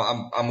 then I'm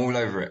all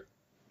over it.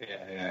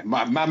 Yeah.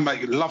 My man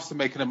loves to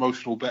make an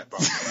emotional bet, bro.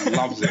 He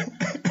loves it.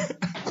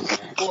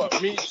 What,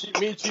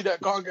 Michi that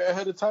can't get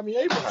ahead of Tammy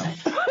Abraham?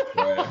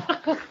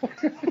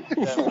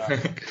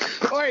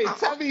 Oi,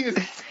 Tammy is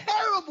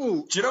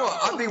terrible. Do you know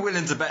what? I'd be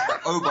willing to bet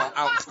that Oba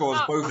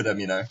outscores both of them,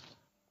 you know.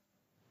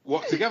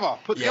 What, together?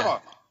 Put together?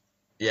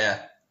 Yeah.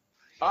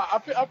 I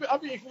think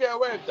you can get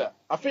away with that.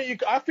 I think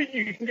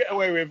you can get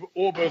away with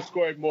Auburn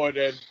scoring more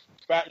than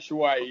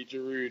Batshuayi,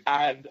 Giroud,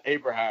 and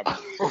Abraham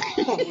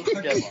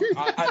together.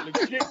 I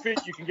legit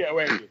think you can get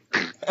away with it.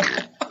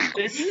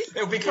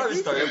 It'll be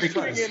close though. It'll be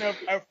close. If you bring in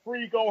a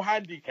 3-goal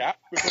handicap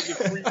because you're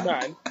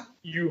 3-man,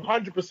 you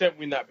 100%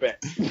 win that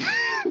bet.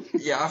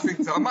 Yeah, I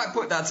think so. I might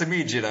put that to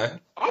me, you know.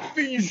 I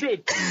think you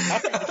should. I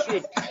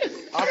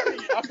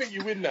think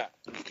you win that.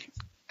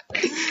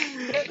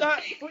 Get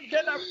that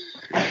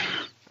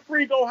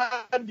 3-goal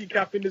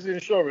handicap in this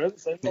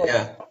insurance.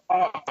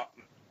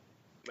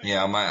 Yeah,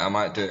 I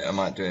might do it.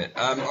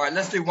 All right,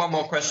 let's do one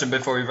more question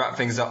before we wrap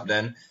things up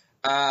then.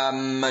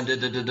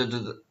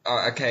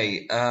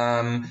 Okay.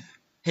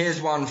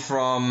 Here's one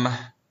from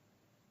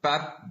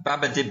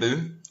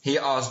Babadibu, he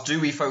asked, do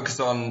we focus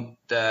on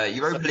the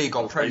Europa League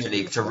or Premier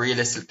League to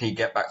realistically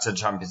get back to the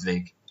Champions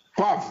League?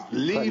 Bruv,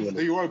 leave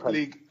the Europa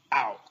League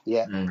out.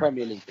 Yeah,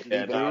 Premier League.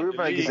 Yeah, the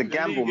Europa League is a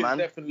gamble, man.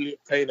 It's definitely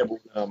attainable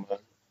now,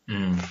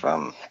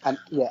 man. And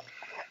yeah.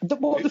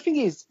 The thing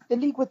is, the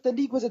league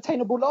was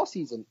attainable last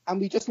season,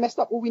 and we just messed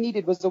up. All we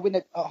needed was a win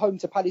at home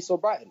to Palace or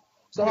Brighton.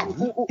 So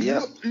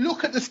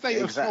look at the state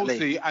of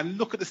Chelsea and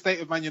look at the state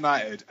of Man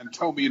United, and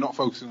tell me you're not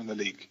focusing on the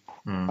league.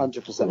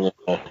 100%.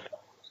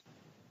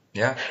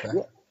 Yeah.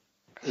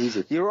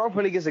 Easy. The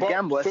Europa League is a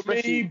gamble. For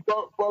me,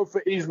 both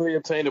are easily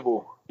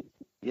attainable.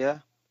 Yeah.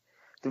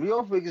 The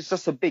Europa League is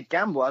just a big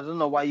gamble. I don't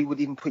know why you would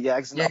even put your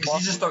eggs in that basket. Yeah,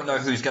 because you just don't know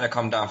who's going to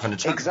come down from the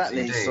Champions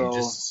League.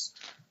 Exactly.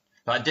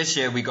 Like this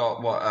year, we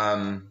got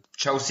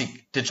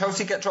Chelsea. Did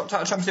Chelsea get dropped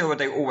out of Champions League, or were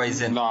they always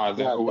in? No,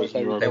 they were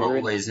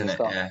always in it.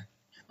 Yeah,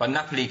 but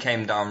Napoli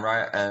came down,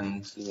 right?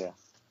 And fair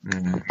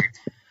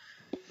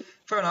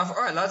enough.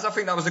 All right, lads. I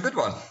think that was a good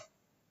one.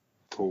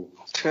 Cool.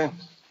 Okay.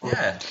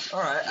 Yeah.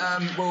 All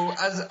right. Well,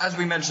 as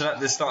we mentioned at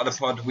the start of the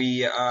pod,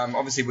 we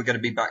obviously we're going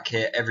to be back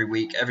here every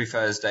week, every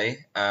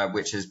Thursday,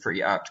 which is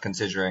pretty apt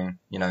considering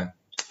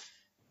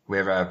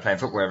we're playing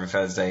football every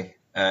Thursday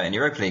in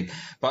Europa League.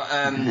 But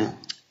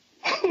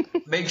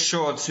make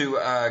sure to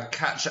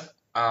catch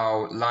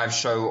our live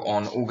show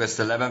on August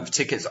 11th.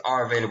 Tickets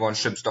are available on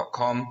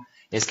shubs.com.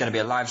 It's going to be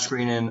a live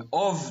screening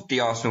of the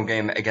Arsenal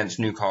game against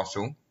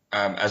Newcastle,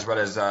 as well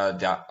as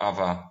the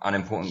other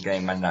unimportant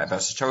game, Man United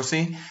versus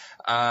Chelsea.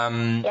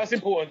 That's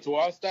important to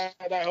us. That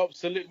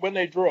helps when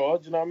they draw.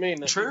 Do you know what I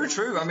mean?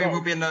 True. I mean,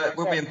 we'll be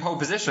in pole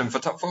position for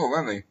top 4,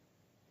 won't we?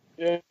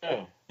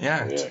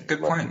 Yeah.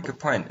 Good point.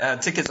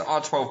 Tickets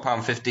are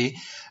 £12.50.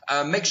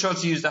 Make sure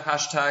to use the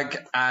hashtag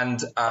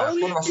and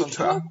follow us on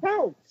Twitter.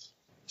 £12.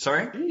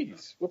 Sorry?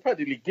 Jeez, we're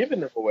practically giving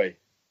them away.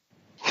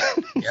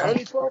 Yeah.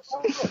 Only £12.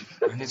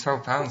 Only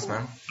 £12,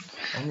 man.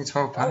 Only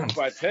 £12.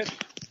 By 10.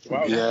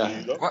 Wow.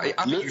 Yeah. Well,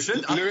 I think you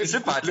should. I think you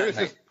should buy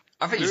 10.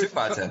 I think you should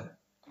buy 10.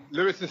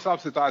 Lewis is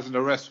subsidising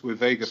the rest with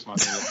Vegas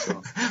money.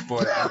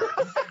 Boy,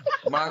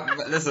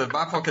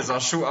 my pockets are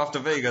short after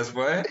Vegas,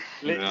 boy.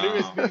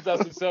 Lewis needs us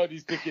to sell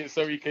these tickets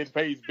so he can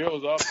pay his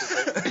bills after.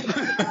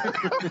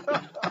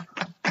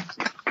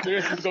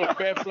 Lewis has got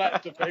bare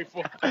flats to pay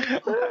for.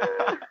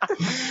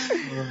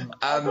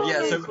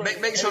 So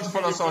make sure to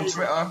follow us on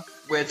Twitter.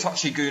 We're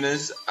Touchy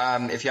Gooners.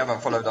 If you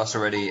haven't followed us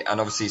already,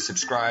 and obviously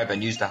subscribe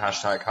and use the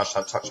hashtag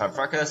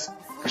TouchlineFracas.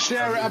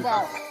 Share it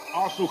about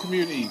Arsenal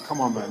community.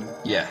 Come on, man.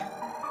 Yeah.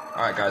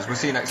 All right, guys. We'll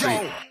see you next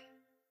week.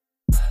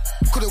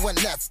 Could've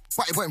went left,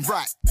 but it went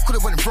right.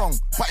 Could've went wrong,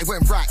 but it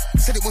went right.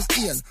 Said it was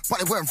Ian,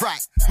 but it went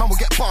right. Man will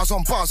get bars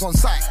on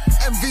sight.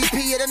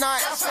 MVP of the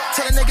night.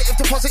 Tell a negative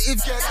to positive.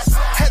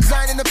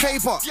 Headline in the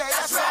paper. Yeah,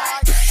 that's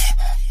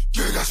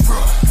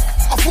right.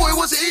 I thought it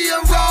was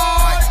Ian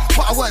right,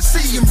 but I weren't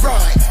seeing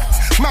right.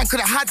 Man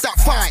could've had that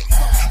fight,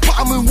 but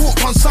I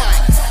moonwalked on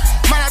sight.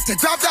 Man had to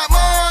grab that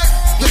mic.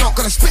 You're not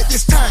gonna spit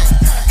this time.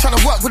 Trying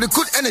to work with a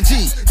good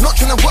energy, not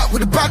trying to work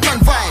with a bad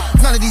man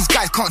vibe. None of these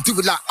guys can't do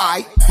it like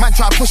I. Man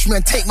try to push me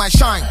and take my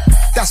shine.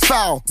 That's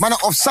foul, man are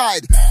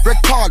offside. Red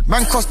card,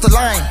 man crossed the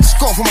line.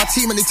 Score for my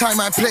team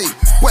anytime I play.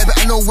 Boy,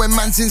 better know when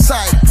man's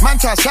inside. Man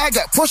try to say I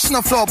get pushed on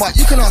the floor, but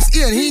you can ask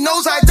Ian, he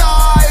knows I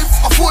dive.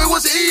 I thought it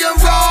was Ian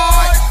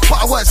right,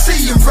 but I weren't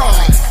seeing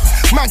right.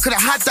 Man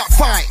could've had that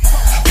fight,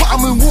 but I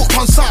moonwalked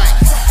on sight.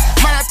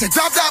 Man had to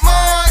grab that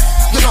mic.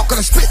 You're not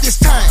gonna spit this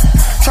time.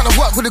 Trying to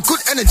work with a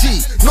good energy,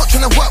 not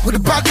trying to work with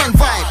a bad man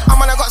vibe.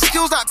 I got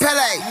skills like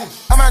Pele.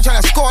 I'm trying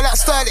to score like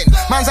Sterling.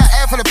 Man's out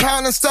air for the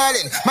pound and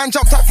sterling. Man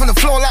jumped up from the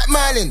floor like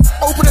Merlin.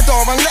 Open the door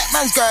and let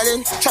man's girl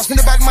in. Trust me,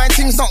 the bad mind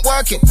thing's not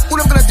working. All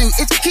I'm gonna do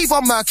is keep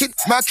on murking.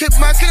 I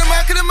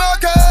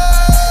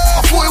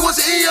thought it was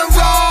Ian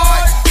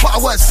right, but I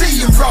weren't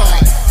seeing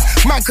right.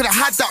 Man could've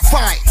had that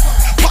fight,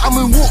 but I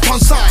moonwalked on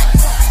sight.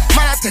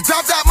 Man had to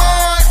grab that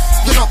mic.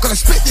 You're not gonna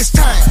spit this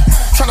time.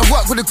 Trying to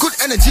work with a good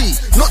energy,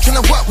 not trying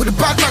to work with a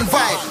bad man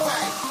vibe.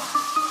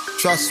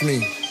 Trust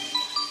me,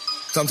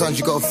 sometimes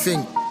you gotta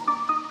think.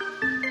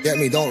 Get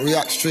me, don't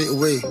react straight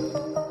away.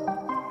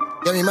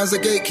 Get me, man's a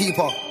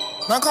gatekeeper.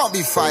 Man can't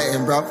be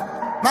fighting, bruv.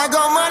 Man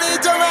got money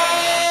to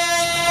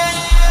make.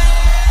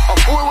 I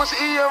thought it was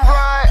Ian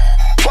right,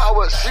 but I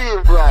wasn't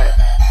seeing right.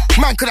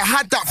 Man could've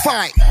had that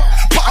fight,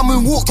 but I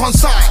moonwalked on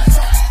sight.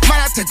 Man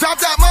had to grab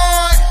that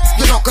mic.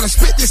 You're not gonna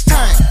spit this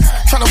time.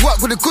 Trying to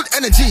work with a good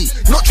energy,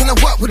 not trying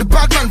to work with a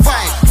bad man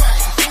vibe.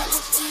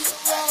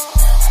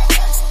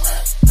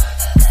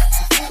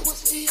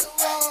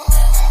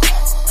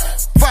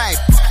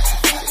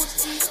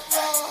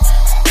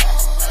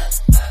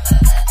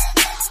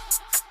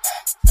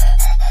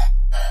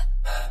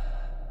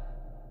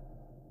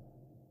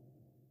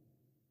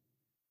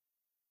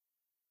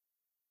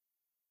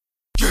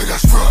 Yeah,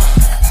 that's right.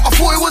 I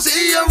thought it was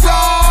Ian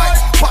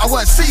right, but I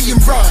weren't seeing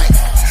right.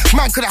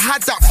 Man could've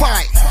had that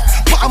fight,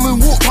 but I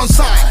moonwalked on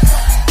sight.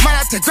 Man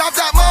had to grab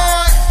that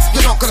mic.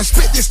 You're not gonna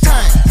spit this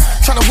time.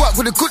 Trying to work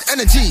with a good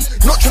energy,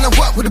 not trying to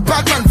work with a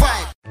bad man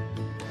vibe.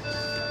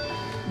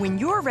 When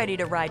you're ready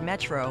to ride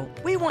Metro,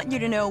 we want you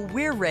to know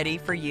we're ready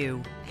for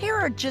you. Here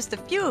are just a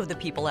few of the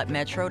people at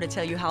Metro to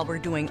tell you how we're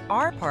doing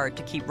our part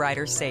to keep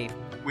riders safe.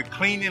 We're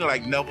cleaning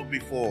like never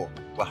before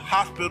with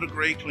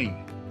hospital-grade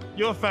cleaning.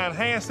 You'll find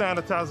hand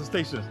sanitizer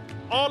stations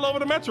all over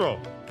the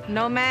Metro.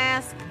 No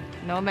mask,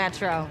 no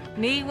Metro.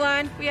 Need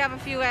one? We have a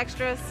few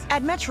extras.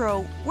 At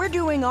Metro, we're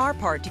doing our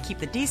part to keep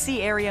the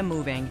D.C. area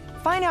moving.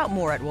 Find out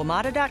more at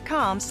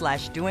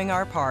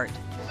WMATA.com/doingourpart.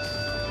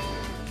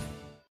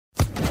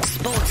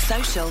 Sports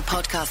Social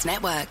Podcast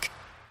Network.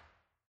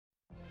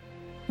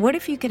 What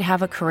if you could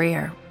have a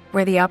career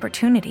where the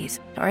opportunities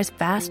are as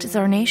vast as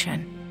our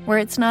nation, where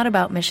it's not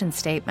about mission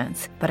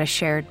statements, but a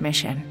shared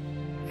mission?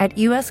 At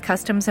U.S.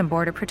 Customs and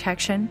Border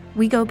Protection,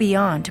 we go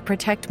beyond to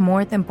protect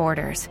more than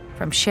borders.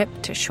 From ship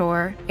to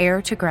shore,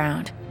 air to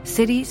ground,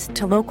 cities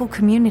to local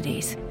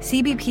communities,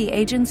 CBP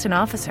agents and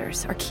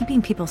officers are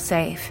keeping people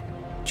safe.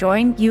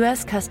 Join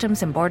U.S.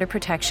 Customs and Border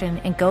Protection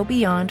and go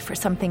beyond for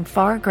something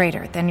far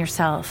greater than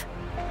yourself.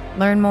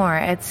 Learn more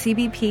at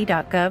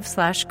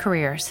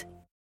cbp.gov/careers.